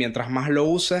emociones y mientras más lo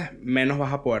uses, menos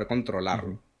vas a poder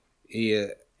controlarlo. Y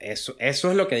eso es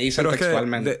lo que dicen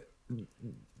textualmente.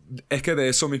 Es que de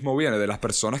eso mismo viene. De las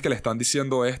personas que le están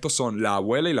diciendo esto son la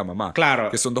abuela y la mamá.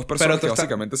 Claro. Que son dos personas que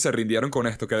básicamente se rindieron con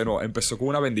esto. Que de nuevo empezó con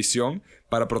una bendición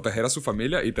para proteger a su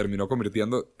familia y terminó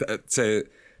convirtiendo...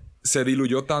 Se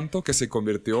diluyó tanto que se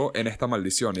convirtió en esta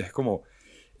maldición. Y es como...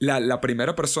 La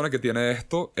primera persona que tiene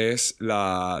esto es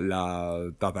la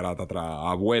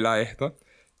abuela esta,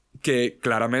 que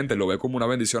claramente lo ve como una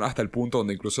bendición hasta el punto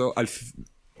donde incluso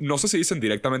no sé si dicen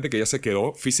directamente que ella se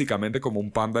quedó físicamente como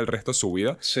un panda el resto de su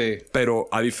vida. Sí. Pero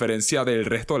a diferencia del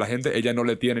resto de la gente, ella no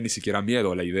le tiene ni siquiera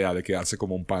miedo a la idea de quedarse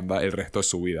como un panda el resto de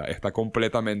su vida. Está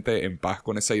completamente en paz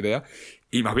con esa idea.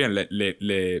 Y más bien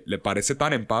le parece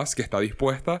tan en paz que está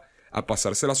dispuesta a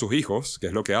pasársela a sus hijos, que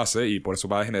es lo que hace, y por eso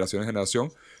va de generación en generación,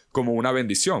 como una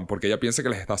bendición, porque ella piensa que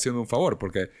les está haciendo un favor,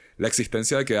 porque la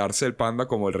existencia de quedarse el panda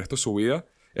como el resto de su vida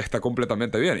está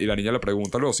completamente bien. Y la niña le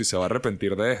pregunta luego si se va a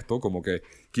arrepentir de esto, como que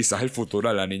quizás el futuro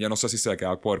de la niña no sé si se va a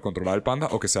quedar a poder controlar el panda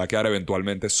o que se va a quedar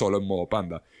eventualmente solo en modo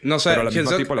panda. No sé, pero la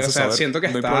misma tipo le hace saber, siento que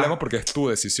no hay problema porque es tu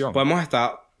decisión. Podemos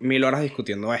estar 1000 horas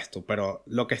discutiendo esto, pero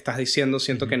lo que estás diciendo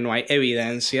siento que no hay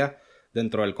evidencia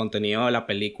dentro del contenido de la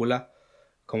película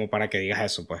como para que digas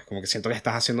eso, pues. Como que siento que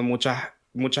estás haciendo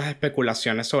muchas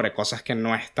especulaciones sobre cosas que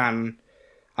no están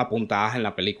apuntadas en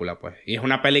la película, pues. Y es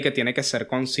una peli que tiene que ser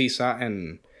concisa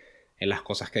en las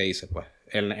cosas que dice, pues.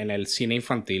 En el cine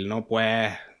infantil no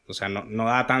puedes... O sea, no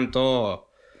da tanto...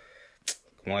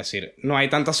 ¿Cómo decir? No hay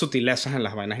tantas sutilezas en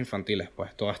las vainas infantiles,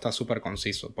 pues. Todo está súper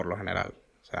conciso, por lo general.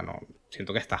 O sea, no...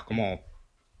 Siento que estás como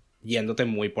yéndote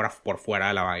muy por fuera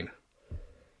de la vaina.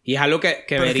 Y es algo que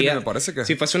Pero es que vería... me parece que...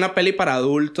 Si fuese una peli para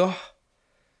adultos,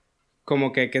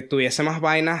 como que tuviese más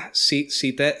vainas, sí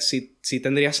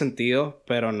tendría sentido,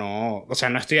 pero no... O sea,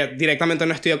 directamente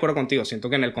no estoy de acuerdo contigo. Siento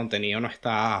que en el contenido no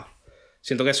está...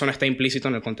 Siento que eso no está implícito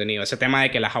en el contenido. Ese tema de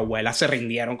que las abuelas se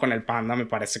rindieron con el panda me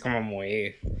parece como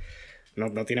muy...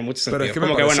 No tiene mucho sentido. Pero es que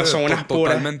como me que bueno, parece son unas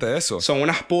puras... totalmente eso. Son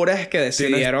unas puras que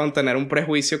decidieron tener un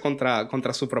prejuicio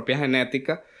contra su propia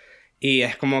genética. Y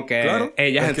es como que Claro,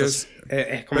 ellas es entonces...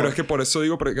 es como... Pero es que por eso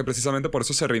digo que precisamente por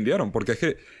eso se rindieron. Porque es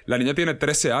que la niña tiene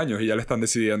 13 años y ya le están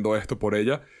decidiendo esto por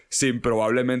ella sin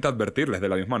probablemente advertirles. De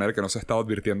la misma manera que no se ha estado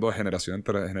advirtiendo de generación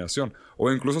en generación.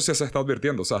 O incluso si se está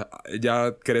advirtiendo. O sea,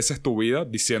 ya creces tu vida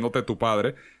diciéndote tu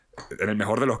padre. En el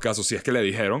mejor de los casos, si es que le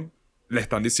dijeron, le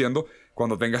están diciendo...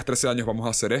 Cuando tengas 13 años vamos a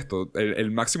hacer esto.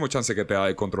 El máximo chance que te da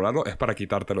de controlarlo es para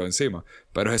quitártelo de encima.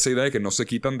 Pero es esa idea de que no se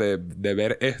quitan de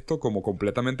ver esto como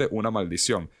completamente una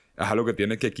maldición. Es algo que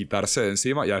tiene que quitarse de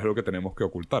encima y es algo que tenemos que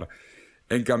ocultar.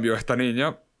 En cambio, esta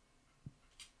niña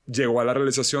llegó a la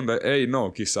realización de, hey,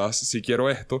 no, quizás si quiero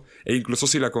esto, e incluso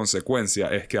si la consecuencia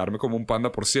es quedarme como un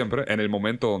panda por siempre, en el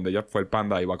momento donde ella fue el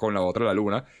panda y va con la otra a la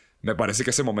luna, me parece que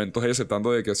ese momento es ella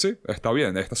aceptando de que sí, está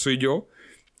bien, esta soy yo,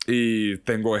 y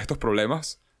tengo estos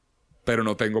problemas, pero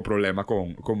no tengo problema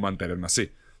con mantenerme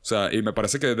así. O sea, y me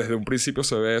parece que desde un principio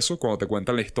se ve eso cuando te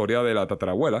cuentan la historia de la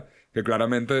tatarabuela, que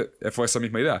claramente fue esa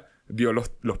misma idea. Vio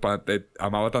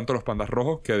amaba tanto los pandas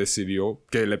rojos que decidió,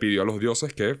 que le pidió a los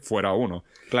dioses que fuera uno.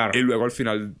 Claro. Y luego al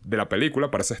final de la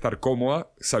película parece estar cómoda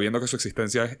sabiendo que su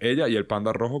existencia es ella y el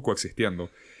panda rojo coexistiendo.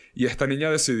 Y esta niña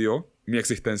decidió, mi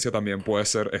existencia también puede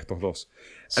ser estos dos.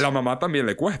 A la mamá también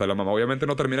le cuesta. La mamá obviamente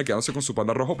no termina quedándose con su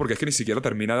panda rojo porque es que ni siquiera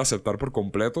termina de aceptar por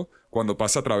completo cuando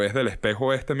pasa a través del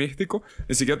espejo místico.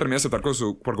 Ni siquiera termina de aceptar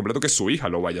por completo que su hija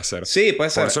lo vaya a hacer. Sí, puede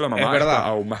ser. Por eso la mamá está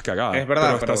aún más cagada. Es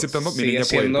verdad, pero está aceptando, mi niña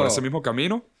puede ir por ese mismo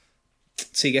camino.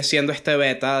 Sigue siendo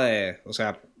beta de... O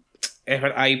sea,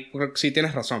 ahí sí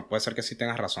tienes razón. Puede ser que sí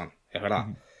tengas razón. Es verdad.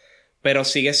 Uh-huh. Pero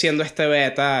sigue siendo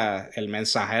beta el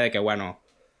mensaje de que, bueno...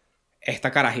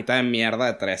 Esta carajita de mierda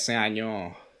de 13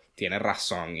 años tiene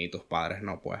razón y tus padres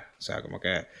no, pues. O sea, como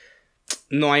que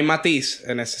no hay matiz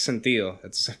en ese sentido.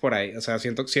 Entonces, por ahí, o sea,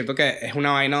 siento que es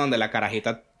una vaina donde la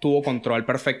carajita tuvo control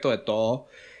perfecto de todo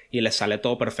y le sale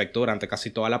todo perfecto durante casi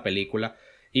toda la película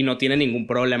y no tiene ningún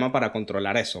problema para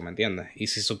controlar eso, ¿me entiendes? Y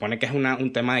se supone que es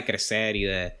un tema de crecer y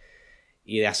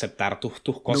de aceptar tus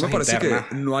cosas internas. No me parece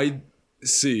que no hay...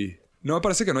 Sí... No me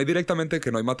parece que no hay directamente,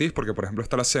 que no hay matiz, porque por ejemplo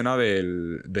está la escena de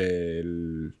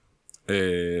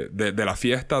la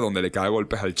fiesta donde le cae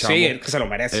golpes al chamo. Sí, que se lo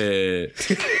merece.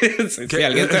 Sí,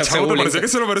 ¿alguien el chamo te parecía que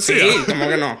se lo merecía? Sí, como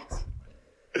que no.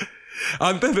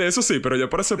 Antes de eso sí, pero ya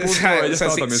por ese punto ella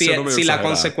estaba también siendo medio la exagerada.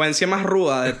 consecuencia más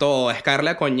ruda de todo es caerle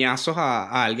a coñazos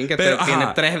a alguien que tiene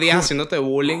 3 días haciéndote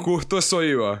bullying. Justo eso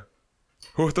iba.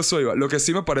 Lo que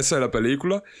sí me parece de la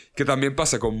película, que también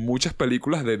pasa con muchas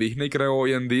películas de Disney, creo,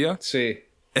 hoy en día. Sí.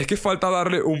 Es que falta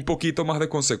darle un poquito más de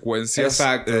consecuencias.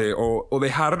 Exacto. O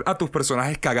dejar a tus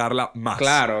personajes cagarla más.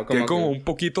 Claro. Como un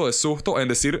poquito de susto en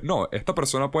decir, no, esta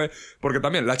persona puede... Porque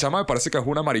también la chama me parece que es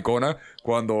una maricona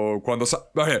cuando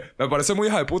me parece muy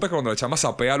hija de puta cuando la chama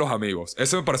sapea a los amigos.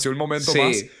 Ese me pareció el momento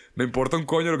más... Me importa un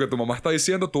coño lo que tu mamá está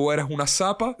diciendo. Tú eres una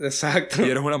zapa. Exacto. Y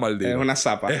eres una maldita. Es una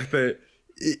zapa.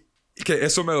 Y que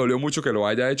eso me dolió mucho que lo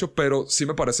haya hecho, pero sí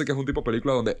me parece que es un tipo de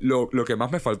película donde lo que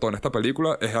más me faltó en esta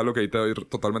película es algo que ahí te doy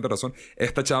totalmente razón.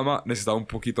 Esta chama necesitaba un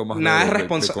poquito más de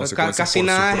consecuencias casi por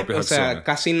nada, sus propias acciones.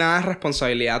 Casi nada es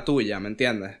responsabilidad tuya, ¿me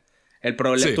entiendes?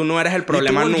 Sí. Tú no eres el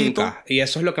problema nunca. Y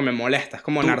eso es lo que me molesta. Es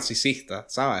como narcisista,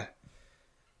 ¿sabes?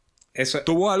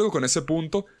 Tuvo algo con ese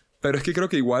punto, pero es que creo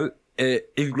que igual,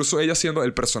 incluso ella siendo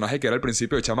el personaje que era al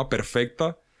principio de chama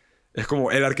perfecta, es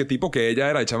como el arquetipo que ella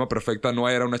era de chama perfecta no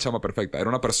era una chama perfecta. Era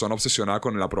una persona obsesionada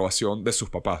con la aprobación de sus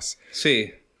papás.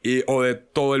 Sí. O de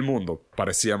todo el mundo,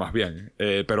 parecía más bien.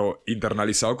 Pero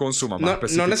internalizado con su mamá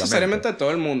específicamente. No necesariamente de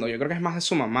todo el mundo. Yo creo que es más de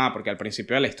su mamá. Porque al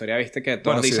principio de la historia viste que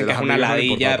todos dicen que es una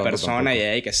ladilla de persona. Y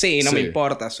ella que sí, no me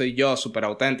importa. Soy yo, súper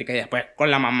auténtica. Y después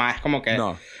con la mamá es como que...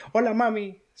 No. Hola,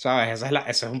 mami. ¿Sabes?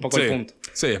 Ese es un poco el punto.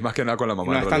 Sí, es más que nada con la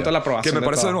mamá. No es tanto la aprobación. Que me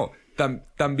parece no.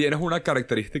 También es una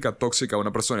característica tóxica de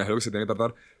una persona. Es algo que se tiene que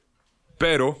tratar.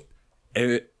 Pero...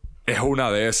 es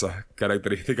una de esas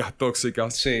características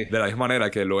tóxicas. Sí. De la misma manera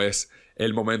que lo es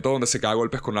el momento donde se caga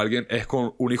golpes con alguien es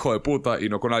con un hijo de puta y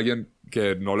no con alguien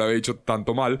que no le había dicho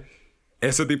tanto mal.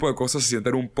 Ese tipo de cosas se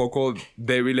sienten un poco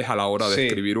débiles a la hora de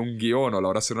escribir un guión o a la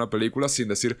hora de hacer una película sin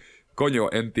decir,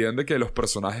 coño, entiende que los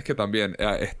personajes que también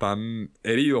están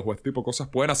heridos o este tipo de cosas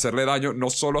pueden hacerle daño no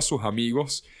solo a sus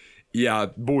amigos y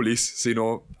a bullies,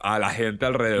 sino a la gente Y a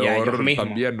ellos alrededor mismos.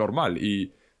 también normal.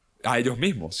 Y a ellos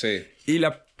mismos. Sí.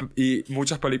 Y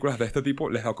muchas películas de este tipo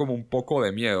les da como un poco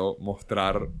de miedo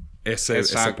mostrar ese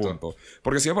punto.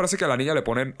 Porque sí me parece que a la niña le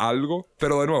ponen algo,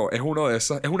 pero de nuevo, es una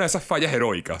de esas fallas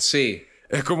heroicas. Sí.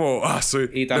 Es como,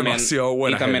 soy demasiado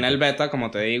buena. Y también gente. el beta,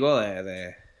 como te digo,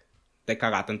 de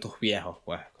cagate en tus viejos,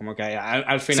 pues. Como que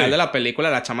al final de la película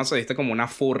la chama se viste como una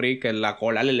furry que la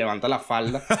cola le levanta la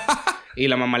falda. Y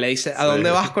la mamá le dice, ¿a dónde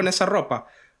vas con esa ropa?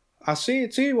 Ah, sí,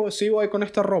 voy con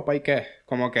esta ropa. ¿Y qué?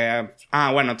 Como que...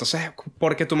 bueno, entonces...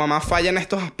 Porque tu mamá falla en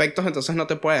estos aspectos, entonces no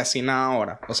te puede decir nada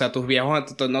ahora. O sea, tus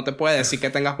viejos no te puede decir que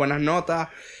tengas buenas notas,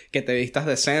 que te vistas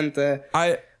decente.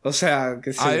 O sea,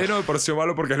 que sí. Ahí no me pareció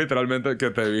malo porque es literalmente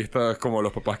que te vistas como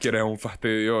los papás quieren un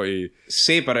fastidio y...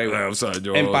 Sí, pero igual. O sea,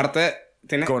 yo... En parte...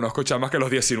 Conozco chamas que a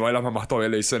los 19 las mamás todavía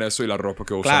le dicen eso y la ropa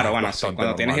que usan Claro, es bueno, sí, bastante cuando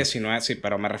normal. tienes 19, sí,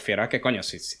 pero me refiero a que, coño,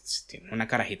 si tienes una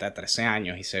carajita de 13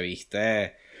 años y se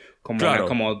viste como Claro.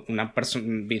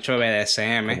 un bicho de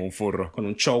BDSM. Como un furro. Con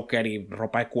un choker y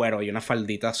ropa de cuero y una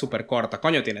faldita súper corta.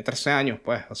 Coño, tiene 13 años,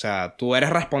 pues. O sea, tú eres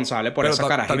responsable por Pero esa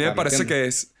carajita. también me parece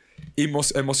 ¿entiendes? que es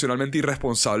emocionalmente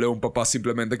irresponsable de un papá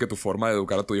simplemente que tu forma de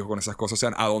educar a tu hijo con esas cosas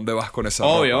sean a dónde vas con esa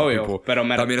ropa. Obvio. Tipo, Pero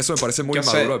también eso me parece muy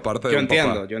maduro de parte de un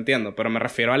papá. Yo entiendo. Pero me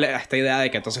refiero a esta idea de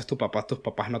que entonces tus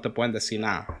papás no te pueden decir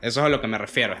nada. Eso es a lo que me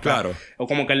refiero. ¿está? Claro. O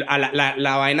como que a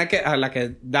la vaina a la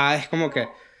que da es como que...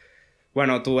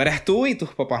 Bueno, tú eres tú y tus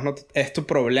papás no... Es tu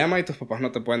problema y tus papás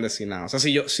no te pueden decir nada. O sea,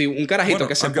 si un carajito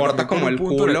que se porta como el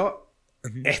culo...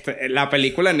 la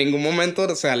película en ningún momento,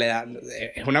 o sea, le da...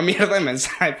 Es una mierda de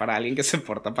mensaje para alguien que se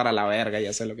porta para la verga y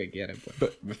hace lo que quiere.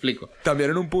 Pues. ¿Me explico? También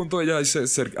en un punto ella dice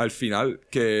al final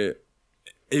que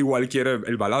igual quiere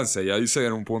el balance. Ella dice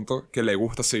en un punto que le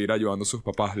gusta seguir ayudando a sus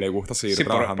papás, le gusta seguir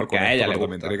trabajando con a esto, ella pero le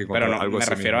también gusta. tiene que Pero encontrar no, algo me de sí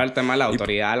refiero misma. al tema de la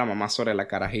autoridad de la mamá sobre la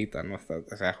carajita, ¿no?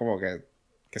 O sea, es como que...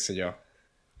 Qué sé yo.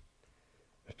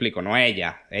 Me explico, no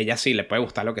ella. Ella sí le puede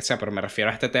gustar lo que sea, pero me refiero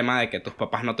a este tema de que tus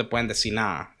papás no te pueden decir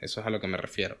nada. Eso es a lo que me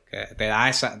refiero. Que te da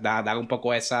esa... Da un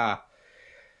poco esa...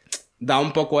 Da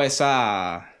un poco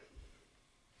esa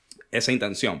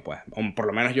intención, pues. O por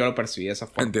lo menos yo lo percibí de esa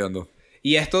forma. Entiendo.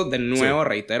 Y esto, de nuevo,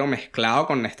 reitero, mezclado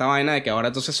con esta vaina de que ahora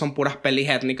entonces son puras pelis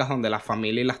étnicas donde la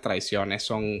familia y las tradiciones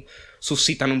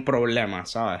suscitan un problema,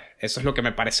 ¿sabes? Eso es lo que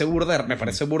me parece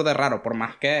burda raro, por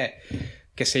más que,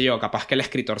 qué sé yo, capaz que el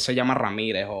escritor se llama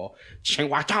Ramírez o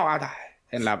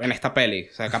en esta peli.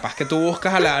 O sea, capaz que tú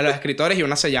buscas a los escritores y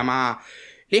una se llama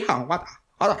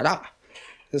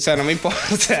o sea, no me importa,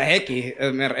 o sea, es X.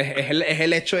 Es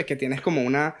el hecho de que tienes como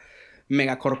una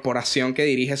megacorporación que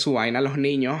dirige su vaina a los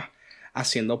niños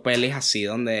haciendo pelis así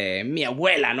donde mi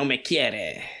abuela no me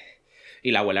quiere.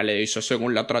 Y la abuela le dice,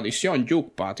 según la tradición,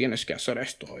 Yukpa, tienes que hacer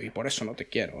esto y por eso no te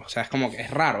quiero. O sea, es como que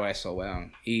es raro eso,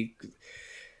 weón. Y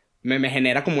me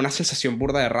genera como una sensación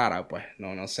burda de rara, pues.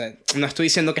 No sé. No estoy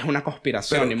diciendo que es una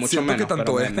conspiración, ni mucho menos. Que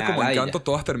tanto pero este como Encanto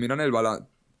todas terminan el balance.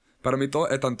 Para mí,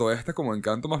 tanto este como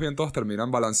Encanto, más bien todos terminan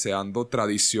balanceando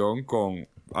tradición con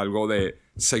algo de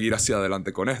seguir hacia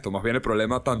adelante con esto. Más bien el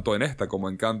problema, tanto en esta como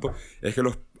en Encanto, es que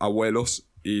los abuelos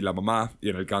y la mamá, y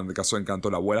en el caso de Encanto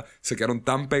la abuela, se quedaron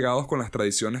tan pegados con las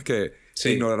tradiciones que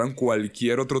ignoraron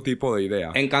cualquier otro tipo de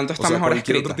idea. Encanto está mejor escrita.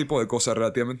 Cualquier otro tipo de cosa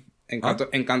relativamente...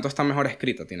 Encanto está mejor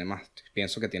escrita.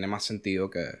 Pienso que tiene más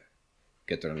sentido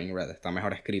que Turning Red. Está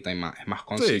mejor escrita y es más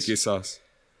concisa. Sí, quizás.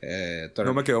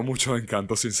 No me quedó mucho de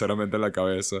Encanto, sinceramente, en la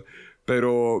cabeza.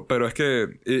 Pero es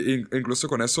que, incluso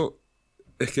con eso,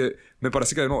 es que me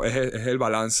parece que no, es el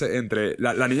balance entre...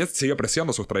 La niña sigue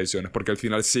apreciando sus tradiciones, porque al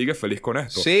final sigue feliz con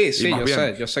esto. Sí,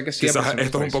 yo sé que sí. Quizás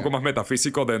esto es un poco más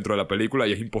metafísico dentro de la película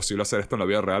y es imposible hacer esto en la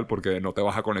vida real porque no te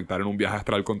vas a conectar en un viaje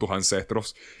astral con tus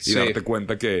ancestros y darte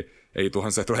cuenta que tus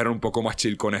ancestros eran un poco más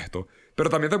chill con esto. Pero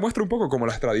también te muestra un poco cómo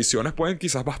las tradiciones pueden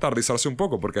quizás bastardizarse un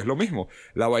poco, porque es lo mismo.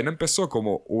 La vaina empezó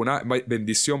como una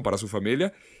bendición para su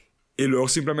familia y luego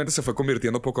simplemente se fue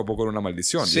convirtiendo poco a poco en una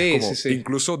maldición. Sí, y es como, sí.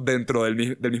 incluso dentro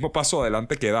del mismo paso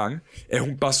adelante que dan, es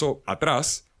un paso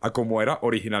atrás a como era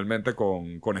originalmente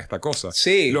con esta cosa.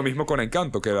 Sí. Lo mismo con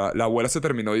Encanto, que la abuela se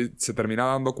termina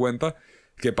dando cuenta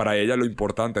que para ella lo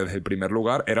importante desde el primer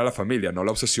lugar era la familia, no la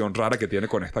obsesión rara que tiene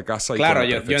con esta casa. Claro, y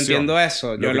con la yo entiendo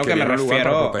eso. Yo lo que me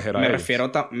refiero,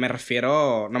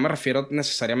 no me refiero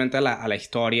necesariamente a la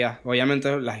historia.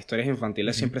 Obviamente las historias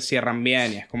infantiles siempre cierran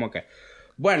bien y es como que,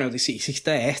 bueno,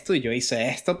 hiciste esto y yo hice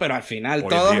esto, pero al final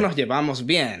todos nos llevamos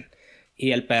bien.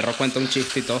 Y el perro cuenta un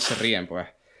chiste y todos se ríen, pues.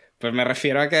 Pues me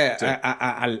refiero a que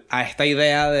a esta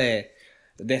idea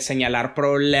de señalar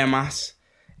problemas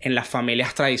en las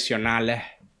familias tradicionales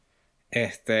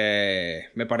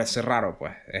Me parece raro,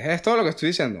 pues. Es todo lo que estoy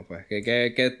diciendo, pues.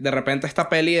 Que de repente esta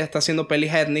peli está haciendo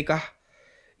pelis étnicas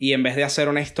y en vez de hacer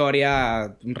una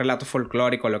historia, un relato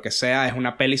folclórico, lo que sea, es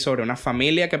una peli sobre una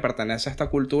familia que pertenece a esta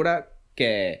cultura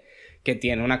que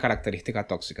tiene una característica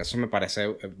tóxica. Eso me parece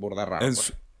burda raro,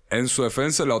 pues. En su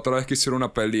defensa, la otra vez que hicieron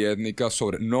una peli étnica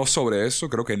no sobre eso,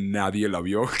 creo que nadie la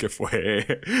vio, que fue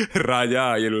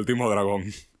Raya y el último dragón.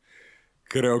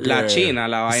 Creo que... La China,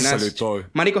 la vaina es...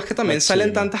 Marico, es que también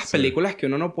salen tantas películas que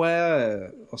uno no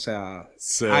puede... O sea...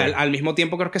 Sí. Al mismo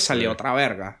tiempo creo que salió otra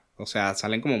verga. O sea,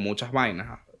 salen como muchas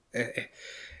vainas.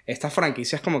 Estas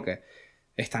franquicias como que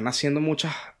están haciendo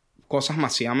muchas cosas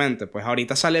masivamente. Pues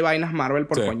ahorita sale vainas Marvel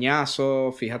por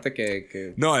coñazo. Fíjate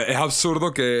que... No, es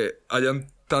absurdo que hayan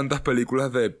tantas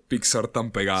películas de Pixar tan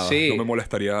pegadas. Sí. No me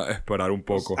molestaría esperar un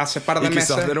poco. Hace par de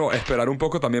meses... quizás esperar un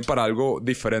poco también para algo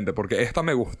diferente. Porque esta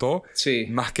me gustó. Sí.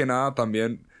 Más que nada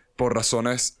también por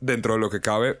razones dentro de lo que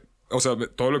cabe. O sea,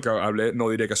 todo lo que hablé no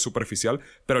diré que es superficial.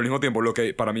 Pero al mismo tiempo lo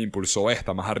que para mí impulsó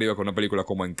esta más arriba que una película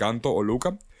como Encanto o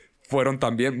Luca... fueron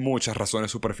también muchas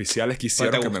razones superficiales que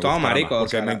hicieron que me gustara marico, más.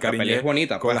 Porque o sea, me encariñé la peli es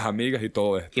bonita, con las amigas y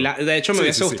todo esto. Y de hecho, me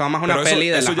hubiese gustado más una peli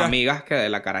de las amigas que de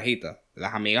la carajita.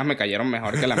 Las amigas me cayeron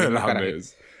mejor que la misma carajita.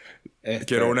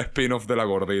 Quiero un spin-off de la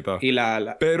gordita.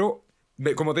 Pero,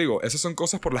 como te digo, esas son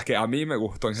cosas por las que a mí me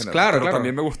gustó en general. Claro, pero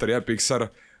también me gustaría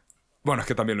Pixar... Bueno, es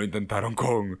que también lo intentaron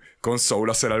con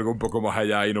Soul hacer algo un poco más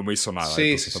allá y no me hizo nada.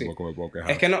 Sí, entonces tampoco me puedo quejar.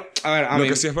 Es que no... A ver, Lo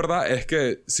que sí es verdad es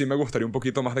que sí me gustaría un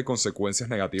poquito más de consecuencias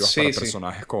negativas para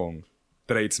personajes con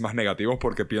traits más negativos,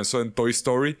 porque pienso en Toy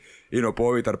Story y no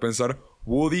puedo evitar pensar...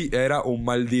 Woody era un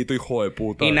maldito hijo de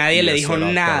puta. Y nadie le dijo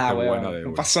nada, weón.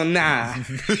 No pasó nada.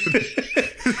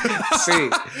 Sí.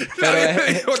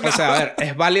 Pero o sea, a ver,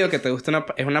 es válido que te guste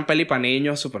es una peli para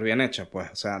niños súper bien hecha, pues.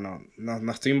 O sea,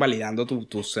 no estoy invalidando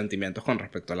tus sentimientos con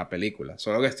respecto a la película.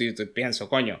 Solo que pienso,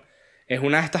 coño, es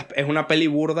una peli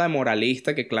burda de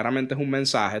moralista que claramente es un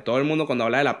mensaje. Todo el mundo cuando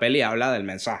habla de la peli habla del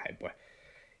mensaje, pues.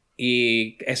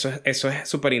 Y eso es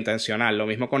súper intencional. Lo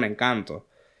mismo con Encanto.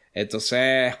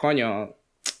 Entonces, coño,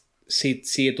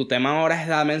 si tu tema ahora es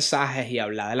dar mensajes y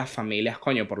hablar de las familias,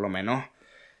 coño, por lo menos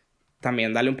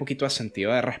también dale un poquito de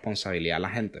sentido de responsabilidad a la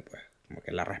gente, pues. Como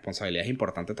que la responsabilidad es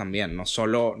importante también. No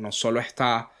solo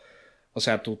está... O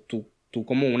sea, tú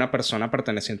como una persona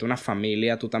perteneciente a una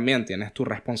familia, tú también tienes tu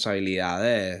responsabilidad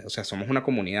de... O sea, somos una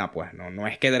comunidad, pues. No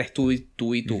es que eres tú y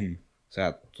tú. Uh-huh. O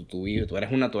sea, tú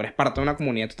eres parte de una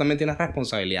comunidad. Tú también tienes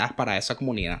responsabilidades para esa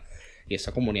comunidad. Y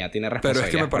esa comunidad tiene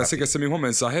responsabilidades. Pero es que me parece que ese mismo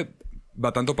mensaje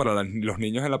va tanto para los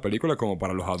niños en la película como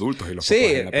para los adultos y los papás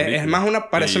en la película.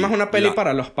 Parece más una peli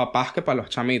para los papás que para los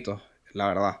chamitos, la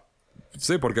verdad.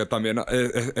 Sí, porque también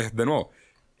es de nuevo,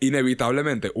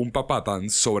 inevitablemente un papá tan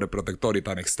sobreprotector y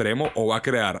tan extremo o va a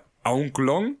crear a un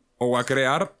clon o va a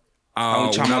crear a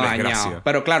un chamo dañado.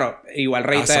 Pero claro, igual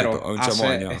reitero,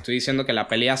 estoy diciendo que la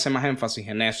peli hace más énfasis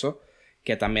en eso,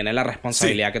 que también es la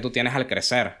responsabilidad que tú tienes al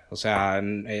crecer. O sea,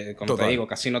 como te digo,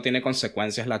 casi no tiene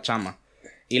consecuencias la chama.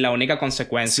 Y la única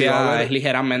consecuencia es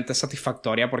ligeramente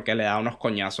satisfactoria porque le da unos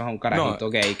coñazos a un carajito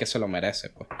gay que se lo merece,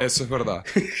 pues. Eso es verdad.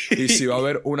 Y si va a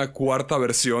haber una cuarta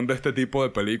versión de este tipo de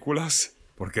películas,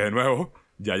 porque de nuevo,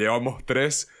 ya llevamos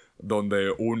 3,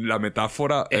 donde la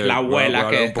metáfora... es la abuela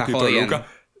que está jodiendo.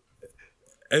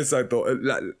 Exacto.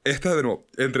 Esta de nuevo,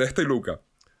 entre esta y Luca.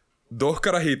 2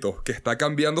 carajitos que está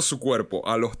cambiando su cuerpo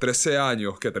a los 13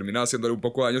 años, que terminan haciéndole un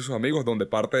poco de daño a sus amigos, donde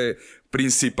parte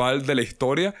principal de la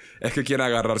historia es que quieren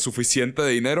agarrar suficiente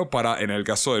dinero para, en el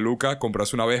caso de Luca,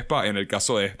 comprarse una Vespa, en el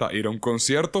caso de esta, ir a un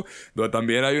concierto, donde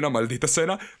también hay una maldita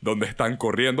escena donde están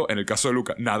corriendo, en el caso de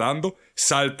Luca, nadando,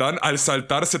 saltan, al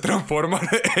saltar se transforman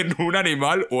en un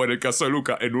animal, o en el caso de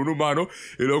Luca, en un humano,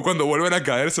 y luego cuando vuelven a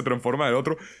caer se transforman en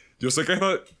otro. Yo sé que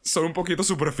estas son un poquito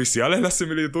superficiales las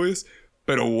similitudes,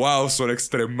 pero wow, son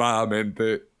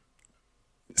extremadamente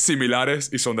similares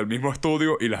y son del mismo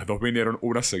estudio y las dos vinieron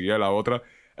una seguida de la otra.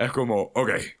 Es como, ok,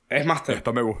 es más,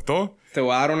 esta me gustó. Te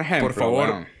voy a dar un ejemplo. Por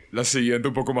favor, la siguiente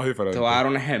un poco más diferente. Te voy a dar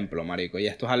un ejemplo, marico. Y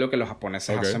esto es algo que los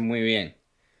japoneses hacen muy bien.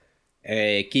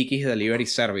 Kiki's Delivery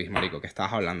Service, marico, que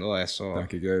estabas hablando de eso.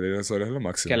 Kiki's Delivery Service es lo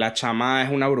máximo. Que la chama es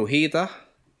una brujita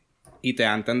y te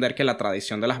da a entender que la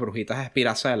tradición de las brujitas es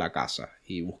pirarse de la casa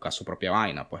y buscar su propia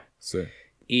vaina, pues. Sí.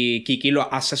 Y Kiki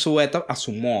lo hace su beta a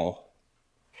su modo,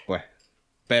 pues.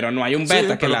 Pero no hay un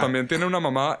beta pero también tiene una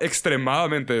mamá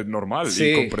extremadamente normal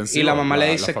y comprensiva. Y la mamá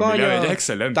le dice, coño, ella es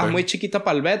excelente. Estás muy chiquita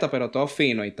para el beta, pero todo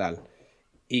fino y tal.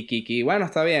 Y Kiki, bueno,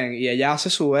 está bien. Y ella hace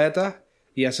su beta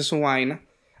y hace su vaina.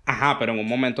 Ajá, pero en un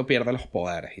momento pierde los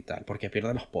poderes y tal. ¿Por qué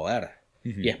pierde los poderes?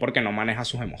 Y es porque no maneja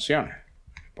sus emociones.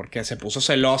 Porque se puso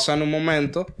celosa en un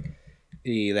momento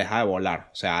y deja de volar.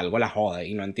 O sea, algo la jode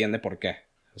y no entiende por qué.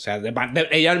 O sea,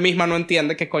 ella misma no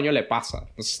entiende qué coño le pasa.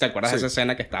 Entonces, ¿te acuerdas de esa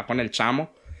escena que está con el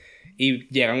chamo? Y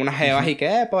llegan unas jevas y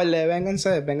que, pues,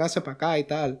 vénganse para acá y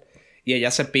tal. Y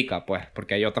ella se pica, pues,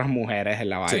 porque hay otras mujeres en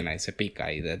la vaina y se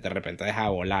pica. Y de repente deja de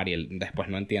volar y él después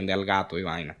no entiende al gato y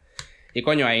vaina. Y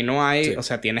coño, ahí no hay... O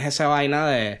sea, tienes esa vaina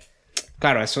de...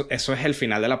 Claro, eso es el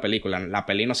final de la película. La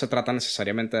peli no se trata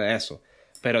necesariamente de eso.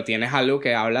 Pero tienes algo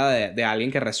que habla de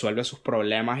alguien que resuelve sus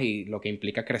problemas y lo que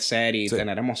implica crecer y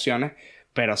tener emociones,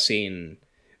 pero sin...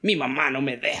 Mi mamá no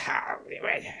me deja,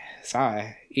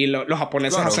 ¿sabes? Y los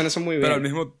japoneses hacen eso muy bien.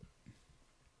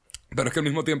 Pero es que al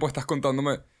mismo tiempo estás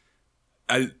contándome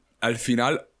al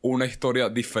final una historia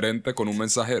diferente con un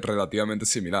mensaje relativamente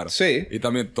similar. Sí. Y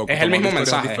también es el mismo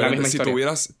mensaje, es la misma historia. Si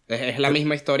tuvieras... Es la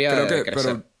misma historia de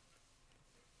crecer.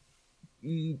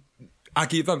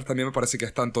 Aquí también me parece que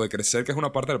es tanto de crecer, que es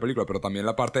una parte de la película, pero también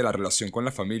la parte de la relación con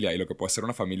la familia y lo que puede ser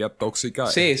una familia tóxica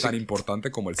es tan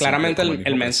importante como el claramente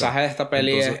el mensaje de esta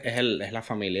peli es la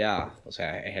familia, o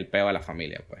sea, es el peo de la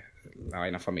familia, pues, la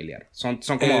vaina familiar. Son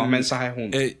como dos mensajes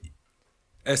juntos.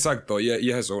 Exacto, y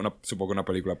es eso, supongo que una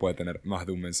película puede tener más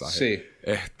de un mensaje.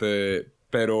 Sí.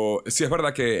 Pero sí es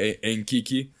verdad que en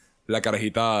Kiki la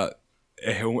carajita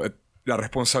la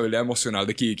responsabilidad emocional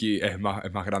de Kiki es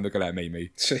más grande que la de Mei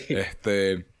Mei. Sí.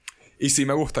 Y sí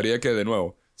me gustaría que, de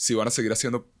nuevo, si van a seguir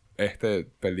haciendo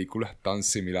películas tan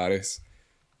similares,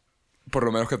 por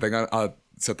lo menos que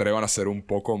se atrevan a hacer un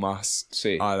poco más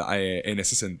en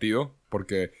ese sentido.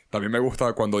 Porque también me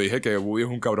gusta, cuando dije que Woody es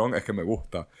un cabrón, es que me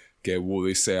gusta que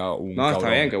Woody sea un cabrón. No,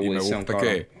 está bien que Woody sea un cabrón. Y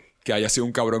me gusta que haya sido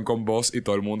un cabrón con vos y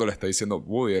todo el mundo le está diciendo,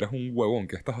 Woody, eres un huevón,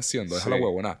 ¿qué estás haciendo? Deja la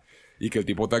huevona. Y que el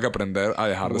tipo tenga que aprender a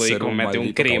dejar de ser un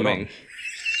maldito crimen.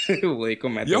 Woody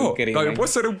comete un crimen. También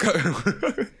puede ser un cabrón.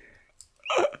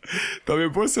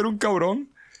 También puede ser un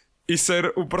cabrón y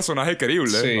ser un personaje querible.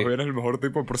 Sí. Más bien es el mejor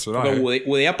tipo de personaje. Pero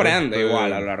Woody aprende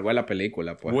igual a lo largo de la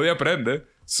película, pues. Woody aprende,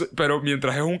 pero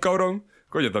mientras es un cabrón,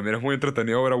 coño, también es muy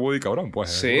entretenido ver a Woody cabrón,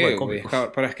 pues. Sí,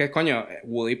 pero es que, coño,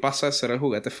 Woody pasa de ser el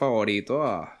juguete favorito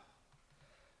a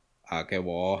que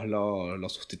vos lo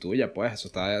sustituya, pues. Eso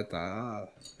está...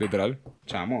 Literal.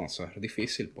 Chamo, eso es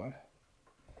difícil, pues.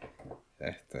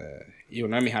 Y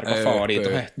uno de mis arcos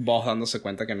favoritos es vos dándose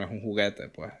cuenta que no es un juguete,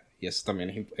 pues. Y eso también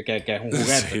es... Que es un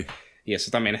juguete. Sí. Y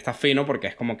eso también está fino porque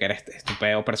es como que eres tu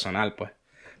peo personal, pues.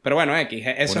 Pero bueno, X,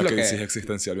 eso es lo que...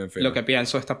 existencial bien fina. Lo que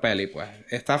pienso de esta peli, pues.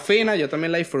 Está fina, yo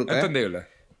también la disfruté. Entendible.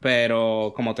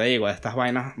 Pero, como te digo, estas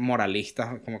vainas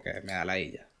moralistas como que me da la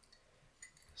illa.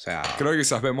 O sea... Creo que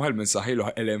quizás vemos el mensaje y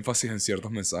el énfasis en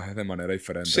ciertos mensajes de manera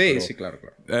diferente. Sí, pero, sí, claro.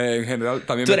 En general,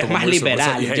 también tú eres más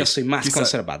liberal y yo soy más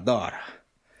conservador.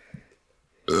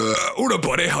 Una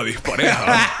pareja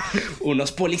dispareja.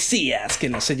 Unos policías que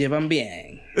no se llevan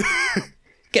bien.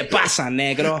 ¿Qué pasa,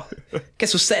 negro? ¿Qué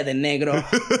sucede, negro?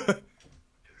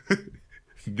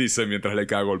 Dice mientras le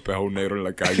cae golpes a un negro en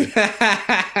la calle.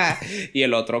 Y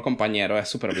el otro compañero es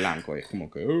súper blanco. Y es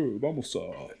como que, vamos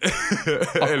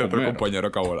a el otro compañero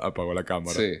apagó la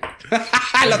cámara. Sí.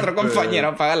 El otro compañero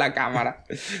apaga la cámara.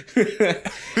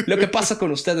 Lo que pasa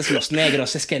con ustedes los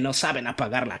negros es que no saben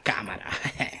apagar la cámara.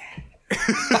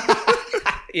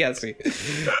 Y así.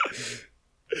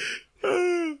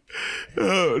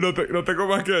 No tengo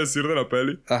más que decir de la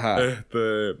peli. Ajá.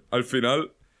 Al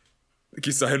final,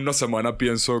 quizás en una semana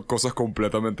pienso cosas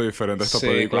completamente diferentes de esta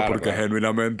película, claro, porque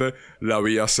genuinamente la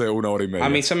vi hace 1 hora y media. A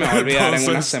mí se me va a olvidar en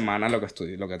una semana lo que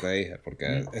te dije,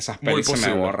 porque esas pelis se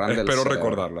me borran del cerebro. Espero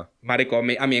recordarla. Marico,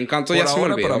 a mi encanto ya se me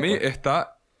olvidó. Para mí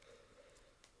está...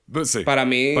 Sí. Para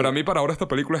ahora esta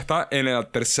película está en la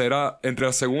tercera... Entre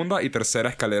la segunda y tercera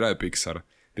escalera de Pixar.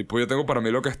 Tipo, yo tengo para mí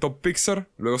lo que es Top Pixar,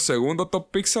 luego segundo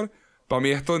Top Pixar. Para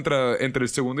mí esto entre el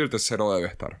segundo y el tercero debe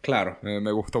estar. Claro.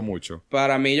 Me gustó mucho.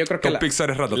 Para mí yo creo que Pixar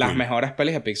es Ratatouille. Las mejores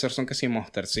pelis de Pixar son que sí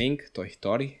Monster Inc., Toy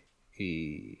Story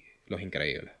y Los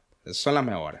Increíbles. Esas son las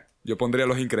mejores. Yo pondría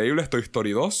Los Increíbles, Toy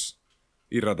Story 2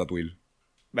 y Ratatouille.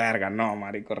 Verga, no,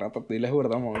 marico. Ratatouille es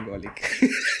burda mongólica. ¿Qué?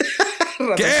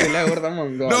 Ratatouille es burda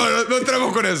mongólica. No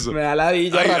entremos con eso. Me da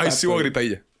ladilla Ratatouille. Ahí sí voy a gritar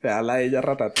ya. Me da ladilla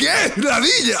Ratatouille. ¿Qué?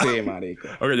 ¿Ladilla? Sí, marico.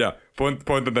 Ok, ya.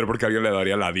 Puedo entender por qué a alguien le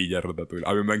daría ladilla a Ratatouille.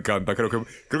 A mí me encanta. Creo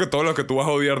que todo lo que tú vas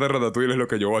a odiar de Ratatouille es lo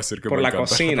que yo voy a decir que por me encanta. Por la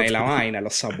cocina y la vaina,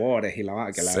 los sabores y la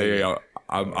vaina. Sí,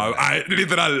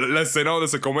 literal, la escena donde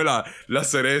se come la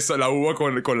cereza, la uva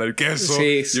con el queso.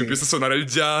 Y empieza a sonar el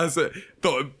jazz.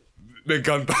 Todo... Me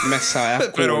encanta. Me sabe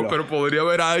a culo. Pero podría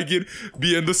haber a alguien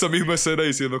viendo esa misma escena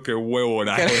diciendo que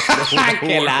huevona.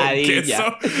 ¡Qué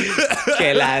ladilla!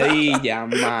 ¡Qué ladilla,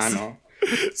 mano!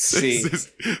 Sí.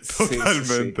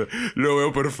 Totalmente. Lo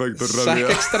veo perfecto, en ¿Sabes realidad.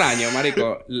 qué extraño,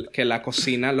 marico? Que la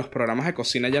cocina, los programas de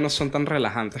cocina ya no son tan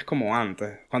relajantes como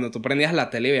antes. Cuando tú prendías la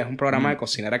tele y veías un programa de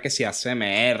cocina era que si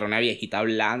ASMR, una viejita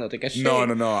hablando, que sí. No.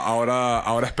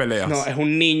 Ahora es peleas. No, es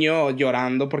un niño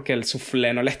llorando porque el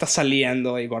soufflé no le está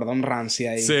saliendo y Gordon Ramsay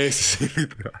ahí. Sí,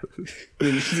 literal.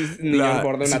 Niño al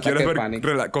borde de un si ataque quieres de ver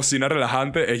pánico. cocina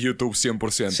relajante, es YouTube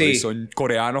 100%. Sí. Y son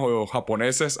coreanos o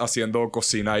japoneses haciendo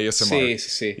cocina ASMR.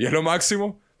 Sí. Y es lo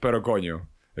máximo, pero coño,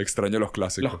 extraño los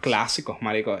clásicos. Los clásicos,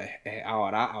 marico.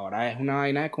 Ahora es una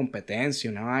vaina de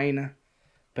competencia, una vaina.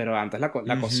 Pero antes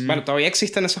bueno, todavía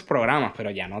existen esos programas,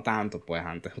 pero ya no tanto. Pues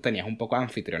antes tenías un poco de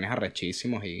anfitriones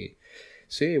arrechísimos y...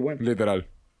 Sí, bueno. Literal.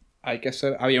 Hay que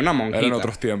ser... Había una monjita. Eran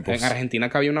otros tiempos. En Argentina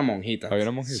que había una monjita. ¿Había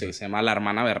una monjita? Sí, se llama la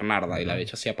hermana Bernarda. Y la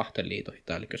bicha hacía pastelitos y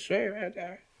tal. Y que sí,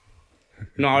 vete.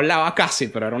 No hablaba casi,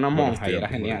 pero era una monja y era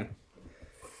genial.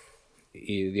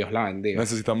 Y Dios la bendiga.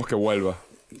 Necesitamos que vuelva.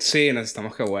 Sí,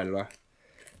 necesitamos que vuelva.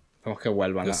 Necesitamos que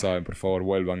vuelvan. Ya saben, por favor,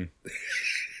 vuelvan.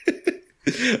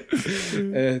 Yo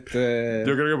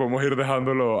creo que podemos ir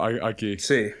dejándolo aquí.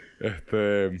 Sí.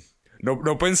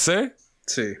 No pensé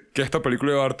Sí. que esta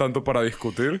película iba a dar tanto para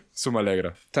discutir. Eso me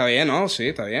alegra. Está bien, ¿no? Sí,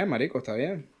 está bien, marico, está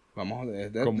bien. Vamos,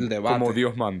 el debate. Como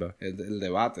Dios manda. El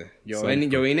debate. Yo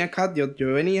Exacto. venía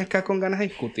acá con ganas de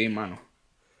discutir, mano.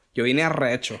 Yo vine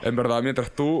arrecho. En verdad,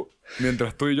 mientras tú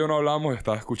y yo no hablamos,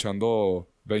 estaba escuchando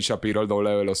Ben Shapiro al doble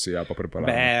de velocidad para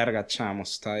prepararme. Verga, chamo,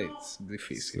 es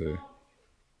difícil. Sí.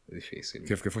 Difícil.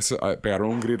 ¿Qué fue? Pegaron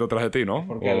un grito atrás de ti, ¿no?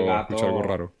 Porque ¿O escuché algo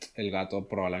raro? El gato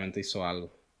probablemente hizo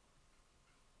algo.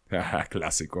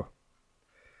 Clásico.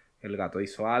 El gato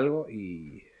hizo algo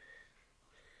y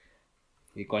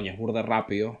coño, es burda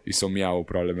rápido. Hizo miau,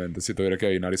 probablemente. Si tuviera que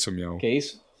adivinar, hizo miau. ¿Qué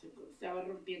hizo? Estaba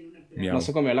rompiendo una placa. Miau. No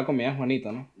se comió la comida de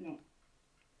Juanita, ¿no? No.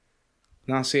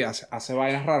 No, sí, hace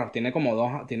vainas raras. Tiene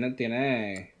como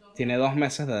tiene 2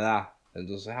 meses de edad.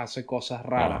 Entonces hace cosas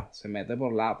raras. Se mete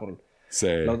Sí.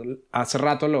 hace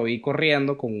rato lo vi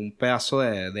corriendo con un pedazo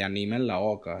de anime en la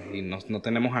boca. Y no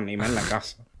tenemos anime en la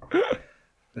casa.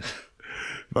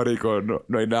 Marico,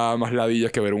 no hay nada más ladilla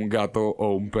que ver un gato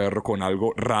o un perro con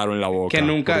algo raro en la boca.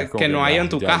 Que no hay en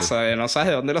tu casa. No sabes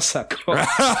de dónde lo sacó.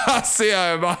 Sí,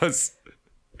 además.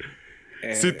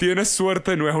 Si tienes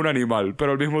suerte, no es un animal.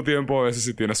 Pero al mismo tiempo, a veces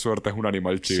si tienes suerte, es un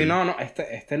animal chido. Sí, no.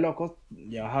 Este loco,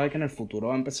 ya vas a ver que en el futuro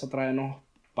va a empezar a traernos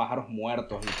pájaros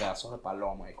muertos y pedazos de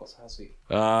paloma y cosas así.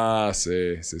 Ah,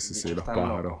 sí, los Está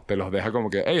pájaros. loco. Te los deja como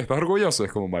que, hey, ¿estás orgulloso?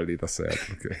 Es como maldita sea.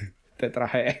 Porque... Te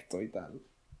traje esto y tal.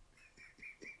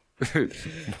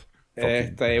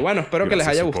 Bueno, espero que les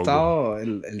haya Gracias, gustado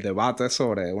el debate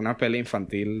sobre una peli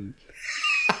infantil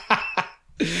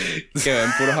que ven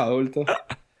puros adultos.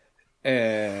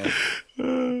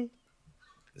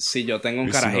 Si yo tengo un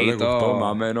Y si no carajito... les gustó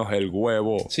más o menos el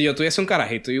huevo. Si yo tuviese un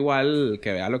carajito igual,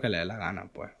 que vea lo que le dé la gana,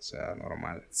 pues. O sea,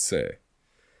 normal. Sí.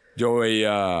 Yo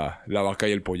veía La Vaca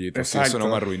y el Pollito. Si eso Exacto. no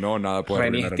me arruinó, nada puede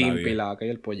Ren y arruinar a Stimpy, nadie. la vaca y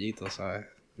el pollito, ¿sabes?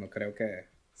 No creo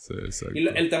que... Sí, exacto. Y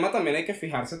el tema también hay que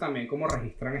fijarse también cómo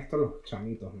registran esto los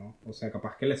chamitos, ¿no? O sea,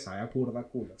 capaz que les sabe a curda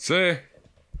culo. Sí.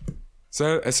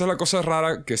 Esa es la cosa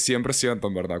rara que siempre siento,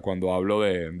 en verdad, cuando hablo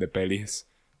de pelis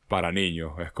para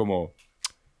niños. Es como...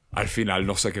 Al final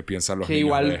no sé qué piensan los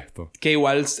niños de esto. Que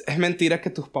igual es mentira que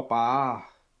tus papás...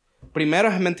 Primero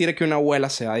es mentira que una abuela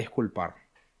se va a disculpar.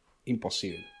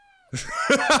 Imposible.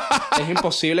 Es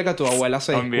imposible que tu abuela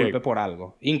se También. disculpe por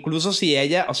algo. Incluso si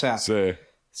ella, o sea... Sí.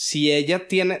 Si ella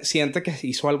siente que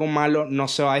hizo algo malo, no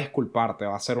se va a disculpar. Te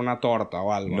va a hacer una torta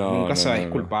o algo. Nunca se va a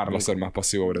disculpar. Va a ser más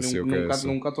pasivo-agresivo que eso.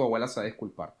 Nunca tu abuela se va a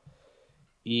disculpar.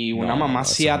 Y No, una mamá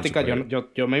eso es asiática,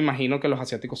 mucho yo me imagino que los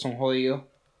asiáticos son jodidos.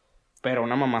 Pero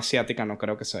una mamá asiática no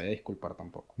creo que se vaya a disculpar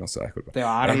tampoco. No se va a disculpar. Te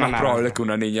va a dar Es una más naranja. probable que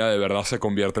una niña de verdad se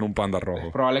convierta en un panda Es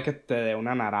rojo. probable que te dé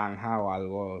una naranja o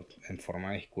algo en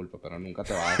forma de disculpa. Pero nunca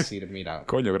te va a decir, mira...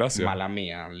 Coño, gracias. Mala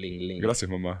mía, ling ling. Gracias,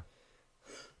 mamá.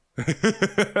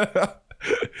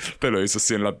 Te lo hice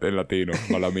así en latino.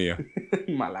 Mala mía.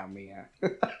 Mala mía.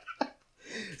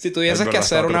 Si tuvieses En que verdad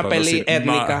hacer estaba una tratando peli de decir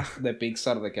étnica de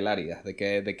Pixar, ¿de qué la harías? ¿De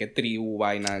qué tribu,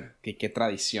 vaina, qué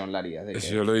tradición la harías?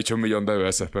 Eso yo lo he dicho 1,000,000 de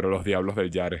veces, pero los diablos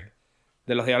del Yare.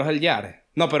 ¿De los diablos del Yare?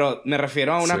 No, pero me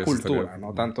refiero a una Sí, eso cultura, estaría-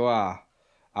 no tanto a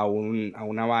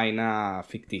una vaina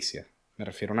ficticia. Me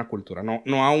refiero a una cultura, no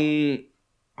a un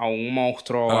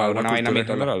monstruo o Ah, a una una vaina cultura en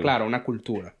mitológica. general. Claro, una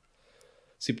cultura.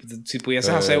 Si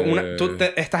pudieses hacer una... Tú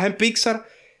estás en Pixar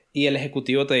y el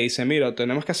ejecutivo te dice, mira,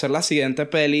 tenemos que hacer la siguiente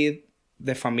peli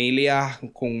de familias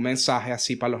con un mensaje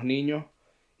así para los niños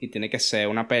y tiene que ser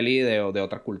una peli de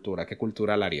otra cultura. ¿Qué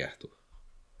cultura la harías tú?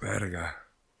 Verga.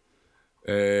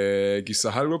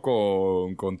 Quizás algo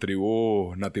con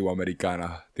tribus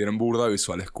nativoamericanas. Tienen burda de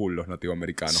visuales cool los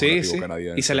nativoamericanos. Sí, sí.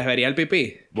 ¿Y se les vería el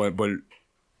pipí?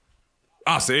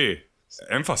 Sí.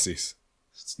 Énfasis.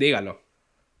 Dígalo.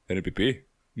 En el pipí.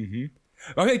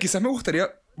 Más bien, quizás me gustaría...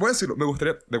 Voy a decirlo. Me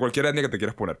gustaría... De cualquier etnia que te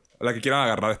quieras poner. La que quieran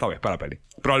agarrar esta vez para la peli.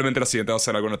 Probablemente la siguiente va a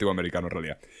ser algo nativoamericano en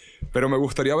realidad. Pero me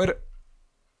gustaría ver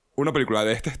una película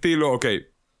de este estilo. Ok,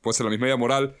 puede ser la misma idea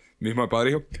moral. Mismo de padre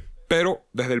e hijo. Pero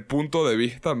desde el punto de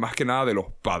vista más que nada de los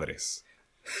padres.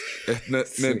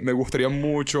 Sí. Me gustaría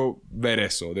mucho ver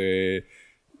eso. De...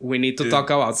 We need to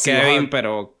talk about Kevin,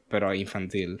 pero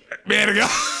infantil. ¡Verga!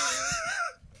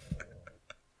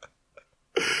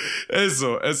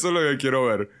 Eso es lo que quiero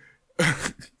ver.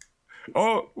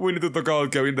 We need to talk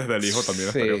about Kevin desde el hijo también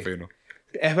estaría fino.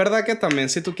 Es verdad que también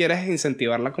si tú quieres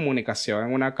incentivar la comunicación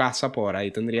en una casa, por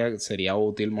ahí sería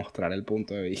útil mostrar el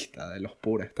punto de vista de los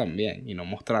pures también. Y no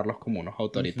mostrarlos como unos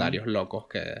autoritarios locos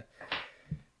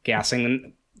que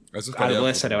hacen algo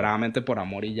descerebradamente por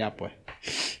amor y ya, pues.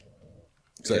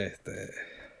 Sí.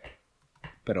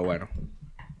 Pero bueno.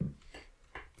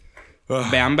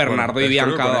 Vean Bernardo y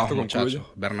Bianca 2,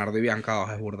 muchachos. Bernardo y Bianca 2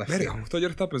 es burda. Verga, justo ayer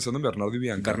estaba pensando en Bernardo y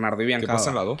Bianca. Bernardo y Bianca. ¿Qué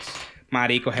pasa en la 2?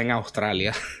 Marico, es en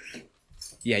Australia.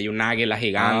 Y hay un águila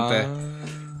gigante.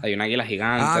 Hay un águila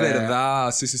gigante.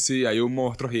 Verdad. Sí. Hay un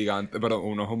monstruo gigante. Pero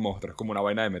no es un monstruo, es como una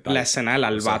vaina de metal. La escena del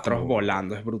albatros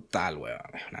volando es brutal, weón.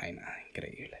 Es una vaina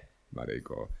increíble.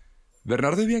 Marico.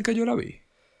 Bernardo y Bianca yo la vi.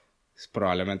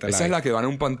 Probablemente esa es la que van en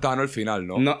un pantano al final,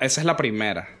 ¿no? No, esa es la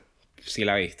primera. Sí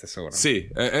la viste, seguro. Sí.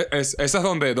 Esa es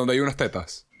donde hay unas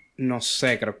tetas. No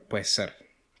sé, creo que puede ser.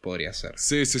 Podría ser.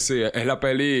 Sí. Es la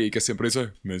peli que siempre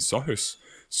dice mensajes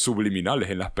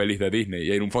subliminales en las pelis de Disney.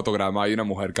 Y en un fotograma hay una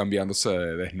mujer cambiándose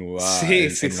desnuda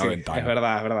en una ventana. Es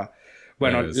verdad.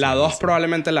 Bueno, la 2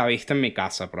 probablemente la viste en mi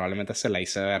casa. Probablemente se la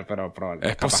hice ver, pero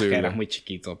probablemente es posible. Que eras muy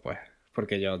chiquito, pues.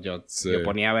 Porque yo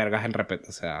ponía vergas en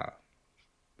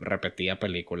repetía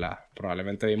películas.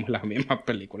 Probablemente vimos las mismas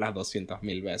películas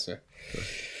 200,000 veces.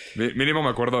 Mínimo me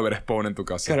acuerdo de ver Spawn en tu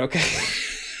casa.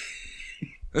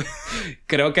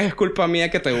 Creo que es culpa mía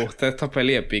que te guste esta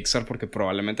peli de Pixar porque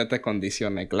probablemente te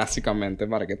condicioné clásicamente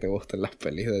para que te gusten las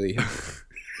pelis de Disney.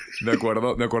 Me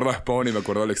acuerdo a Spawn y me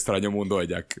acuerdo del extraño mundo de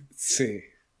Jack. Sí.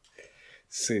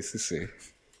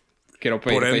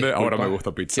 Por ende, ahora me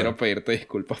gusta Pixar. Quiero pedirte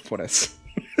disculpas por eso.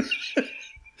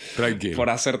 Tranquilo. Por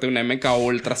hacerte un MK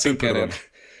Ultra sin querer.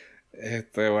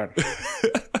 Bueno.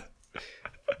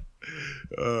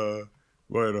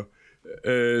 Bueno.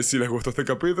 Si les gustó este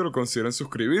capítulo, consideren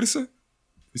suscribirse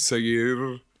y seguir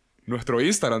nuestro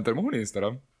Instagram. ¿Tenemos un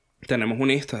Instagram? Tenemos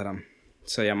un Instagram.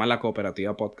 Se llama La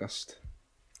Cooperativa Podcast.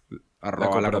 @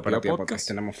 La Cooperativa Podcast.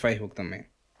 Tenemos Facebook también.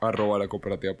 @ La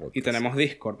Cooperativa Podcast. Y tenemos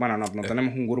Discord. Bueno, no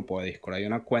tenemos un grupo de Discord. Hay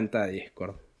una cuenta de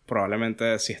Discord.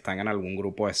 Probablemente si están en algún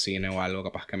grupo de cine o algo,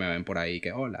 capaz que me ven por ahí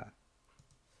que hola.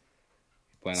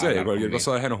 Sí, cualquier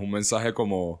cosa déjenos un mensaje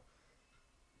como...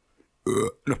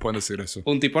 nos pueden decir eso.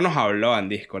 Un tipo nos habló en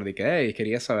Discord y que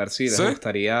quería saber si les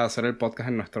gustaría hacer el podcast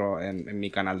en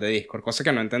mi canal de Discord. Cosa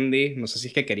que no entendí. No sé si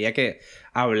es que quería que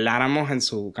habláramos en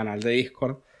su canal de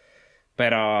Discord.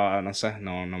 Pero no sé,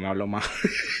 no me habló más.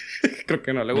 Creo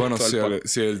que no le gustó el podcast.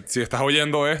 Si estás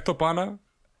oyendo esto, pana...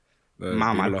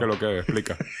 mámalo. ¿Qué es lo que es?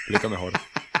 Explica mejor.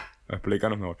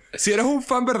 Explícanos mejor. Si eres un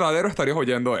fan verdadero, estarías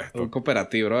oyendo esto. Un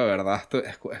cooperativo, de verdad,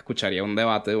 escucharía un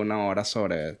debate de 1 hora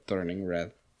sobre Turning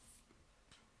Red.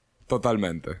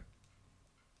 Totalmente.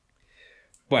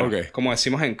 Bueno, como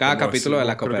decimos en cada capítulo de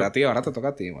la cooperativa, ahora te toca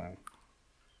a ti, man.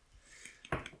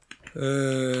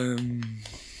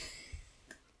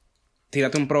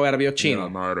 Tírate un proverbio chino.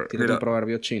 Un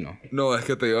proverbio chino. No, es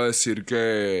que te iba a decir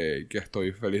que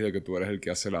estoy feliz de que tú eres el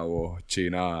que hace la voz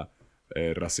china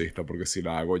racista, porque si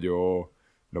la hago yo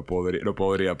no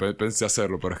podría. Pensé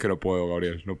hacerlo, pero es que no puedo,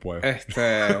 Gabriel, no puedo.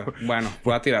 Bueno,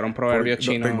 voy a tirar un proverbio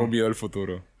chino. Tengo miedo del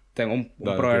futuro. Tengo un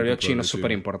proverbio chino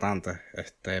súper importante.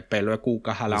 Pelo de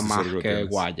cuca jala más que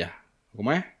guaya.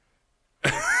 ¿Cómo es?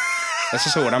 Eso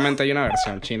seguramente hay una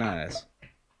versión china de eso.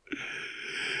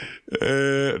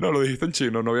 No, lo dijiste en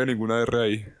chino. No había ninguna R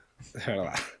ahí. Es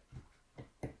verdad.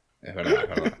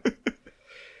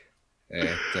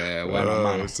 Bueno,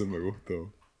 mano. Eso me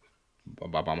gustó.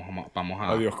 Vamos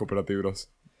a... Adiós, cooperativos.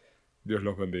 Dios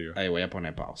los bendiga. Ahí voy a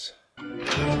poner pausa.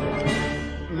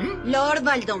 Lord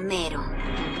Baldomero.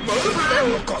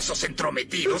 Mocosos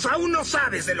entrometidos. Aún no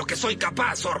sabes de lo que soy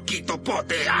capaz, orquito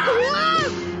pote.